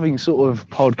discussed having sort of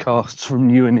podcasts from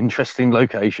new and interesting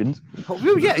locations.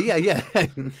 Oh, yeah.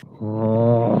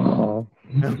 Oh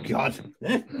God.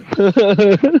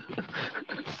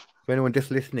 For anyone just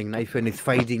listening, Nathan is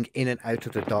fading in and out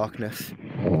of the darkness.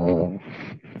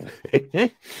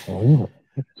 Oh.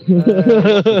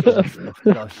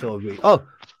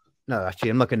 No, actually,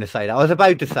 I'm not going to say that. I was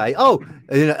about to say,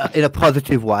 in a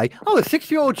positive way. Oh, a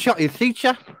 6-year-old shot his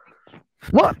teacher.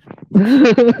 What?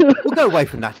 We'll go away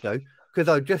from that though, because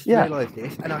I just realised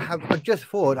this, and I just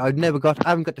thought I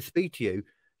haven't got to speak to you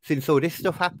since all this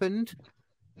stuff happened.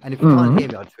 And if you can't hear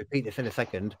me, I'll just repeat this in a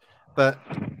second. But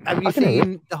have you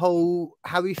seen the whole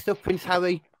Harry stuff, Prince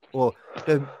Harry, or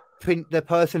the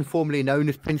person formerly known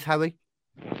as Prince Harry?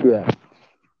 Yeah.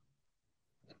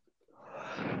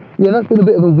 Yeah, that's been a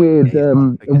bit of a weird,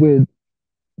 Can you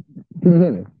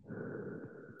hear me?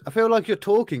 I feel like you're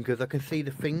talking because I can see the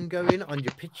thing going on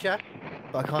your picture,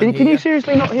 but I can't hear Can you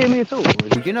seriously not hear me at all?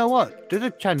 You know what? There's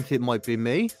a chance it might be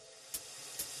me.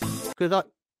 Because I'm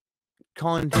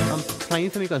playing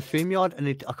something on StreamYard and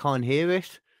I can't hear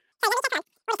it.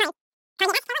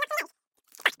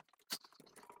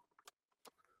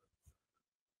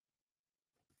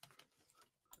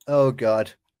 Oh,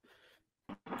 God.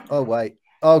 Oh, wait.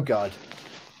 Oh, God.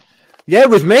 Yeah, it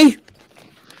was me.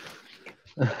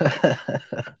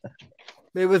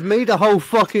 It was me the whole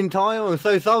fucking time. I'm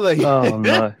so sorry. Oh,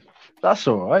 no. That's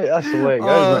all right. That's the way it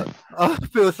goes. I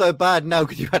feel so bad now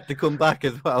because you had to come back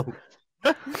as well.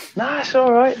 Nah, it's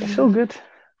all right. It's all good.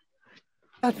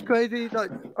 That's crazy. Like,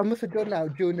 I must have done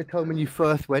that during the time when you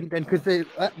first went then, because they're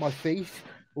at my feet,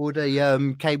 all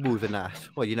the cables and that.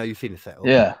 Well, you know, you've seen the setup.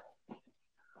 Yeah.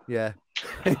 Yeah.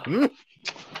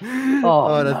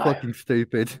 Oh, that's fucking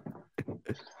stupid.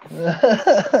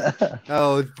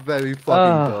 Oh, it's very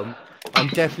fucking dumb. I'm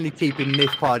definitely keeping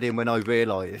this part in when I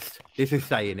realised. This is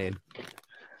staying in.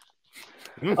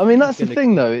 I mean, that's the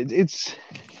thing, though. It's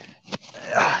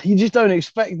you just don't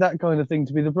expect that kind of thing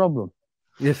to be the problem.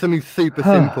 Yeah, something super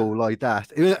simple like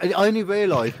that. I only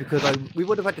realised because we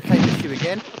would have had the same issue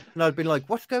again, and I'd been like,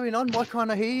 "What's going on? Why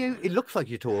can't I hear you? It looks like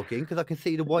you're talking because I can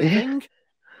see the white thing."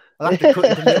 I'll have to cut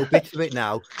into little bits of it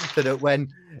now, so that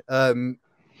when on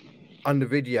the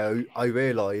video I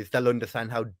realise they'll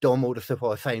understand how dumb all the stuff I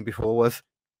was saying before was.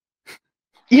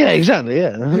 Yeah, exactly.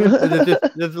 Yeah,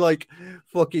 there's like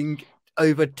fucking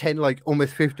over 10, like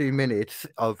almost 15 minutes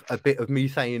of a bit of me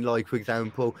saying, like, for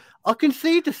example, I can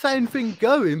see the same thing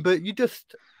going, but you're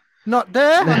just not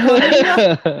there.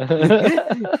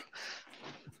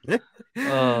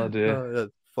 Oh dear. Oh,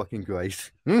 that's fucking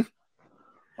great.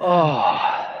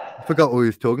 I forgot what we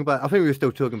was talking about. I think we were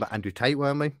still talking about Andrew Tate,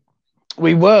 weren't we?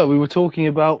 We were talking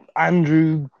about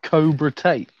Andrew Cobra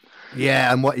Tate.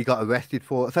 Yeah, and what he got arrested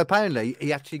for. So apparently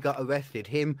he actually got arrested.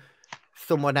 Him,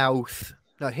 someone else.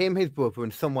 No, him, his brother,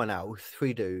 and someone else,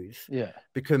 3 dudes. Yeah.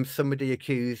 Because somebody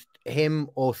accused him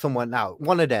or someone else,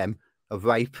 one of them, of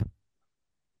rape.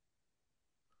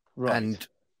 Right. And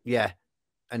yeah,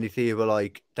 and it's either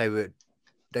like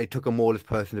they took them all as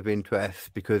person of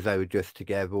interest because they were just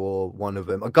together, or one of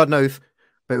them. God knows,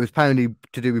 but it was apparently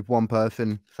to do with one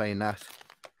person saying that.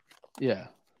 Yeah.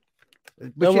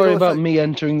 Don't worry about me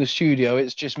entering the studio.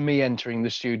 It's just me entering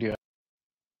the studio.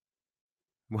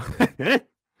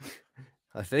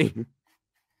 I see.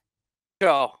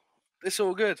 Oh, it's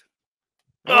all good.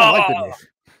 Oh, my goodness.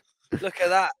 Look at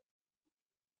that.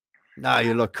 No,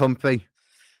 you look comfy.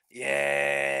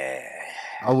 Yeah.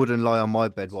 I wouldn't lie on my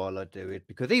bed while I do it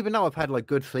because even though I've had like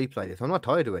good sleep like this, I'm not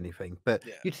tired or anything. But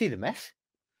you'd see the mess.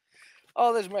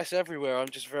 Oh, there's mess everywhere. I'm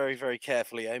just very, very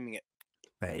carefully aiming it.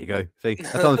 There you go. See,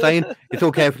 that's what I'm saying. It's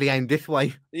all carefully aimed this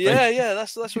way. Yeah.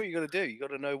 That's what you got to do. You got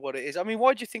to know what it is. I mean,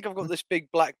 why do you think I've got this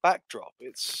big black backdrop?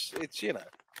 It's you know.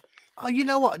 Oh, you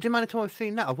know what? The amount of time I've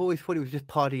seen that, I've always thought it was just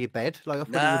part of your bed. Like I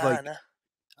thought it was like. Nah.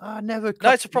 Oh, never.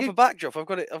 No, it's a proper backdrop. I've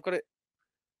got it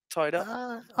tied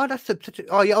up. That's such a.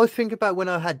 Oh yeah, I was thinking about when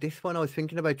I had this one. I was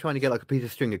thinking about trying to get like a piece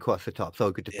of string across the top so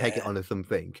I could just take it on or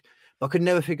something. But I could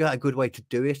never figure out a good way to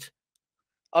do it.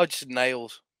 Oh, just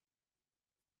nails.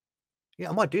 Yeah,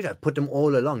 I might do that. Put them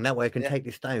all along. That way I can take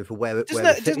this down for where it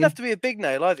doesn't have to be a big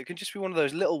nail either. It can just be one of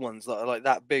those little ones that are like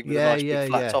that big with a nice big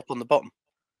flat top on the bottom.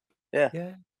 Yeah.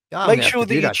 Make sure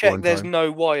that you check there's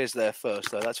no wires there first,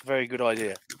 though. That's a very good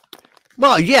idea.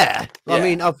 Well, yeah. I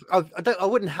mean, I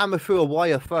wouldn't hammer through a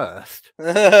wire first.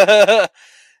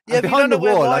 Yeah, but you don't know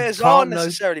where wires are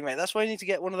necessarily, mate. That's why you need to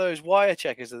get one of those wire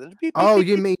checkers. Oh,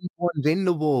 you mean ones in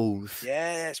the walls?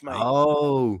 Yes, mate.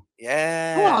 Oh,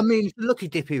 yeah. Well, I mean, lucky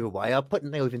dip either way. I put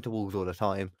nails into walls all the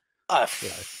time. I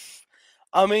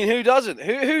mean, who doesn't?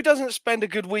 Who doesn't spend a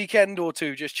good weekend or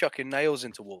two just chucking nails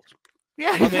into walls?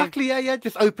 Yeah, exactly. Yeah.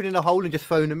 Just opening a hole and just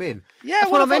throwing them in. Yeah,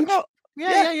 that's what I meant.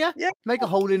 Yeah. Make a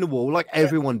hole in the wall like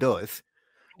everyone does.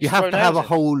 You have to have a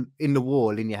hole in the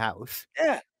wall in your house.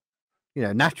 Yeah. You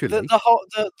know, naturally.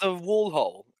 The wall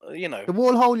hole, you know. The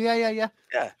wall hole, yeah. Yeah,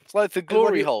 it's like the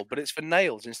glory hole, but it's for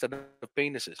nails instead of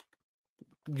penises.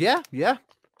 Yeah.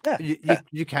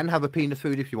 You can have a penis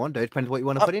food if you want to. It depends what you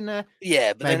want to put in there.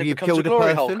 Yeah, but maybe then it becomes a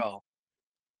glory hole, Carl.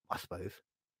 I suppose.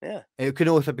 Yeah. It can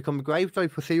also become a grave zone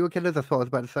for serial killers. That's what I was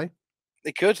about to say.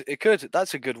 It could.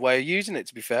 That's a good way of using it,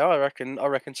 to be fair. I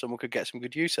reckon someone could get some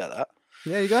good use out of that.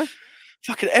 There you go.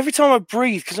 Fucking every time I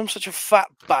breathe, because I'm such a fat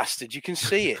bastard, you can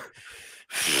see it.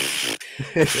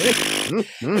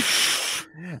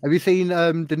 Have you seen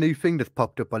the new thing that's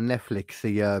popped up on Netflix?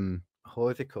 The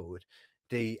what is it called?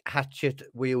 The hatchet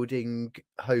wielding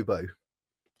hobo.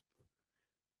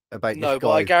 About no,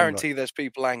 but I guarantee there's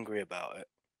people angry about it.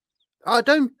 I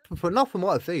don't, not from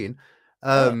what I've seen.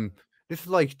 This is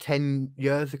like 10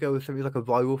 years ago or something, like a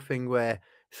viral thing where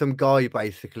some guy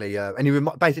basically, and he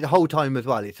basically the whole time as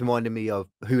well, it's reminding me of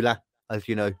Hula, as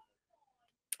you know.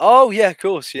 Oh yeah, of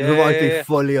course. Yeah, it reminds me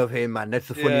fully of him, man. That's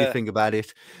the funniest thing about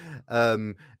it.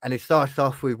 And it starts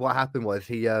off with what happened was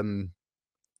he,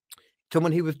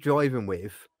 someone he was driving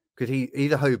with, because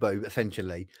he's a hobo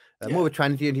essentially, more of a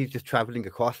transient. He's just traveling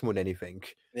across more than anything.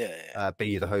 But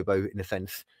he's a hobo in a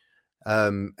sense.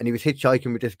 And he was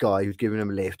hitchhiking with this guy who's giving him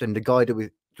a lift, and the guy that was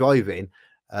driving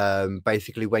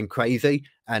basically went crazy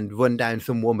and run down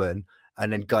some woman,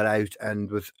 and then got out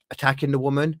and was attacking the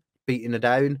woman, beating her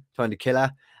down, trying to kill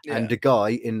her. And the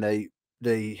guy in the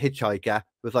hitchhiker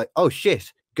was like, "Oh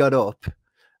shit!" got up.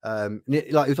 Like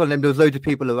it was one of them. There was loads of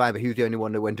people around, but he was the only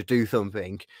one that went to do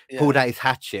something. Pulled out his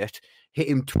hatchet, hit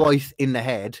him twice in the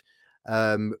head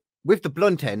with the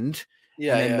blunt end.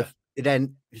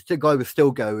 Then the guy was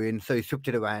still going, so he stripped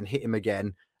it around, hit him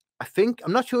again.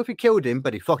 I'm not sure if he killed him,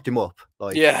 but he fucked him up.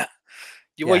 Like,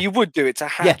 well, you would do it to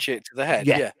hatchet to the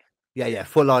head. Yeah,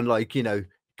 full on, like, you know,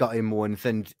 got him once,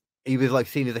 and he was like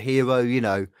seen as a hero. You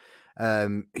know,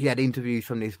 he had interviews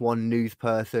from this one news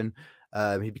person.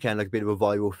 He became like a bit of a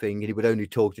viral thing, and he would only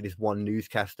talk to this one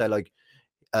newscaster. Like,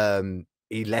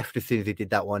 he left as soon as he did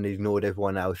that one, he ignored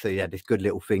everyone else. So he had this good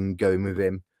little thing going with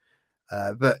him.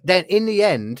 But then in the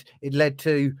end, it led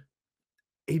to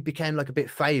he became like a bit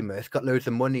famous, got loads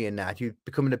of money in that. He was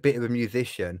becoming a bit of a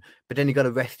musician, but then he got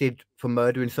arrested for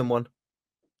murdering someone.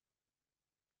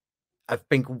 I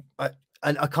think,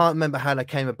 and I can't remember how that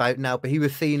came about now, but he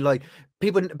was seen like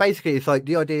people. Basically, it's like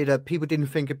the idea that people didn't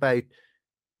think about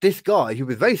this guy who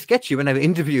was very sketchy when they were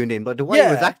interviewing him, like the way he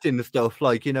was acting and stuff,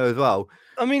 like, you know, as well.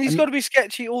 I mean, he's got to be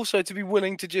sketchy also to be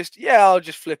willing to just, I'll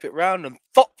just flip it round and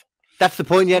thop. That's the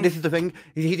point. Yeah, this is the thing.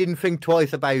 He didn't think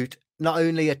twice about not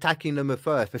only attacking them at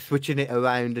first, but switching it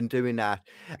around and doing that.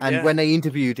 And when they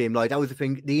interviewed him, like, that was the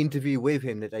thing. The interview with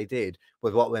him that they did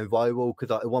was what went viral,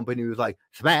 because at one point he was like,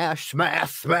 smash,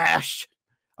 smash, smash.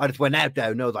 I just went out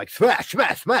there and I was like, smash,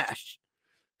 smash, smash.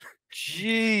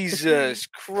 Jesus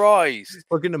Christ.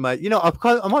 Fucking amazing. You know,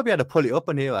 I might be able to pull it up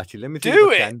on here, actually. Let me see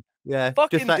do if I it. can. Yeah,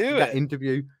 fucking just that, do that it.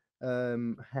 interview.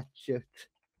 Hatchet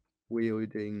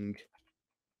wielding.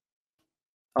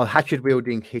 Oh, hatchet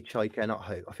wielding hitchhiker, not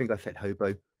hobo. I think I said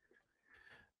hobo.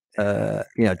 You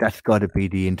know, that's got to be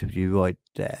the interview right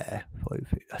there.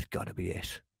 That's got to be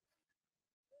it.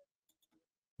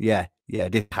 Yeah,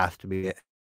 this has to be it.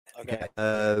 Okay.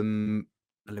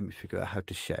 Let me figure out how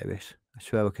to share it. I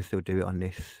swear I can still do it on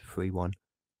this free one.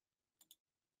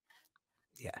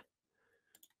 Yeah.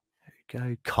 There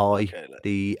we go. Kai,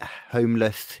 the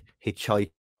homeless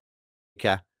hitchhiker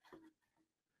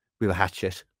with a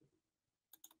hatchet.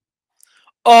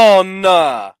 Oh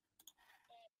nah.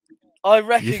 I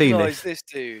recognize this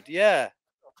dude. Yeah.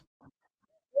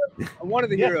 I'm one of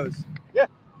the heroes. Yeah.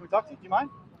 Can we talk to you? Do you mind?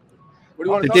 What do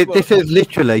you want to talk about? This is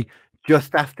literally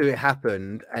just after it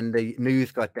happened and the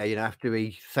news got there, after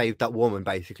he saved that woman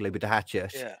basically with the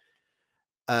hatchet.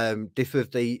 Yeah. This was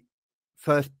the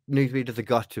first news readers that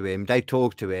got to him. They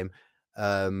talked to him.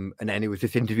 And then it was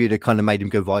this interview that kind of made him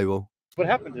go viral. What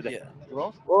happened today?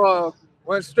 Yeah. Well,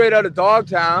 went straight out of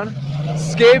Dogtown,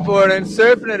 skateboarding,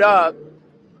 surfing it up.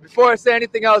 Before I say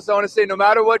anything else, I want to say no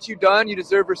matter what you've done, you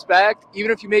deserve respect.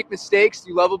 Even if you make mistakes,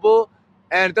 you're lovable.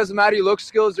 And it doesn't matter your look,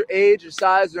 skills, or age, or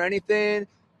size, or anything.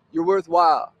 You're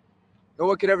worthwhile. No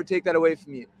one could ever take that away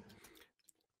from you.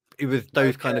 It was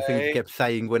those kind of things he kept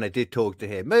saying when I did talk to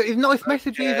him. It's nice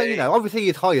messages, obviously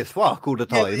he's high as fuck all the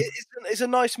time. Yeah, it's a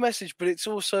nice message, but it's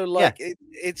also like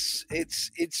it's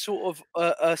sort of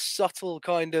a subtle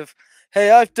kind of, hey,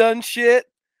 I've done shit.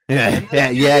 Yeah.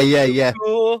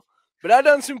 Cool, but I've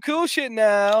done some cool shit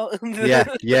now.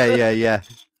 Yeah.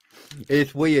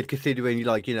 It's weird considering,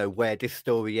 where this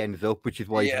story ends up, which is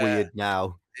why it's weird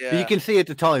now. Yeah. But you can see at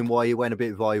the time why he went a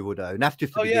bit viral, though. And that's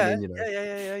just the beginning,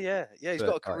 Yeah. He's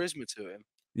got a charisma to him.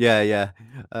 Yeah.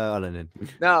 I don't know.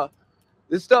 Now,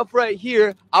 this stuff right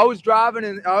here, I was driving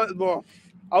and I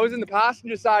was in the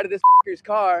passenger side of this fucker's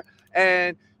car,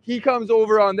 and he comes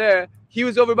over on there. He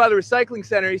was over by the recycling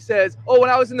center. He says, "Oh, when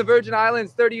I was in the Virgin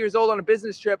Islands, 30 years old on a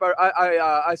business trip,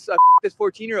 I this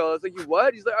 14-year-old." I was like, "You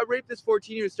what?" He's like, "I raped this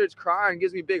 14-year-old." Starts crying,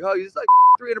 gives me a big hug. He's like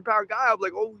 300-pound guy. I'm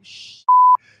like, "Oh shit,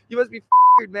 you must be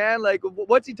f***ed, man. Like,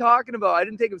 what's he talking about?" I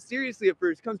didn't take him seriously at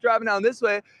first. He comes driving down this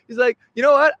way. He's like, "You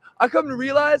know what? I come to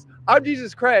realize I'm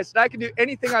Jesus Christ, and I can do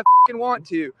anything I fucking want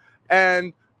to."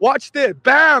 And watch this,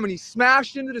 bam, and he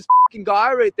smashed into this fucking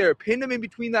guy right there, pinned him in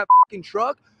between that fucking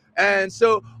truck. And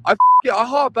so I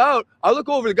hop out. I look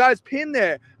over, the guy's pinned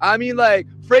there. I mean, like,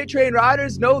 freight train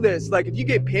riders know this. Like, if you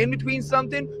get pinned between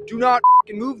something, do not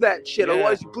fucking move that shit,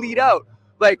 otherwise you bleed out.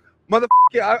 Like,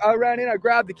 motherfucker, I ran in, I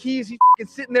grabbed the keys. He's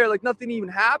fucking sitting there like nothing even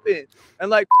happened.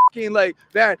 And like, fucking, like,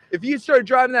 man, if you started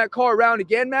driving that car around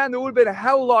again, man, there would have been a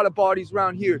hell of a lot of bodies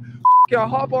around here. I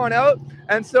hop on out,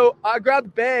 and so I grabbed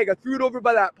the bag, I threw it over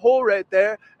by that pole right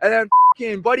there, and then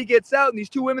Buddy gets out, and these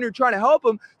two women are trying to help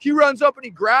him. He runs up and he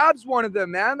grabs one of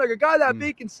them, man. Like a guy that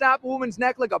big can snap a woman's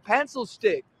neck like a pencil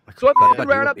stick. So I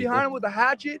ran up behind him with a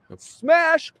hatchet,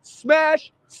 smash.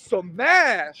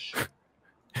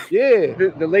 Yeah.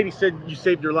 The lady said you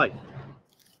saved her life.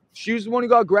 She was the one who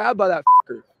got grabbed by that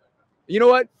fucker. You know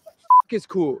what? Is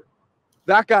cool.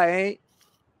 That guy ain't.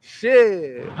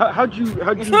 Shit. How'd you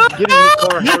get in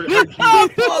the car?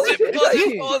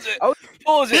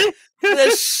 Pause it.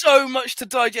 There's so much to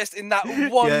digest in that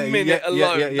 1 minute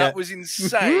alone. Yeah. That was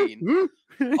insane.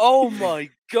 Oh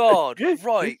my god.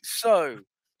 Right, so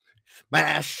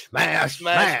smash.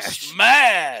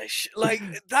 Like,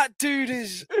 that dude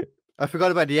is, I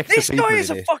forgot about the extra. This guy is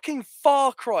a fucking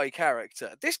Far Cry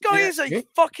character. This guy is a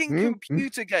fucking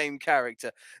computer game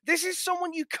character. This is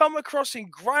someone you come across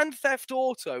in Grand Theft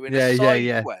Auto in a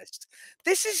side quest.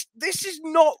 This is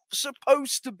not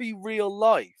supposed to be real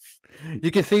life.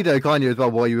 You can see though, can't you, as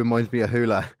well, why he reminds me of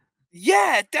Hula.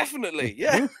 Yeah, definitely.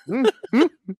 Yeah.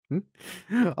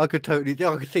 I could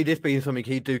see this being something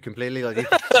he'd do completely. Like, he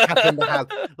just happened to have,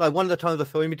 like, one of the times I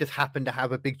saw him, he just happened to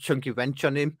have a big chunky wrench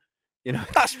on him.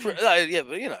 That's but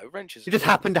wrenches. He just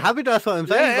happened to have it. That's what I'm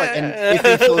saying. And if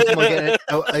he saw someone getting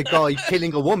a guy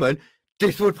killing a woman,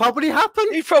 this would probably happen.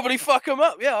 He'd probably fuck him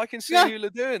up. Yeah, I can see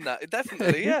Hula doing that.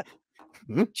 Definitely. Yeah.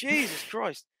 Jesus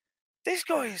Christ, this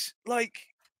guy is like,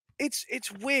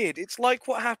 it's weird. It's like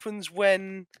what happens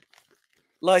when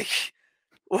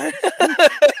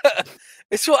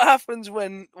it's what happens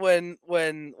when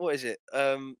what is it?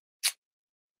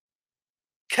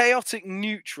 Chaotic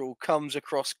neutral comes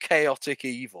across chaotic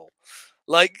evil.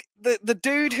 Like the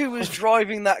dude who was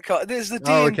driving that car. There's the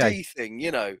D&D thing,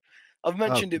 I've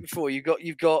mentioned it before.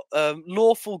 You've got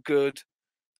lawful good,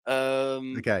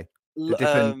 the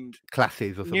different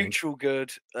classes or something. Neutral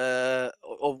good, or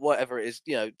whatever it is,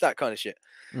 that kind of shit.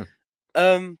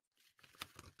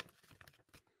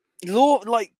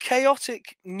 Like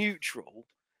chaotic neutral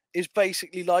is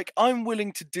basically like, I'm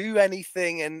willing to do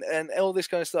anything and all this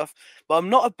kind of stuff, but I'm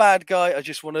not a bad guy. I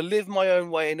just want to live my own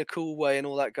way in a cool way and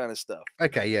all that kind of stuff.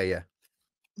 Okay, yeah.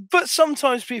 But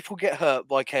sometimes people get hurt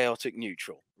by chaotic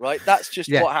neutral, right? That's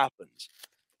just what happens.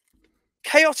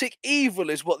 chaotic evil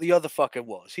is what the other fucker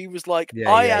was. He was like,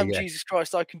 Yeah, I yeah, am yeah. Jesus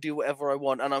Christ. I can do whatever I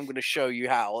want, and I'm going to show you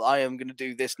how. I am going to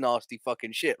do this nasty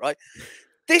fucking shit. Right?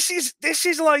 This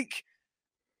is like.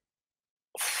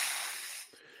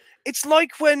 It's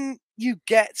like when you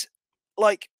get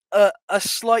like a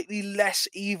slightly less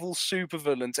evil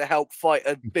supervillain to help fight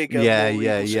a bigger, Yeah, more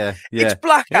yeah, evil. yeah, It's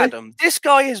Black Yeah. Adam. This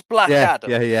guy is Black Yeah,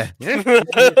 Adam. yeah.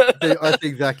 I see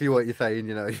exactly what you're saying.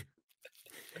 You know,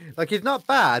 like he's not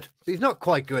bad, but he's not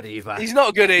quite good either. He's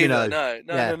not good either. know,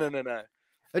 No. yeah.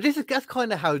 That's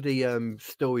kind of how the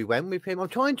story went with him. I'm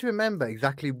trying to remember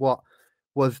exactly what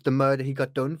was the murder he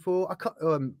got done for. I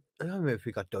don't remember if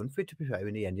he got done for it, to be fair,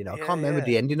 in the end. You know, I can't remember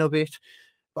the ending of it.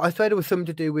 But I thought it was something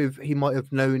to do with he might have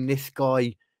known this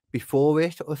guy before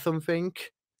it or something.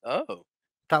 Oh.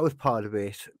 That was part of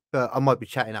it. But I might be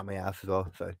chatting at my house as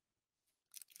well. So.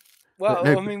 Well,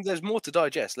 no, I mean, there's more to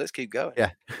digest. Let's keep going.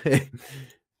 Yeah.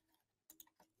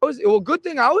 Well, good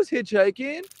thing I was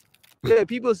hitchhiking. Yeah,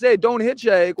 people say don't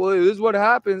hitchhike. Well, this is what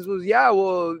happens. Was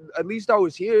well, at least I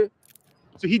was here.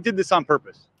 So he did this on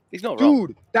purpose. He's not wrong.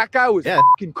 Dude, that guy was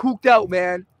fucking cooked out,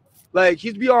 man. Like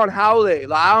he's beyond howley.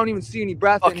 Like I don't even see any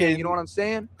breath in him. You know what I'm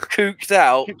saying? Cooked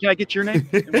out. Can I get your name?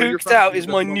 And where you're Cooked from? out is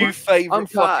my new favorite I'm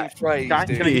Kai. fucking phrase, Kai,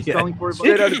 dude. can I get spelling for you?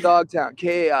 Straight out of Dogtown,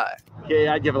 K-A-I.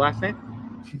 K-A-I. Do you have a last name?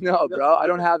 No, bro, I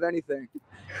don't have anything.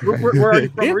 Where are you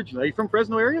from originally? Are you from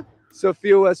Fresno area?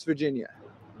 Sophia, West Virginia.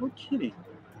 No kidding.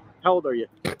 How old are you?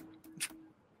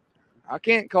 I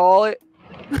can't call it.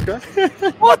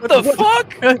 What the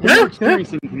fuck? Have you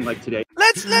experienced anything like today?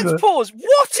 Let's pause.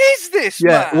 What is this,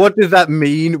 man? What does that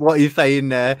mean? What are you saying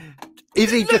there? Is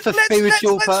he just a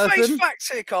spiritual let's face person? facts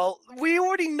here, Carl. We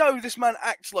already know this man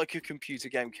acts like a computer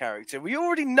game character. We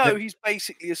already know he's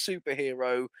basically a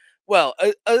superhero. Well,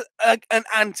 an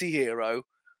anti-hero.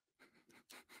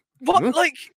 What,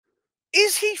 like,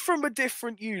 is he from a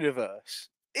different universe?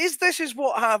 Is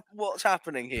what's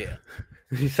happening here?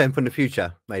 He's sent from the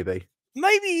future, maybe.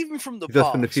 Maybe even from the Just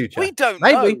past. from the future. We don't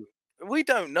Maybe. know. We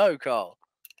don't know, Carl.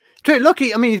 True,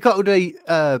 lucky. I mean, he's got all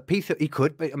the piece that he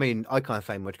could, but I mean, I can't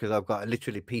say much because I've got a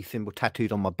literally peace symbol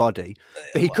tattooed on my body.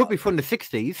 But he could be from the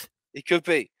 60s. He could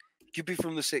be. He could be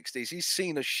from the 60s. He's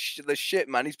seen the shit,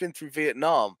 man. He's been through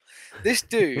Vietnam. This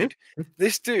dude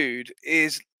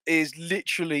is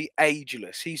literally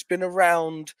ageless. He's been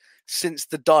around since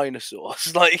the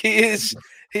dinosaurs. Like he is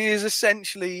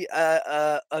essentially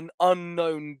an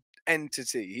unknown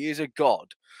entity. He is a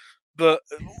god, but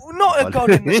not a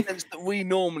god in the sense that we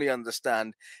normally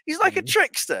understand. He's like a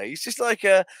trickster. He's just like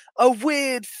a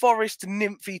weird forest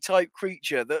nymphy type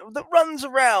creature that runs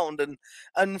around and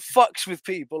fucks with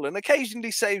people and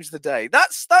occasionally saves the day.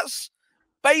 That's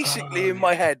basically in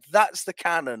my head. That's the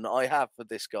canon I have for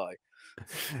this guy.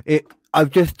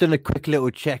 I've just done a quick little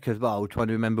check as well, trying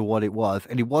to remember what it was,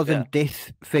 and it wasn't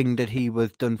this thing that he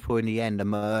was done for in the end, a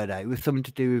murder. It was something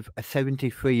to do with a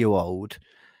 73-year-old,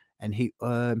 and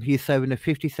he's serving a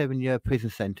 57-year prison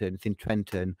sentence in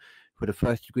Trenton for the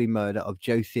first-degree murder of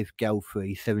Joseph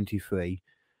Gelfrey, 73.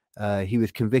 He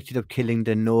was convicted of killing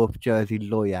the North Jersey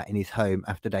lawyer in his home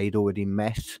after they'd already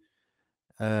met.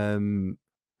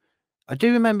 I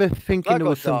do remember thinking there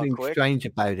was something strange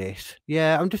about it.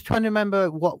 Yeah, I'm just trying to remember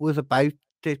what was about it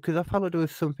because I felt like there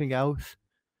was something else.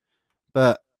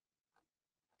 But,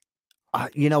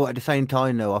 you know what, at the same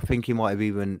time, though, I think he might have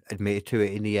even admitted to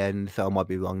it in the end, so I might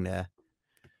be wrong there.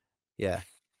 Yeah.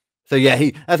 So, yeah,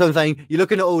 that's what I'm saying. You're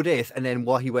looking at all this and then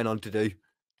what he went on to do.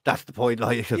 That's the point,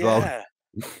 like, as well.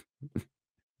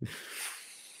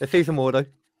 Let's see some more, though.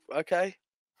 Okay.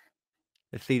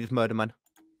 Let's see this murder man.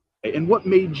 And what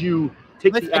made you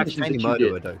take the actions that you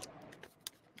did? Though.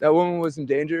 That woman was in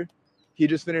danger. He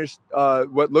just finished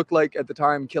what looked like at the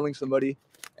time killing somebody,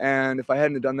 and if I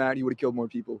hadn't done that, he would have killed more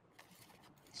people.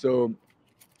 So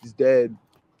he's dead.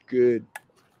 Good.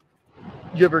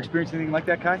 You ever experienced anything like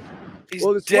that, Kai? He's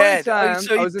well, this dead. one time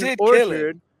So I was in an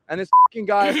orchard, and this fucking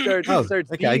guy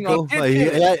starts beating cool.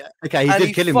 on. Okay, he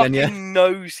did kill him then, yeah. He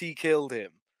knows he killed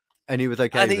him, and he was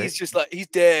okay. And he's just like, he's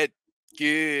dead.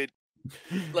 Good.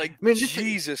 Like, I mean,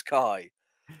 Jesus, Kai.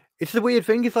 It's the weird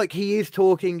thing. It's like he is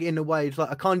talking in a way. It's like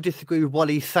I can't disagree with what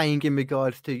he's saying in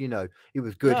regards to, you know, he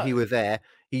was good. No. He was there.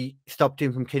 He stopped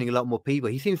him from killing a lot more people.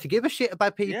 He seems to give a shit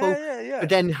about people. Yeah. But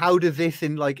then how does this,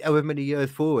 in like however many years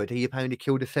forward, he apparently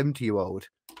killed a 70-year-old?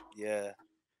 Yeah.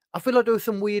 I feel like there was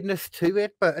some weirdness to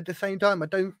it, but at the same time,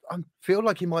 I feel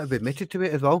like he might have admitted to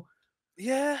it as well.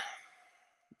 Yeah.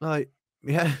 Like,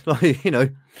 you know.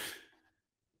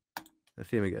 Let's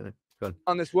see him again.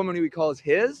 On this woman who he calls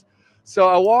his. So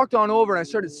I walked on over and I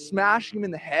started smashing him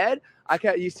in the head.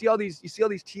 You see all these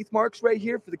teeth marks right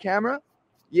here for the camera?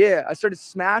 Yeah, I started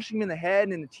smashing him in the head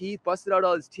and in the teeth, busted out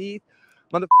all his teeth.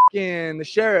 Motherfucking the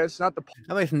sheriff's not the.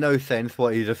 That makes no sense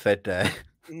what he just said there.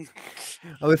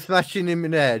 I was smashing him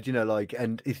in the head, you know, like,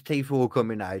 and his teeth were all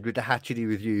coming out with the hatchet he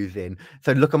was using.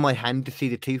 So look on my hand to see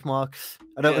the teeth marks.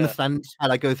 I don't understand how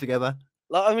that goes together.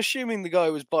 Like, I'm assuming the guy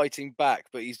was biting back,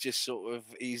 but he's just sort of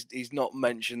he's not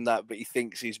mentioned that, but he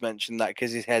thinks he's mentioned that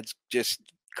because his head's just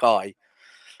Kai.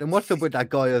 Then what's up with that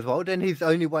guy as well? Then his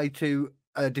only way to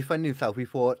defend himself, he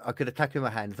thought I could attack him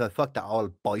with my hands. So fuck that,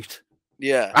 I'll bite.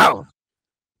 Yeah. Ow!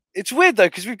 It's weird though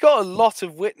because we've got a lot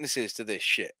of witnesses to this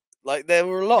shit. Like there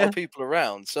were a lot of people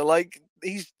around, so like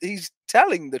he's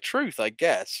telling the truth, I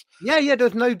guess. Yeah.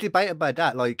 There's no debate about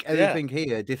that. Like everything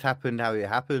here, this happened how it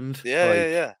happened.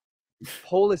 Yeah.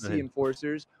 Policy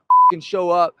enforcers can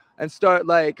show up and start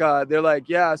like they're like,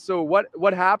 yeah, so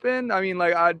what happened? I mean,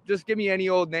 like, just give me any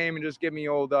old name and just give me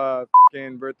old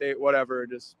fucking birthday, whatever.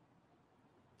 Just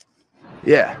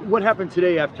What happened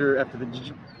today after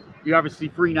you're obviously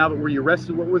free now, but were you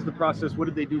arrested? What was the process? What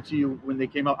did they do to you when they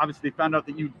came out? Obviously, they found out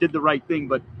that you did the right thing,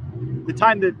 but the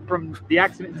time that from the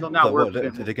accident until now, well,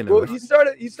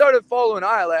 he started following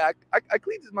like I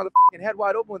cleaned his motherfucking head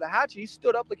wide open with a hatchet. He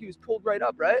stood up like he was pulled right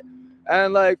up, right?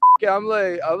 And like I'm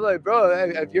like, bro,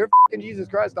 hey, if you're fucking Jesus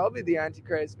Christ, I'll be the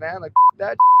Antichrist, man. Like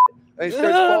that. And he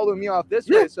starts following me off this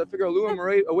way, so I figure I'll lure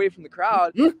him away from the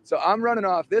crowd. So I'm running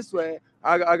off this way.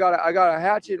 I got a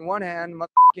hatchet in one hand, my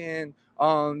fucking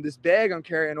this bag I'm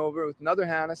carrying over with another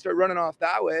hand. I start running off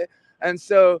that way, and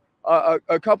so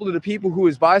a couple of the people who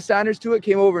was bystanders to it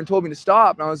came over and told me to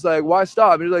stop. And I was like, why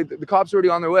stop? And like, the cops are already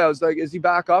on their way. I was like, is he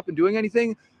back up and doing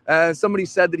anything? And somebody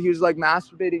said that he was like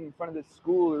masturbating in front of the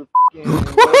school or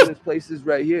one of this places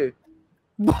right here.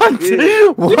 What? Yeah.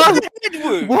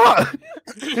 What?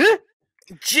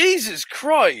 Jesus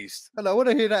Christ! And I want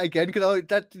to hear that again because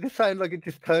that just sounded like it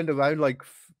just turned around like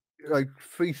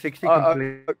 360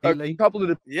 completely. A couple of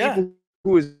the people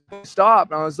who was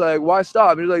stopped, and I was like, why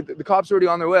stop? And like, the cops are already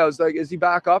on their way. I was like, is he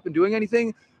back up and doing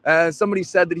anything? And somebody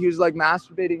said that he was like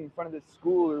masturbating in front of the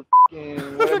school or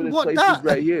whatever this place is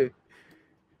right here.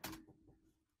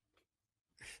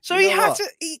 So he had to.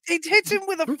 He hit him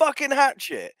with a fucking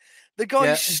hatchet. The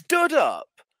guy stood up,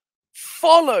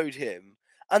 followed him,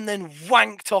 and then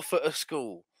wanked off at a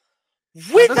school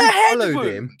with a head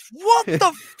wound. What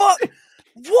the fuck?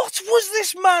 What was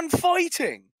this man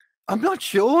fighting? I'm not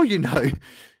sure, you know,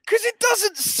 because it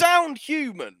doesn't sound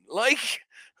human. Like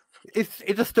it's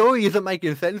a story isn't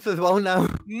making sense as well now.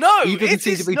 No, he doesn't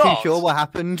seem to be too sure what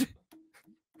happened.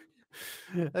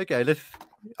 Okay,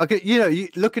 you know,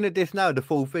 looking at this now, the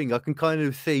full thing, I can kind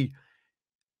of see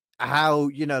how,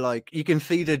 you know, like you can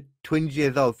see the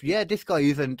twinges of this guy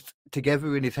isn't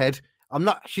together in his head. I'm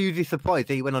not hugely surprised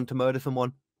that he went on to murder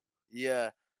someone. Yeah.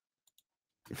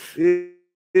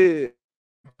 Were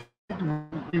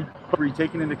you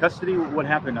taken into custody? What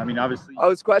happened? I mean, obviously, I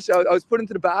was put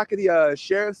into the back of the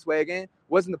sheriff's wagon.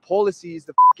 Wasn't the policies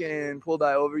that fucking pulled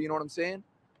I over? You know what I'm saying?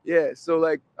 Yeah. So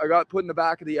like, I got put in the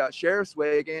back of the sheriff's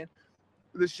wagon.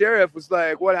 The sheriff was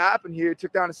like, "What happened here?"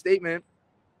 Took down a statement.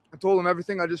 I told him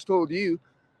everything I just told you,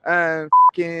 and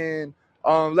fucking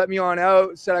let me on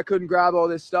out. Said I couldn't grab all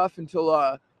this stuff until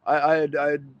I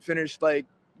had finished. Like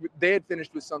they had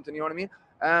finished with something. You know what I mean?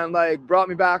 And like brought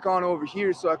me back on over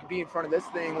here so I could be in front of this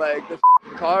thing, like this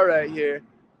car right here.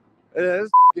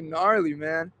 It's fucking gnarly,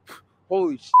 man.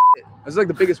 Holy shit. It's like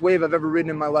the biggest wave I've ever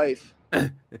ridden in my life.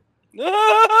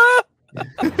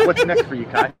 What's next for you,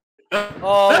 Kai?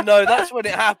 Oh no, that's when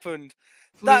it happened.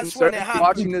 That's when it happened.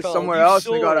 Watching this somewhere else,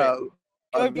 we got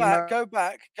go back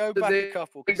a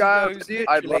couple.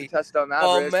 I'd love to test out Mavericks.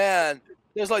 Oh man,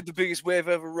 it was like the biggest wave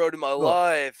I've ever rode in my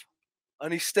life.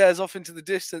 And he stares off into the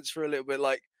distance for a little bit,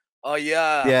 like, "Oh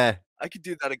yeah, I could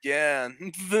do that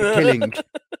again." Killing,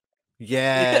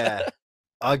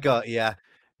 I got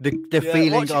the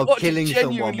feeling of killing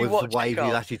someone was the wave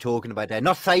he's actually talking about there,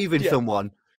 not saving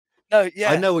someone. No,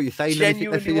 I know what you're saying. Let's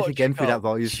see this again through that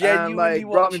voice. And like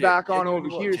brought me back on over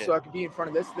here so I could be in front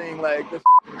of this thing, like this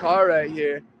car right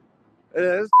here.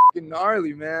 It's fucking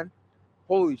gnarly, man.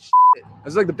 Holy shit!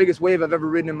 It's like the biggest wave I've ever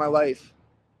ridden in my life.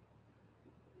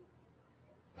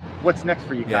 What's next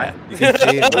for you, Kai? You can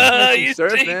see it. You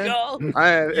surf,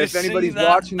 man. If anybody's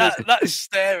watching this, that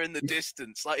stare in the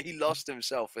distance, like he lost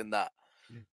himself in that.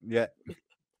 Yeah,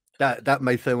 that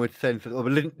made so much sense.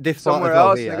 This somewhere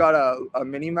else, they got a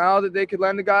mini Mal that they could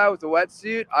lend a guy with a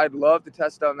wetsuit. I'd love to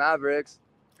test out Mavericks.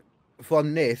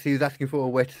 From this, he was asking for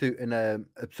a wetsuit and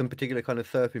some particular kind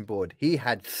of surfing board. He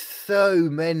had so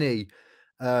many.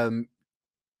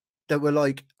 That were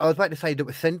like, I was about to say that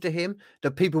were sent to him,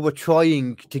 that people were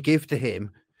trying to give to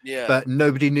him, but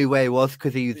nobody knew where he was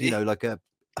because he's, you know, like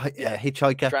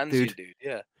hitchhiker Transient dude. dude.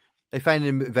 Yeah. They found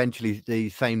him eventually. The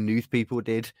same news people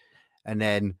did, and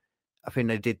then I think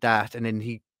they did that, and then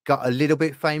he got a little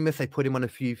bit famous. They put him on a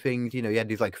few things. You know, he had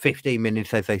these like 15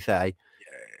 minutes, as they say.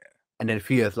 Yeah. And then a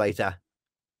few years later,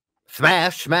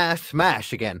 smash, smash,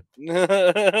 smash again.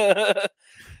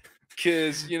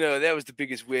 Because, you know, that was the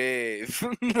biggest wave.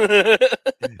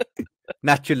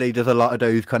 Naturally, there's a lot of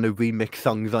those kind of remix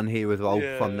songs on here as well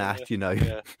from that, you know.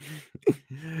 Yeah.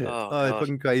 Oh, it's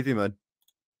fucking crazy, man.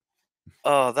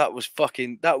 Oh, that was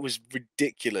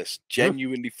ridiculous.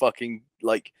 Genuinely fucking,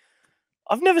 like,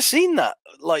 I've never seen that,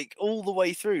 like, all the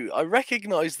way through. I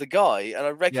recognize the guy and I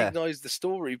recognize the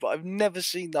story, but I've never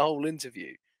seen the whole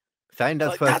interview. Saying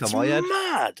that's the first time I had.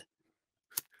 Mad.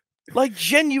 Like,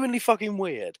 genuinely fucking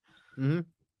weird. Mm-hmm.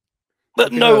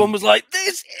 But no one was like,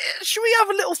 "This. Should we have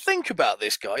a little think about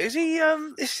this guy? Is he?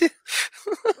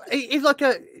 He's like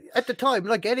at the time,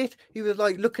 and I get it. He was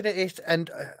like looking at it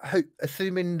and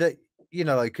assuming that, you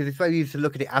know, like, because it's very easy to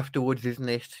look at it afterwards, isn't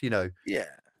it? You know. Yeah.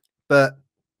 But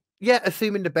yeah,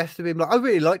 assuming the best of him. Like, I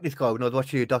really liked this guy when I was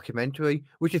watching a documentary,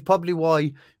 which is probably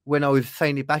why when I was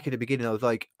saying it back at the beginning, I was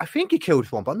like, I think he killed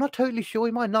someone, but I'm not totally sure.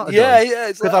 He might not have done. Yeah.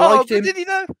 It's like, I liked him. Did he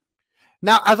know?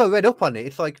 Now, as I read up on it,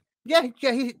 it's like, so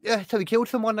he killed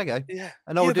someone. I go, yeah.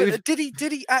 And all did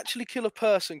he actually kill a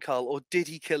person, Carl, or did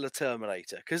he kill a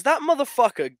Terminator? Because that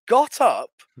motherfucker got up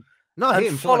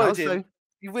and followed him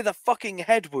with a fucking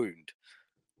head wound,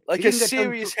 like a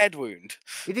serious head wound.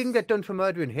 He didn't get done for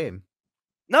murdering him.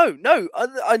 No,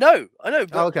 I know.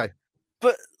 But, okay.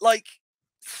 But like,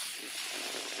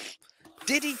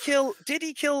 did he kill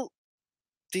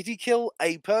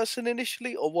a person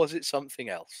initially, or was it something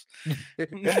else?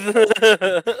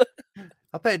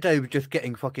 I bet they were just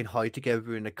getting fucking high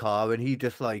together in the car, and he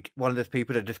just like one of those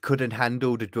people that just couldn't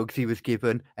handle the drugs he was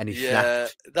given, and he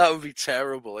snapped. That would be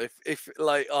terrible if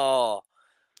like,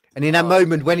 And in that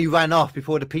moment when he ran off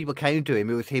before the people came to him,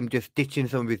 it was him just ditching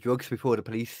some of his drugs before the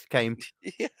police came.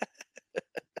 Yeah.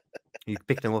 He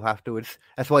picked them up afterwards.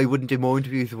 That's why he wouldn't do more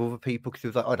interviews with other people, because he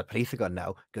was like, "Oh, the police are gone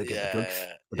now. Go get the drugs.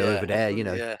 They're over there, you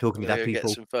know, talking to that people.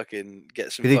 Get some fucking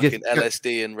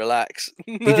LSD and relax."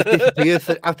 He just disappears.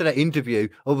 After that interview,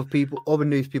 other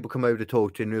news people come over to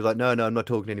talk to him, and he was like, "No, I'm not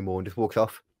talking anymore," and just walks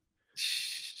off.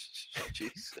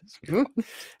 Jesus.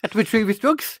 Had to retrieve his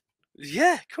drugs.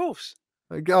 Yeah, of course.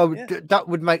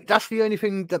 That's the only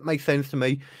thing that makes sense to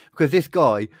me, because this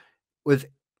guy was.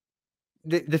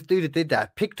 This dude that did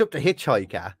that picked up the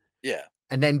hitchhiker,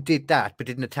 and then did that, but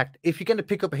didn't attack. If you're going to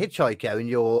pick up a hitchhiker and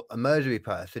you're a murdery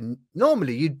person,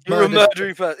 normally you're a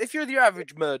murdery person. If you're the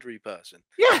average murdery person,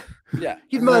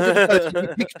 you'd murder the person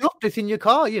you picked up that's in your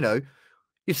car. You know,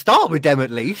 you start with them at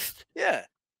least. Yeah,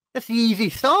 that's the easy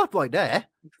start right there.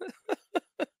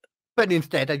 But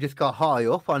instead, I just got high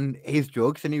up on his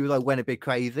drugs, and he was like went a bit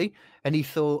crazy, and he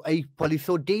saw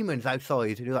demons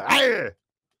outside, and he was like, "Arr!"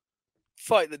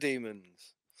 Fight the demons.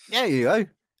 Yeah, you know.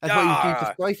 That's why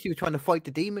Jesus Christ, he was trying to fight the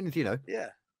demons, you know. Yeah.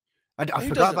 I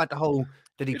forgot about the whole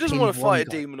that he doesn't want to fight a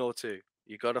demon or two.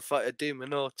 You gotta fight a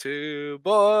demon or two,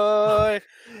 boy.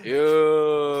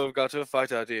 You've got to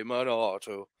fight a demon or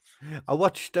two. I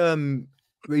watched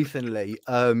recently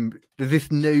there's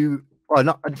this new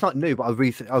it's not new, but I've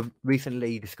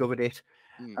recently discovered it.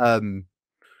 I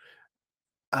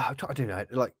don't know,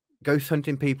 like ghost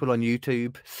hunting people on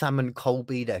YouTube. Sam and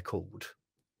Colby, they're called.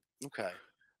 Okay.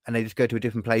 And they just go to a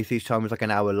different place each time. It's like an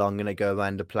hour long, and they go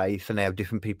around the place, and they have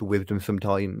different people with them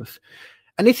sometimes.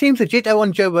 And it seems legit. They were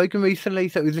on Joe Rogan recently,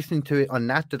 so I was listening to it on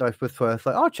that I was first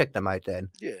like, I'll check them out then.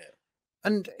 Yeah.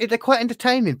 And they're quite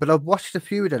entertaining, but I've watched a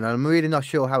few of them, and I'm really not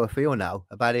sure how I feel now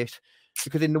about it.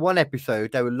 Because in the one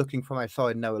episode, they were looking from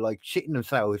outside, and they were like shitting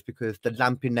themselves because the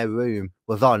lamp in their room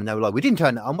was on. And they were like, we didn't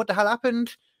turn it on. What the hell happened?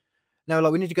 And they were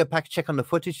like, we need to go back, check on the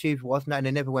footage, see if it wasn't, and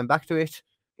they never went back to it.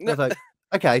 I was like,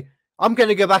 okay, I'm going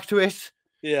to go back to it.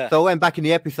 Yeah. So I went back in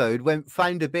the episode,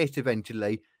 found a bit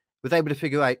eventually, was able to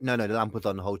figure out, no, the lamp was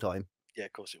on the whole time. Yeah,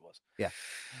 of course it was. Yeah.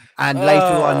 And later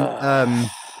on,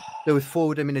 there was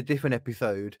 4 of them in a different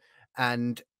episode,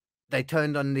 and they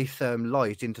turned on this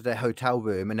light into their hotel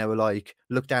room, and they were like,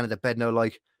 looked down at the bed, and they were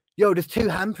like, yo, there's 2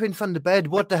 handprints on the bed.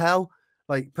 What the hell?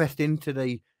 Like, pressed into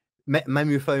the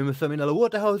memory foam or something. They're like,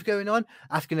 what the hell is going on?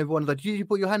 Asking everyone, like, did you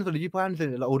put your hands on it? Did you put hands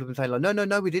on it? Like, all of them saying, like,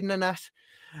 no, we didn't, and that.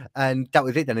 And that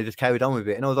was it. Then they just carried on with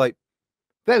it. And I was like,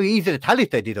 very easy to tell if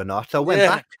they did or not. So I went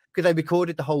back, because they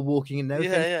recorded the whole walking in and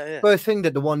everything. Yeah. First thing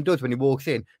that the one does when he walks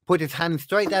in, put his hand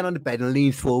straight down on the bed and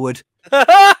leans forward.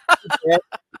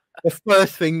 The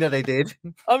first thing that they did.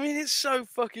 I mean, it's so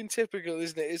fucking typical,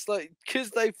 isn't it? It's like, because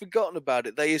they've forgotten about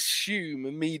it, they assume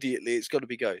immediately it's got to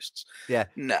be ghosts. Yeah.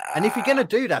 Nah. And if you're going to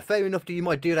do that, fair enough that you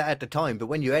might do that at the time, but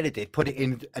when you edit it, put it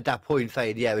in at that point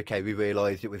saying, yeah, okay, we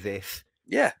realised it was this.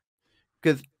 Yeah.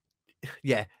 Because,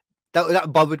 yeah,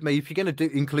 that bothered me. If you're going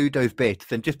to include those bits,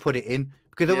 then just put it in.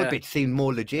 Because other bits seemed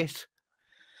more legit.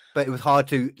 But it was hard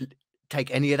to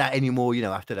take any of that anymore, you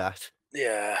know, after that.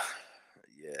 Yeah.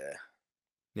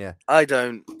 Yeah. I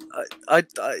don't, I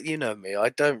you know me, I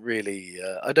don't really,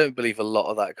 I don't believe a lot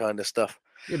of that kind of stuff.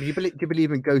 Yeah, but do you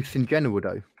believe in ghosts in general,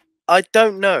 though? I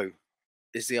don't know,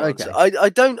 is the answer. Okay.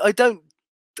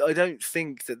 I don't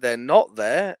think that they're not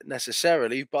there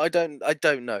necessarily, but I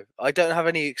don't know. I don't have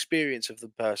any experience of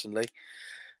them personally,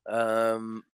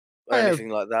 or anything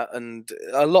like that. And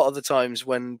a lot of the times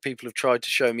when people have tried to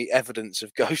show me evidence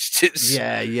of ghosts, it's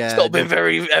not been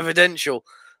very evidential.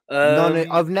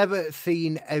 I've never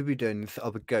seen evidence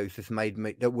of a ghost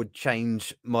that would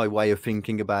change my way of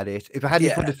thinking about it. If I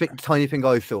hadn't put the tiny thing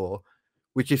I saw,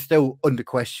 which is still under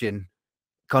question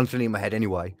constantly in my head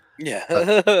anyway. Yeah.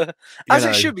 As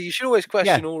it should be. You should always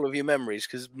question all of your memories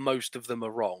because most of them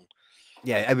are wrong.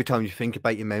 Yeah, every time you think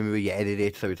about your memory, you edit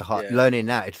it, so it's hard learning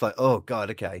that. It's like, oh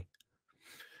god, okay.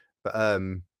 But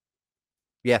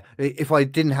yeah, if I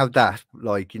didn't have that,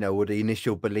 like, you know, or the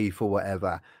initial belief or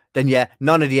whatever, then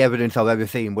none of the evidence I've ever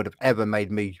seen would have ever made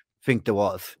me think there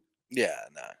was. Yeah,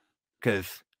 no.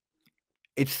 Because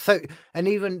it's so, and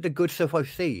even the good stuff I've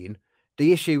seen,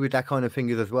 the issue with that kind of thing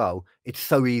is as well, it's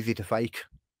so easy to fake.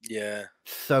 Yeah.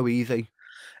 So easy.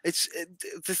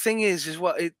 The thing is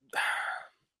what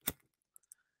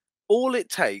all it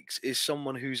takes is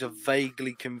someone who's a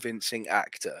vaguely convincing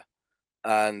actor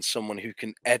and someone who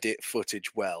can edit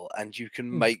footage well, and you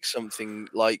can make something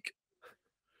like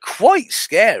quite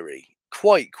scary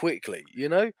quite quickly, you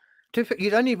know? You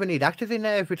don't even need actors in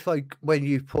there. If it's like when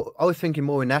you put, I was thinking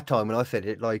more in that time when I said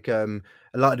it, like a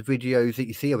lot of the videos that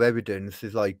you see of evidence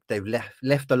is like they've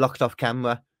left a locked off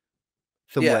camera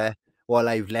somewhere while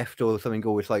they've left or something,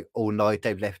 or it's like all night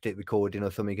they've left it recording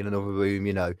or something in another room,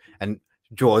 you know, and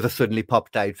drawers are suddenly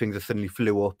popped out, things are suddenly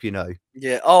flew up, you know.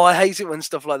 Yeah. Oh, I hate it when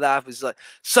stuff like that happens. Like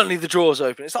suddenly the drawers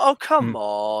open. It's like, oh, come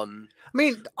on. I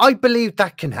mean, I believe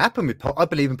that can happen I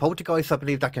believe in poltergeists. I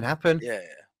believe that can happen. Yeah.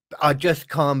 I just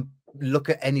can't look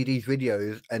at any of these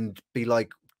videos and be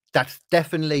like, that's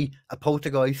definitely a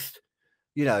poltergeist.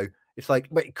 You know, it's like,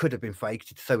 but it could have been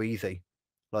faked. It's so easy.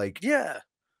 Like, yeah.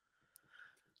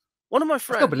 One of my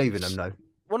friends. I still believe in them, though.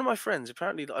 One of my friends,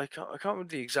 apparently, I can't remember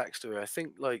the exact story. I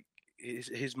think like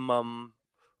his mum.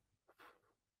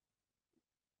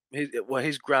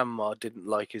 His grandma didn't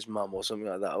like his mum or something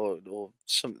like that, or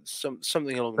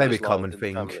something along very those lines. Common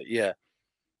thing. Yeah,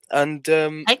 and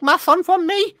take my son from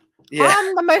me. Yeah,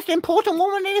 I'm the most important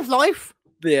woman in his life.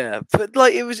 Yeah, but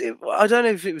like I don't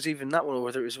know if it was even that one or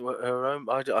whether it was her own.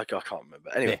 I can't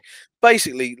remember. Anyway,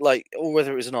 basically, like, or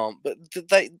whether it was an aunt, but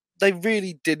they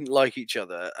really didn't like each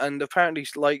other, and apparently,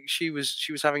 like, she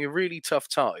was having a really tough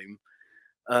time,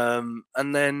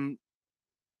 and then,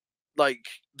 like,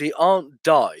 the aunt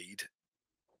died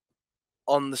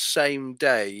on the same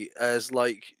day as,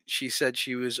 like, she said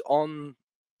she was on.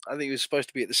 I think it was supposed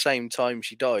to be at the same time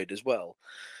she died as well.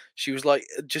 She was like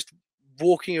just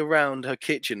walking around her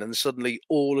kitchen, and suddenly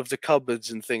all of the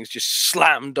cupboards and things just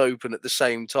slammed open at the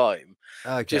same time.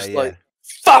 Okay, just like,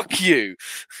 fuck you,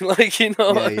 like, you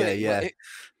know. Like,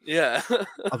 yeah.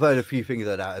 I've heard a few things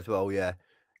like that as well. Yeah,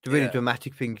 the really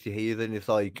dramatic thing to hear. Then it's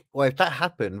like, well, if that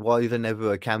happened, why is there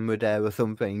never a camera there or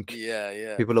something?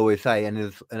 Yeah. People always say,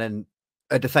 and then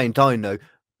at the same time, though,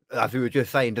 as we were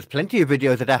just saying, there's plenty of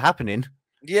videos of that happening.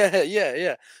 Yeah.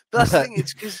 But that's the thing.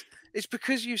 It's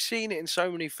because you've seen it in so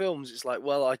many films. It's like,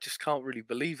 well, I just can't really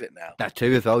believe it now. That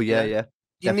too as well. Yeah. You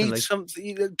definitely. need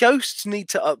something. Ghosts need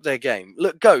to up their game.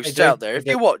 Look, ghosts out there, if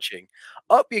you're watching,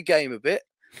 up your game a bit.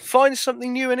 Find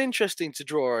something new and interesting to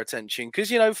draw our attention.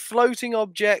 Because, you know, floating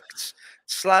objects,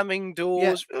 slamming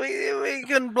doors, we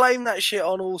can blame that shit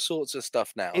on all sorts of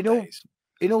stuff nowadays.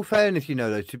 In all fairness, you know,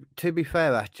 though, to be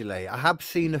fair, actually, I have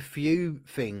seen a few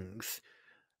things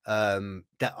that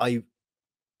I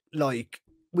like.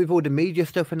 With all the media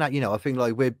stuff and that, you know, I think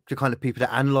like we're the kind of people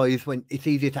that analyze, when it's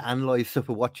easier to analyze stuff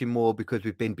we're watching more because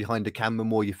we've been behind the camera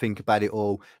more. You think about it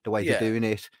all, the way they're doing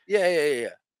it. Yeah.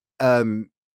 And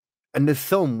there's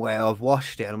some where I've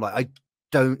watched it and I'm like, I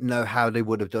don't know how they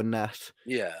would have done that.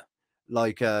 Yeah.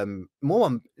 Like I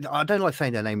don't like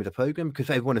saying the name of the program because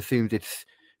everyone assumes it's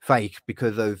fake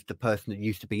because of the person that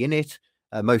used to be in it.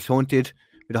 Most Haunted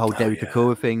with the whole Derek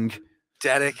Acorah thing.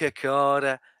 Derek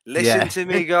Acorah. Listen to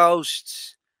me,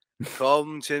 ghosts.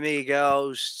 Come to me,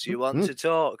 girls. Do you want to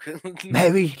talk?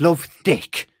 Mary loves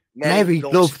Dick. Mary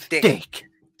loves Dick.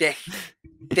 Dick.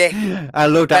 I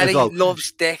love that Mary as well.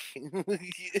 loves Dick.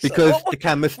 Because the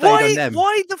camera stayed on them.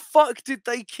 Why the fuck did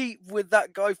they keep with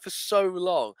that guy for so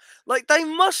long? Like, they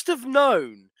must have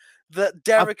known that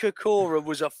Derek Acorah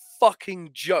was a fucking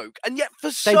joke, and yet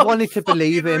for some they wanted to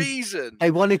believe him. reason,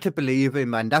 they wanted to believe him,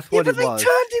 man. That's what it they was.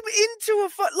 turned him into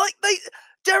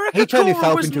Derek He turned Acorah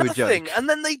himself was into a nothing, joke. and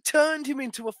then they turned him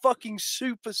into a fucking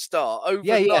superstar overnight.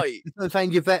 Yeah. That's what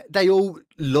I'm saying. They all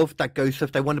love that ghost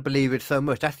stuff. They want to believe it so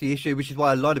much. That's the issue, which is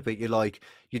why a lot of it,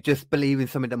 you just believe in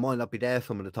something that might not be there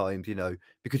some of the times,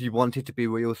 because you want it to be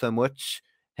real so much.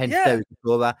 Hence, Derek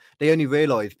Acorah. They only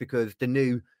realised because the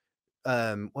new,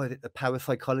 what is it, the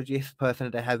parapsychologist person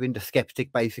that they have in, the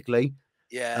skeptic, basically.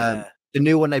 Yeah. The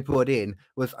new one they brought in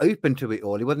was open to it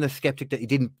all. He wasn't a skeptic that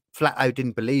he flat out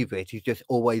didn't believe it. He just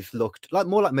always looked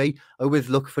more like me. I always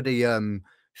look for the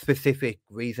specific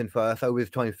reason first. I always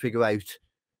try and figure out,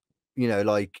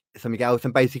 like something else.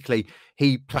 And basically,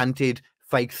 he planted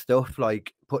fake stuff,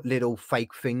 like put little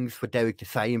fake things for Derek to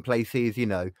say in places,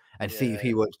 and see if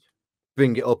he would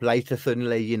bring it up later.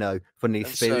 Suddenly, from these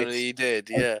spirits. Suddenly he did,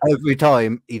 yeah. And every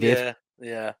time he did.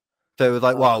 Yeah. So it was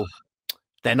like, wow,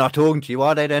 they're not talking to you,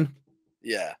 are they? Then.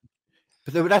 Yeah.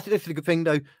 But that's a good thing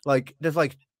though. Like there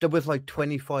was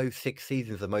 25 6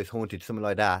 seasons of Most Haunted, something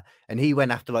like that, and he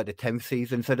went after like the 10th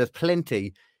season. So there's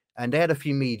plenty, and they had a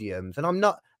few mediums. And I'm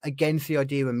not against the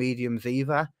idea of mediums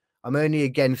either. I'm only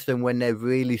against them when they're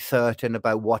really certain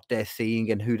about what they're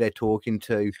seeing and who they're talking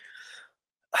to.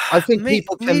 I think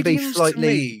people can be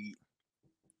slightly.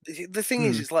 The thing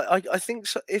is, it's like I think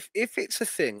so, if it's a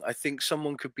thing, I think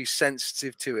someone could be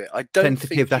sensitive to it. I don't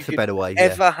think that's a better way.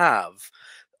 Ever have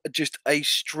just a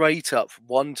straight up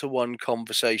one-to-one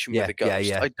conversation with a ghost.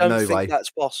 Yeah. I don't think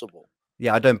that's possible.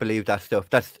 Yeah, I don't believe that stuff.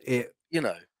 That's it.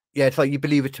 Yeah, it's like you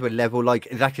believe it to a level, like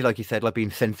exactly like you said, like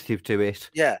being sensitive to it.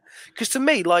 Yeah, because to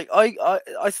me, like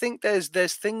I think there's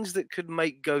things that could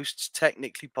make ghosts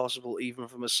technically possible, even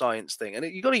from a science thing, and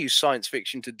you got to use science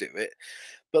fiction to do it.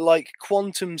 But like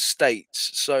quantum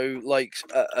states, so like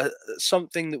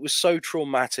something that was so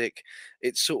traumatic,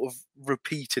 it sort of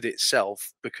repeated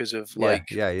itself because of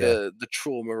the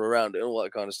trauma around it and all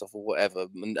that kind of stuff, or whatever,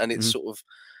 and it's sort of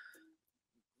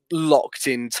locked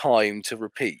in time to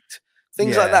repeat.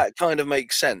 Things like that kind of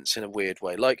make sense in a weird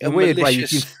way, like a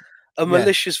malicious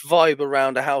vibe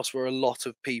around a house where a lot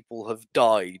of people have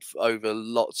died over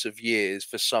lots of years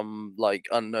for some like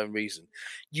unknown reason.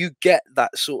 You get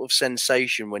that sort of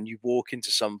sensation when you walk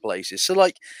into some places. So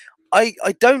like, I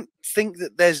don't think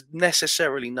that there's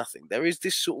necessarily nothing. There is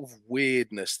this sort of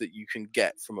weirdness that you can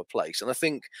get from a place, and I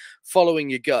think following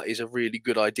your gut is a really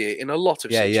good idea in a lot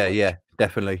of situations. Yeah,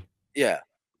 definitely. Yeah,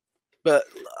 but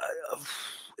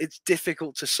it's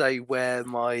difficult to say where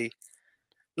I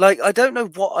don't know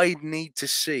what I need to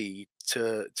see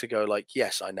to go like,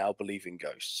 yes, I now believe in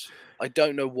ghosts. I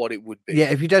don't know what it would be. Yeah,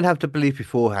 if you don't have to believe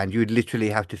beforehand, you would literally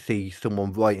have to see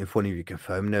someone right in front of you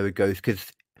confirm they're a ghost,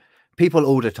 because people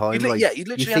all the time, you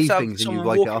literally have to have someone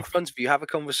walk in front of you, have a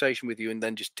conversation with you, and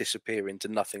then just disappear into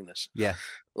nothingness. Yeah.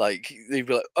 Like, they'd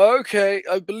be like, okay,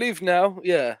 I believe now.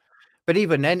 Yeah. But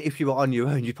even then, if you were on your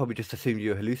own, you'd probably just assume you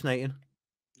were hallucinating.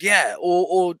 Yeah,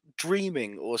 or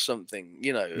dreaming or something,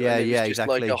 Yeah, just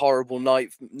exactly. like a horrible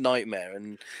nightmare,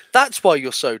 and that's why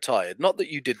you're so tired. Not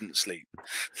that you didn't sleep.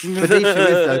 But the issue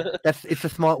is, though, it's a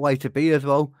smart way to be as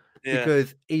well. Yeah.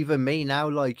 Because even me now,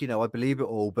 like, I believe it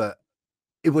all, but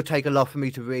it would take a lot for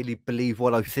me to really believe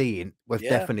what I've seen was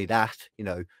definitely that,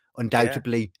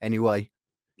 undoubtedly anyway.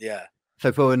 Yeah.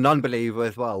 So for a non-believer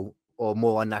as well, or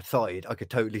more on that side, I could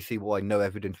totally see why no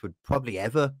evidence would probably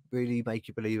ever really make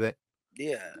you believe it.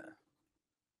 Yeah.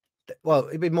 Well,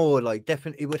 it'd be more like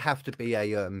definitely. It would have to be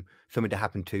a something to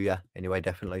happen to you anyway.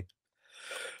 Definitely.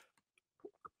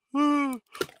 I'm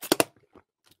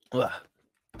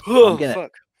gonna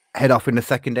head off in a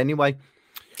second anyway.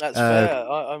 That's fair.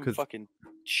 I'm fucking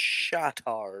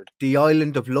shattered. The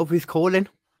Island of Love is calling.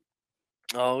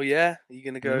 Oh yeah, you're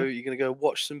gonna go. You're gonna go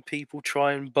watch some people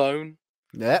try and bone.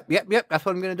 Yep. That's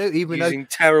what I'm gonna do. Even using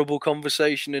terrible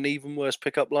conversation and even worse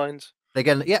pickup lines. They're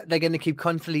gonna keep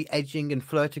constantly edging and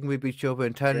flirting with each other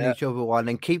and turning each other on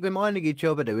and keep reminding each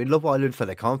other they're in Love Island, so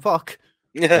they can't fuck.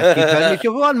 Let's keep turning each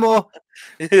other on more.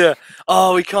 Yeah.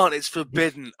 Oh, we can't. It's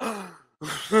forbidden.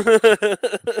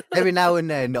 Every now and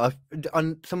then,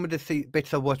 on some of the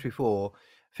bits I've watched before,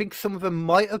 I think some of them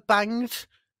might have banged.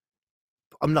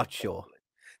 I'm not sure.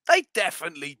 They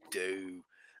definitely do.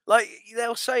 Like,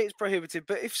 they'll say it's prohibited,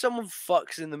 but if someone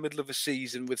fucks in the middle of a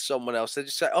season with someone else, they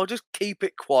just say, "Oh, just keep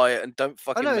it quiet and don't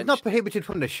fucking." I know it's not mention prohibited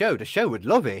from the show. The show would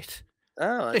love it.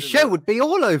 Oh, The show would be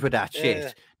all over that Yeah, shit.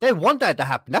 yeah. They want that to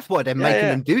happen. That's why they're Yeah, making yeah.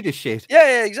 them do this shit.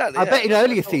 Yeah, exactly. I bet in that's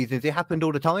earlier what I thought. seasons it happened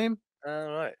all the time.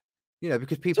 Oh, right. You know,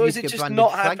 because people So used is to it get just branded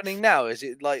not fags. happening now? Is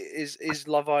it like is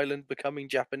Love Island becoming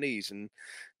Japanese and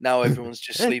now everyone's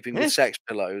just sleeping with sex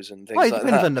pillows and things Well, it like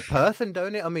depends that? on the person,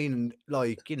 don't it? I mean,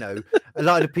 like, you know, a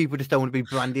lot of people just don't want to be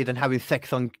branded and having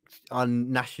sex on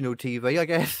national TV, I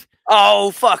guess.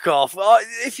 Oh, fuck off.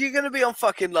 If you're going to be on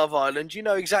fucking Love Island, you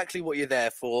know exactly what you're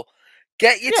there for.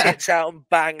 Get your Yeah. tits out and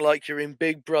bang like you're in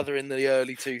Big Brother in the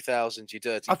early 2000s, you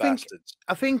dirty bastards.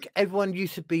 I think everyone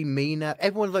used to be meaner.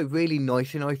 Everyone's like really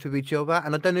nice with each other.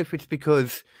 And I don't know if it's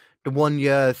because the one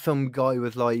year some guy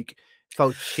was like,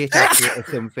 felt shit after it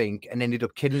or something and ended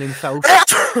up killing himself.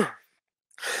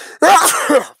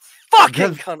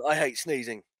 Fucking cunt, I hate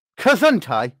sneezing.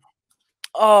 Cousintai.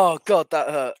 Oh, God, that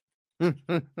hurt.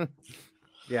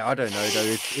 Yeah, I don't know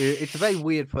though. It's a very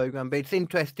weird program, but it's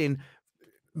interesting.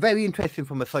 Very interesting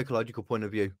from a psychological point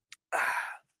of view.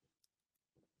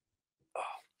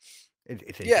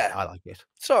 It's Yeah. I like it.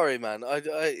 Sorry, man.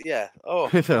 Yeah. Oh,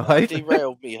 It's all that right.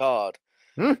 derailed me hard.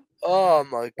 Hmm? Oh,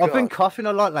 my God. I've been coughing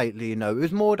a lot lately, you know. It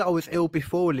was more that I was ill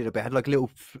before a little bit. I had like a little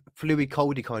fluey,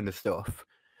 coldy kind of stuff.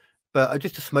 But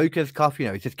just a smoker's cough, you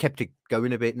know, it just kept it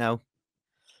going a bit now.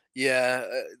 Yeah,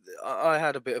 I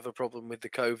had a bit of a problem with the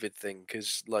COVID thing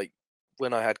because, like,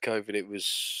 when I had COVID, it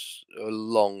was a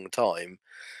long time,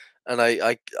 and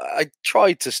I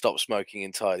tried to stop smoking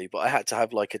entirely, but I had to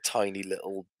have like a tiny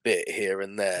little bit here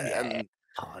and there, Yeah. and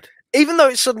Hard. even though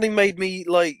it suddenly made me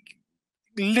like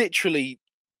literally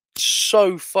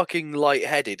so fucking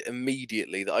lightheaded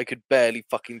immediately that I could barely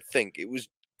fucking think, it was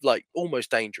like almost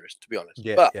dangerous to be honest.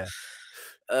 Yeah, But yeah.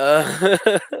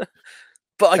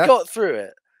 but I That- got through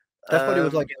it. That's what it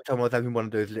was like every time I was having one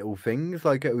of those little things.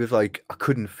 Like it was like I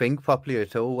couldn't think properly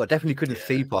at all. I definitely couldn't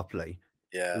see properly.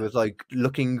 Yeah, It was like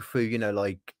looking through, you know,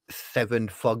 like 7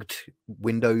 fogged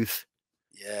windows.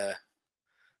 yeah,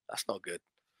 that's not good.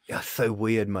 Yeah, so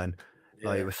weird, man.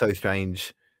 Like, Yeah. it was so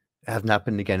strange. It hasn't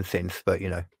happened again since, but you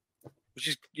know, Which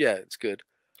is it's good.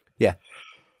 they're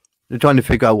trying to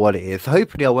figure out what it is.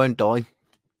 Hopefully, I won't die.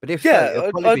 But if so, Yeah,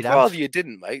 it'll probably be I'd that. rather you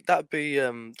didn't, mate. That'd be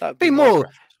my more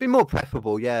preference. be more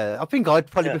preferable. Yeah, I think I'd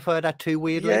probably Yeah. prefer that too.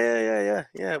 Weirdly, Yeah.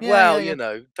 Yeah, Well, yeah. you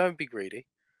know, don't be greedy.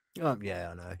 Yeah,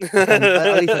 I know.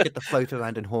 At least I get to float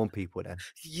around and horn people then.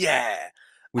 Yeah.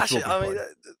 Which Actually, will be I mean,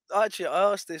 fun. actually,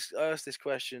 I asked this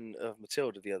question of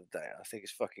Matilda the other day. I think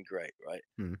it's fucking great, right?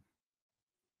 Hmm.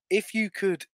 If you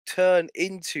could turn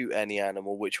into any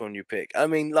animal, which one you pick? I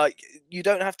mean, like, you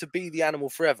don't have to be the animal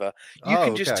forever. You Oh,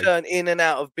 can just okay. turn in and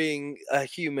out of being a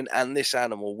human and this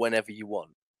animal whenever you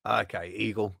want. Okay,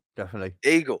 eagle, definitely.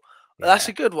 Eagle. That's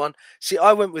Yeah. a good one. See,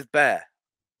 I went with bear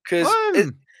because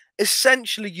Um,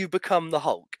 essentially you become the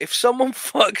Hulk. If someone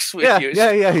fucks with yeah, you,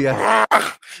 yeah.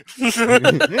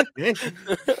 it's-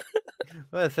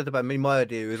 Well, I said about me. My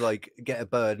idea was like get a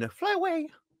bird and fly away.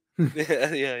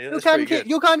 yeah, that's pretty good.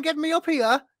 You can't get me up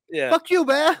here. Yeah. Fuck you,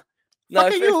 bear. No,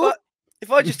 fuck you.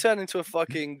 if I just turn into a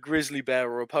fucking grizzly bear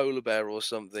or a polar bear or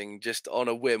something just on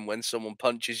a whim when someone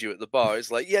punches you at the bar,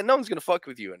 it's like, yeah, no one's gonna fuck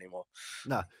with you anymore.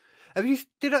 No. Have you?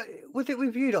 Was it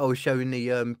with you that I was showing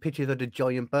the pictures of the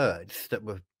giant birds that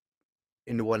were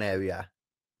in the one area?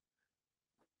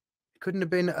 Couldn't have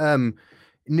been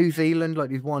New Zealand, like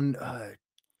this one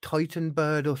Titan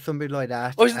bird or something like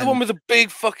that. Or is it the and one with the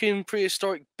big fucking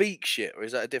prehistoric beak shit, or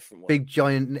is that a different one? big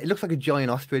giant? It looks like a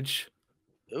giant ostrich.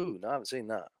 Ooh, no, I haven't seen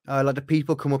that. Like the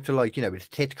people come up to like, you know, its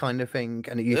tit kind of thing,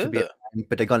 and it used to be, Ugh.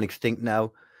 but they're gone extinct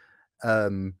now.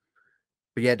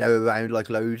 But yeah, they were around like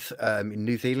loads in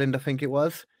New Zealand, I think it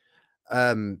was.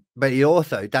 But he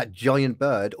also, that giant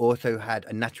bird also had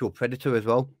a natural predator as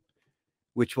well,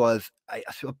 which was I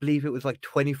believe it was like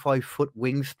 25-foot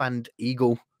wingspan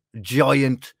eagle,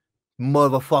 giant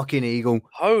motherfucking eagle.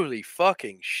 Holy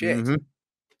fucking shit. Mhm.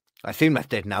 I assume that's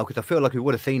dead now because I feel like we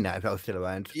would have seen that if I was still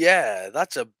around. Yeah,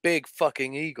 that's a big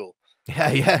fucking eagle.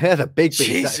 Yeah, that's a big beast.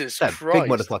 Jesus That's a big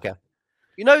Christ. motherfucker.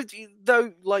 You know,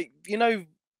 though, like, you know,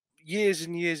 years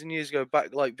and years and years ago,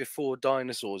 back like before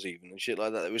dinosaurs even and shit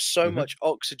like that, there was so Mhm. much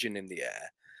oxygen in the air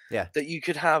Yeah. that you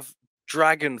could have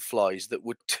dragonflies that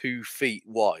were 2 feet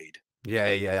wide. Yeah,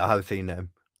 I have seen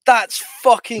them. That's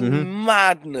fucking Mhm.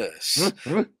 madness.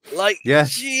 Mhm. Like, Yeah.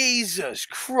 Jesus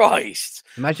Christ.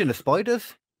 Imagine the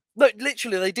spiders. No,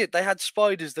 literally, they did. They had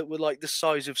spiders that were like the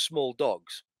size of small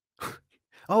dogs.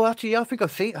 Oh, actually, I think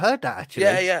I've heard that. Actually,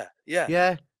 Yeah.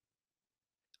 yeah.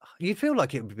 you'd feel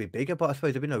like it would be bigger, but I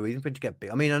suppose there'd be no reason for it to get big.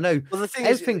 I mean, I know Well, the thing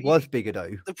is, everything was bigger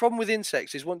though. the problem with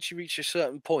insects is once you reach a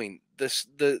certain point, the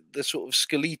sort of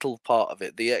skeletal part of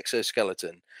it, the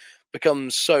exoskeleton,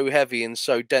 becomes so heavy and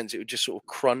so dense it would just sort of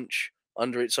crunch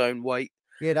under its own weight.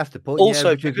 Yeah, that's the point.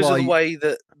 Also, which is because of the why- way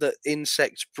that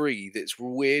insects breathe, it's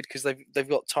weird because they've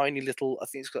got tiny little, I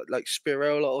think it's got like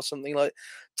spirola or something, like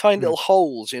tiny little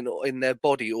holes in their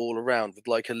body all around with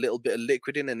like a little bit of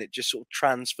liquid in, and it just sort of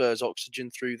transfers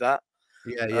oxygen through that.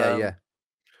 Yeah.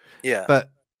 Yeah. But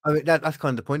I mean, that's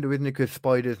kind of the point, though, isn't it? Because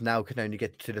spiders now can only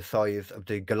get to the size of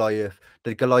the Goliath.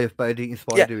 The Goliath bird-eating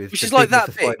spider is which the is like biggest that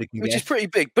a spider big, can which is get. pretty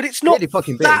big, but it's not Really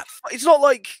fucking that. It's not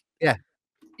like Yeah.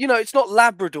 you know, it's not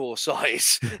Labrador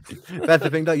size. That's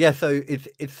the thing, though. Yeah, so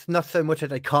it's not so much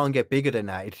that they can't get bigger than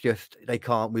that. It's just they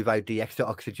can't without the extra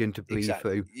oxygen to breathe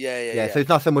through. Yeah. So it's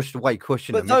not so much the weight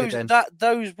cushion But them. Is it, then?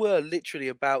 those were literally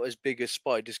about as big as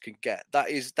spiders can get.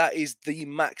 That is the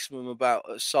maximum about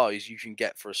size you can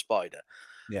get for a spider.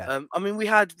 Yeah. I mean, we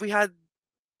had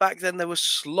back then there were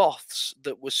sloths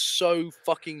that were so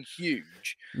fucking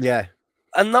huge, Yeah.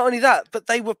 and not only that, but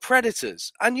they were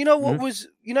predators. And you know what Mm-hmm.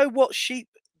 you know what sheep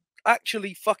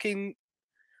actually fucking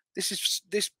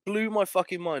this blew my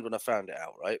fucking mind when I found it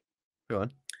out. Right. Go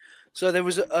on. So there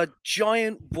was a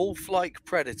giant wolf-like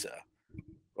predator,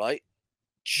 right?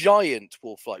 Giant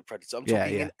wolf-like predator. I'm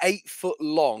talking an 8-foot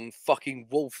long fucking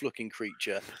wolf-looking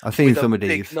creature. I've seen with some a of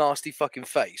these. big nasty fucking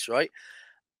face, right?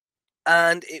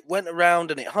 And it went around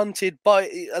and it hunted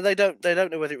they don't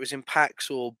know whether it was in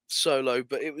packs or solo,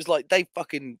 but it was like they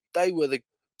were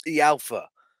the alpha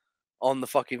on the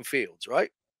fucking fields,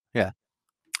 right? Yeah.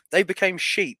 They became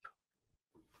sheep.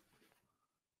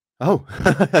 Oh,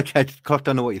 okay. I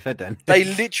don't know what you said then. They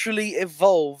literally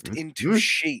evolved into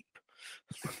sheep.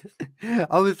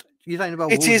 You're saying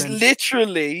about It wolves is then?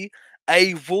 literally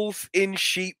a wolf in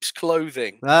sheep's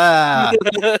clothing. Ah,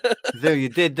 so you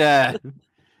did.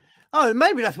 Oh,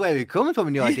 maybe that's where it comes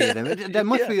from. The idea. Then there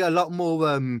must be a lot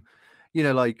more,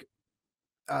 like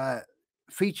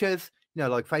features,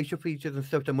 like facial features and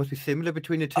stuff that must be similar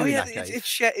between the two. Oh in yeah, that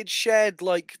case. it shared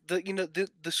like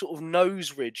the sort of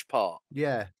nose ridge part.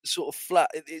 Yeah. Sort of flat.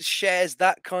 It shares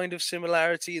that kind of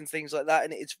similarity and things like that,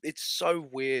 and it's so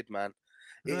weird, man.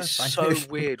 It's so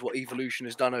weird what evolution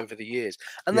has done over the years.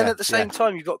 And then at the same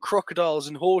time, you've got crocodiles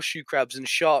and horseshoe crabs and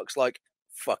sharks. Like,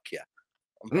 fuck yeah,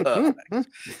 I'm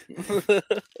perfect.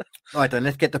 All right, then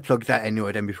let's get the plugs out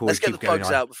anyway. Then before let's we get keep the going plugs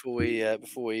on. out before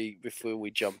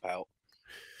we jump out.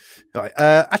 Right.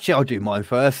 Actually, I'll do mine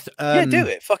first. Yeah, do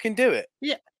it. Fucking do it.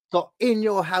 Yeah. So in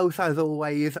your house, as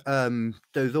always,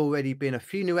 there's already been a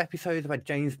few new episodes about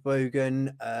James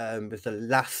Brogan. There's the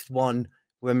last one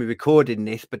when we recorded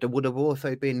this, but there would have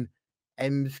also been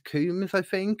Ems Coombs, I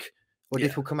think. Or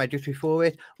this will come out just before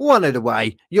it. One of the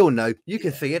way, you'll know. You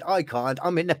can see it. I can't.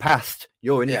 I'm in the past.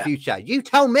 You're in the future. You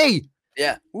tell me.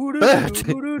 Yeah.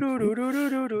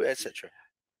 Etc.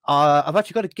 I've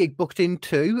actually got a gig booked in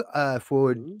too.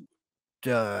 For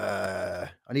I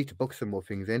need to book some more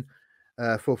things in.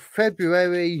 For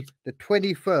February the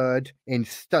 23rd in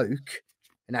Stoke,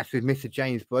 and that's with Mr.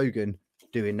 James Brogan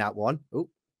doing that one. Oh,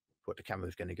 thought the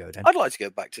camera's going to go then. I'd like to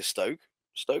go back to Stoke.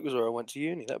 Stoke was where I went to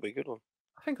uni. That'd be a good one.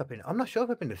 I'm not sure if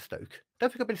I've been to Stoke.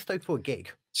 Don't think I've been to Stoke for a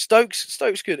gig.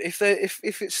 Stoke's good. If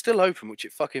it's still open, which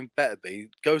it fucking better be,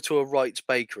 go to a Wright's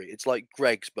Bakery. It's like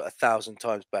Greg's, but 1,000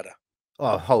 times better.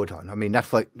 Oh, hold on. I mean,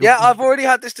 that's like... Yeah, I've already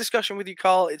had this discussion with you,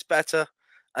 Carl. It's better.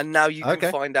 And now you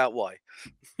can find out why.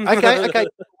 Okay.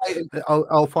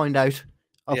 I'll find out.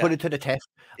 I'll put it to the test.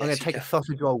 I'm going to take a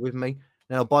sausage roll with me.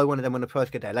 And I'll buy one of them when I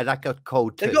first get there. Let that go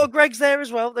cold too. They've got a Greg's there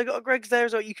as well.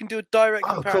 You can do a direct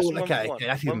comparison. Cool. Okay. Yeah,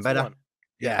 that's even better. One.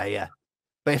 Yeah.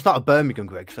 But it's not a Birmingham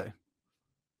Greg's, though.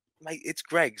 Mate, it's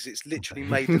Greg's. It's literally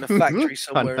made in a factory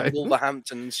somewhere in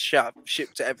Wolverhampton and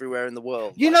shipped to everywhere in the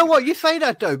world. You know what? You say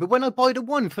that, though, but when I buy the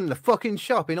one from the fucking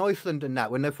shop in Iceland and that,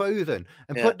 when they're frozen,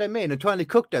 and put them in and trying to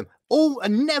cook them,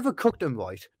 and never cook them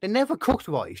right. They're never cooked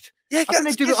right. Yeah, I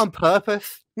think they do it on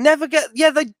purpose. You never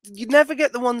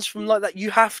get the ones from like that. You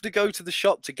have to go to the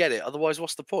shop to get it. Otherwise,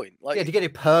 what's the point? Like, to get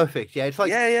it perfect. Yeah, it's like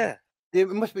yeah. It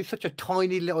must be such a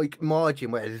tiny like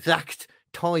margin where exact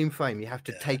time frame you have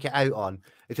to take it out on.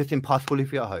 It's just impossible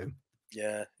if you're at home.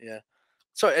 Yeah.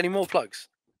 Sorry, any more plugs?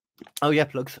 Oh yeah,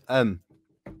 plugs. No,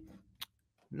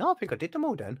 I think I did them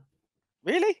all then.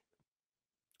 Really?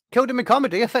 Killed him in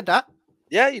comedy. I said that.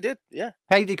 Yeah, you did. Yeah.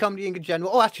 KD comedy in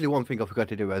general. Oh, actually, one thing I forgot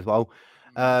to do as well.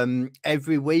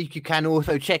 Every week you can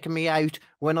also check me out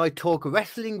when I talk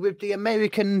wrestling with the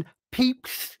American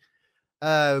peeps.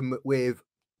 With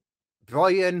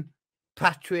Brian,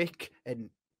 Patrick, and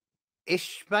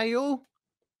Ishmael.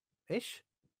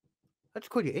 I just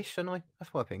call you Ish, don't I?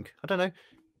 That's what I think. I don't know.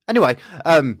 Anyway,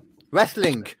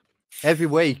 wrestling every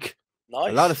week.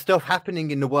 Nice. A lot of stuff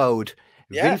happening in the world.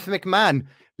 Yeah. Vince McMahon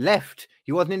left.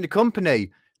 He wasn't in the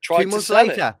company. Tried 2 months to sell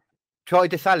later,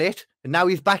 tried to sell it, and now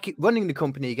he's back running the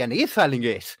company again. He is selling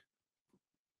it.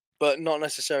 But not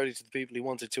necessarily to the people he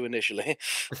wanted to initially.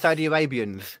 The Saudi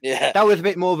Arabians. Yeah. That was a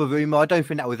bit more of a rumor. I don't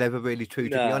think that was ever really true,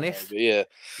 to be honest. But yeah.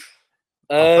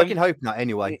 I fucking hope not,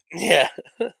 anyway. Yeah.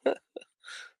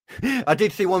 I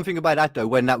did see one thing about that, though,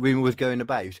 when that rumor was going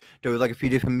about. There was like a few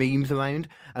different memes around,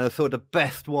 and I saw the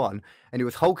best one, and it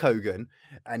was Hulk Hogan,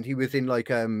 and he was in like,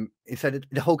 instead of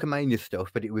the Hulkamania stuff,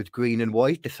 but it was green and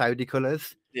white, the Saudi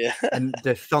colours. Yeah. And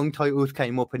the song titles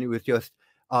came up, and it was just,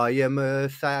 I am a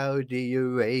Saudi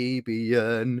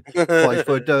Arabian, fight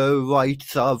for the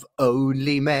rights of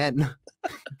only men.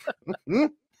 I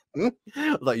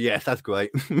was like, yes, that's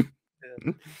great.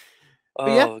 But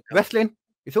yeah, God. wrestling,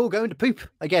 it's all going to poop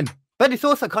again. But it's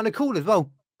also kind of cool as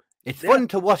well. It's fun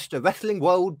to watch the wrestling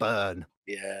world burn.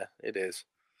 Yeah, it is.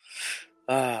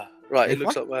 Right, it It's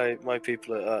looks like my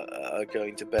people are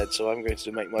going to bed, so I'm going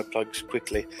to make my plugs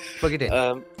quickly. Plug it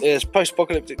in. There's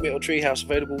Post-Apocalyptic Metal Treehouse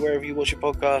available wherever you watch your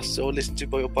podcasts or listen to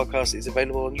your podcasts. It's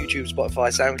available on YouTube, Spotify,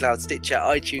 SoundCloud, Stitcher,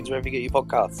 iTunes, wherever you get your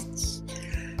podcasts.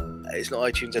 It's not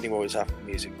iTunes anymore, it's Apple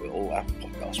Music or Apple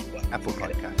Podcasts. Apple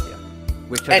Podcast, yeah.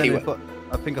 Which I Anyway.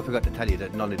 I think I forgot to tell you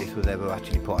that none of this was ever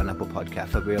actually put on Apple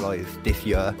Podcasts. I realised this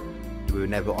year we were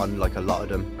never on like a lot of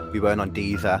them. We weren't on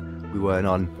Deezer. We weren't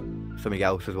on something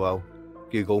else as well.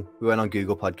 Google. We weren't on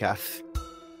Google Podcasts.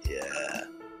 Yeah.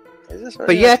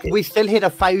 But yet we still hit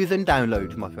 1,000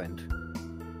 downloads, my friend.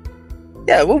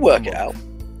 Yeah, we'll work it out.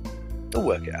 We'll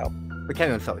work it out. But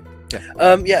carry on, sorry.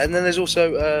 Yeah. Yeah, and then there's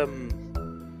also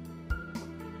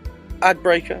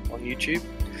Adbreaker on YouTube.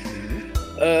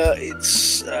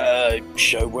 It's a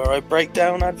show where I break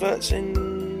down adverts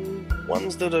in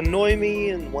ones that annoy me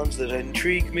and ones that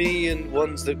intrigue me and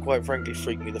ones that quite frankly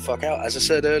freak me the fuck out. As I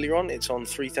said earlier on, it's on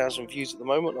 3,000 views at the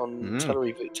moment on Tel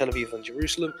Aviv and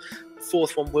Jerusalem. The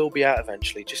fourth one will be out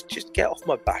eventually. Just get off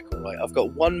my back, alright? I've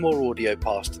got one more audio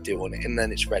pass to do on it and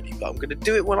then it's ready. But I'm going to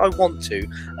do it when I want to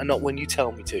and not when you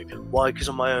tell me to. Why? Because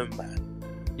I'm my own man.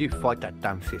 You fight that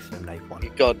damn system, Nathan.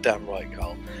 You're goddamn right,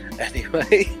 Carl.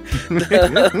 Anyway,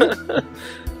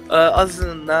 other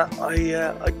than that,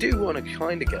 I do want to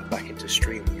kind of get back into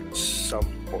streaming at some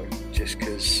point, just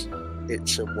because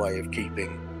it's a way of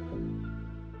keeping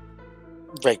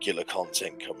regular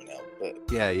content coming out. But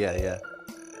Yeah.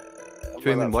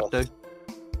 Streaming what, though?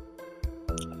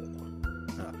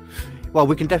 Well,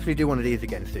 we can definitely do one of these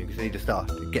again soon because we need to start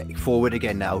getting forward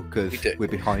again now because we're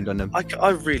behind on them. I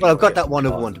really. Well, I've got that one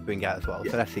other one to bring out as well,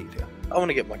 so that's easier. I want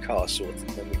to get my car sorted, and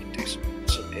then we can do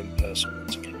some in-person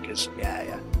ones again because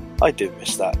Yeah. I do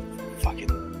miss that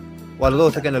fucking. Well, I'm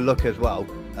also going to look as well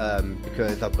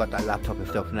because I've got that laptop and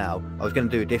stuff now. I was going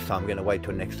to do it this time. I'm going to wait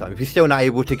till next time. If you're still not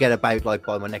able to get about like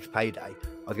by my next payday, I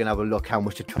was going to have a look how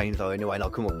much the trains are anyway, and I'll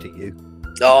come up to you.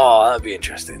 Oh, that'd be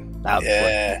interesting. That'd be fun.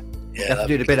 Yeah, You have to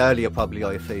do it a bit earlier, probably,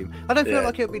 I assume. I don't feel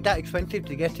like it would be that expensive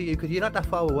to get to you because you're not that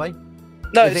far away.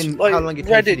 No, As it's in, like how long it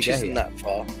takes you to Redditch get isn't here. that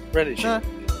far. Redditch isn't that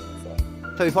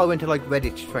far. So if I went to like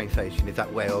Redditch train station, is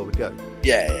that where I would go?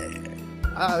 Yeah.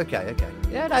 Ah, okay.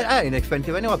 Yeah, that ain't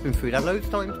expensive anyway. I've been through that loads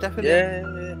of times, definitely.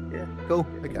 Yeah. Cool,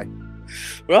 okay.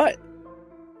 Right.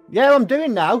 Yeah, I'm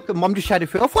doing now. The mum just shouted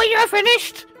through, "Well, you're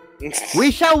finished!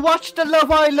 We shall watch the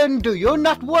Love Island, do you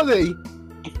not worry?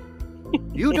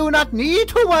 You do not need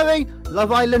to worry.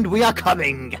 Love Island, we are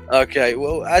coming." Okay,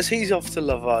 well, as he's off to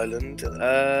Love Island,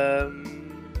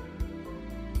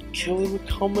 kill them with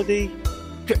comedy.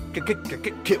 Kill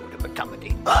them with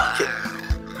comedy.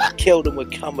 Kill them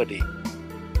with comedy.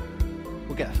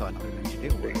 We'll get a sign up eventually.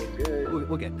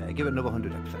 We'll get there. Give it another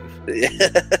 100 episodes.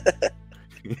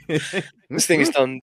 This thing has done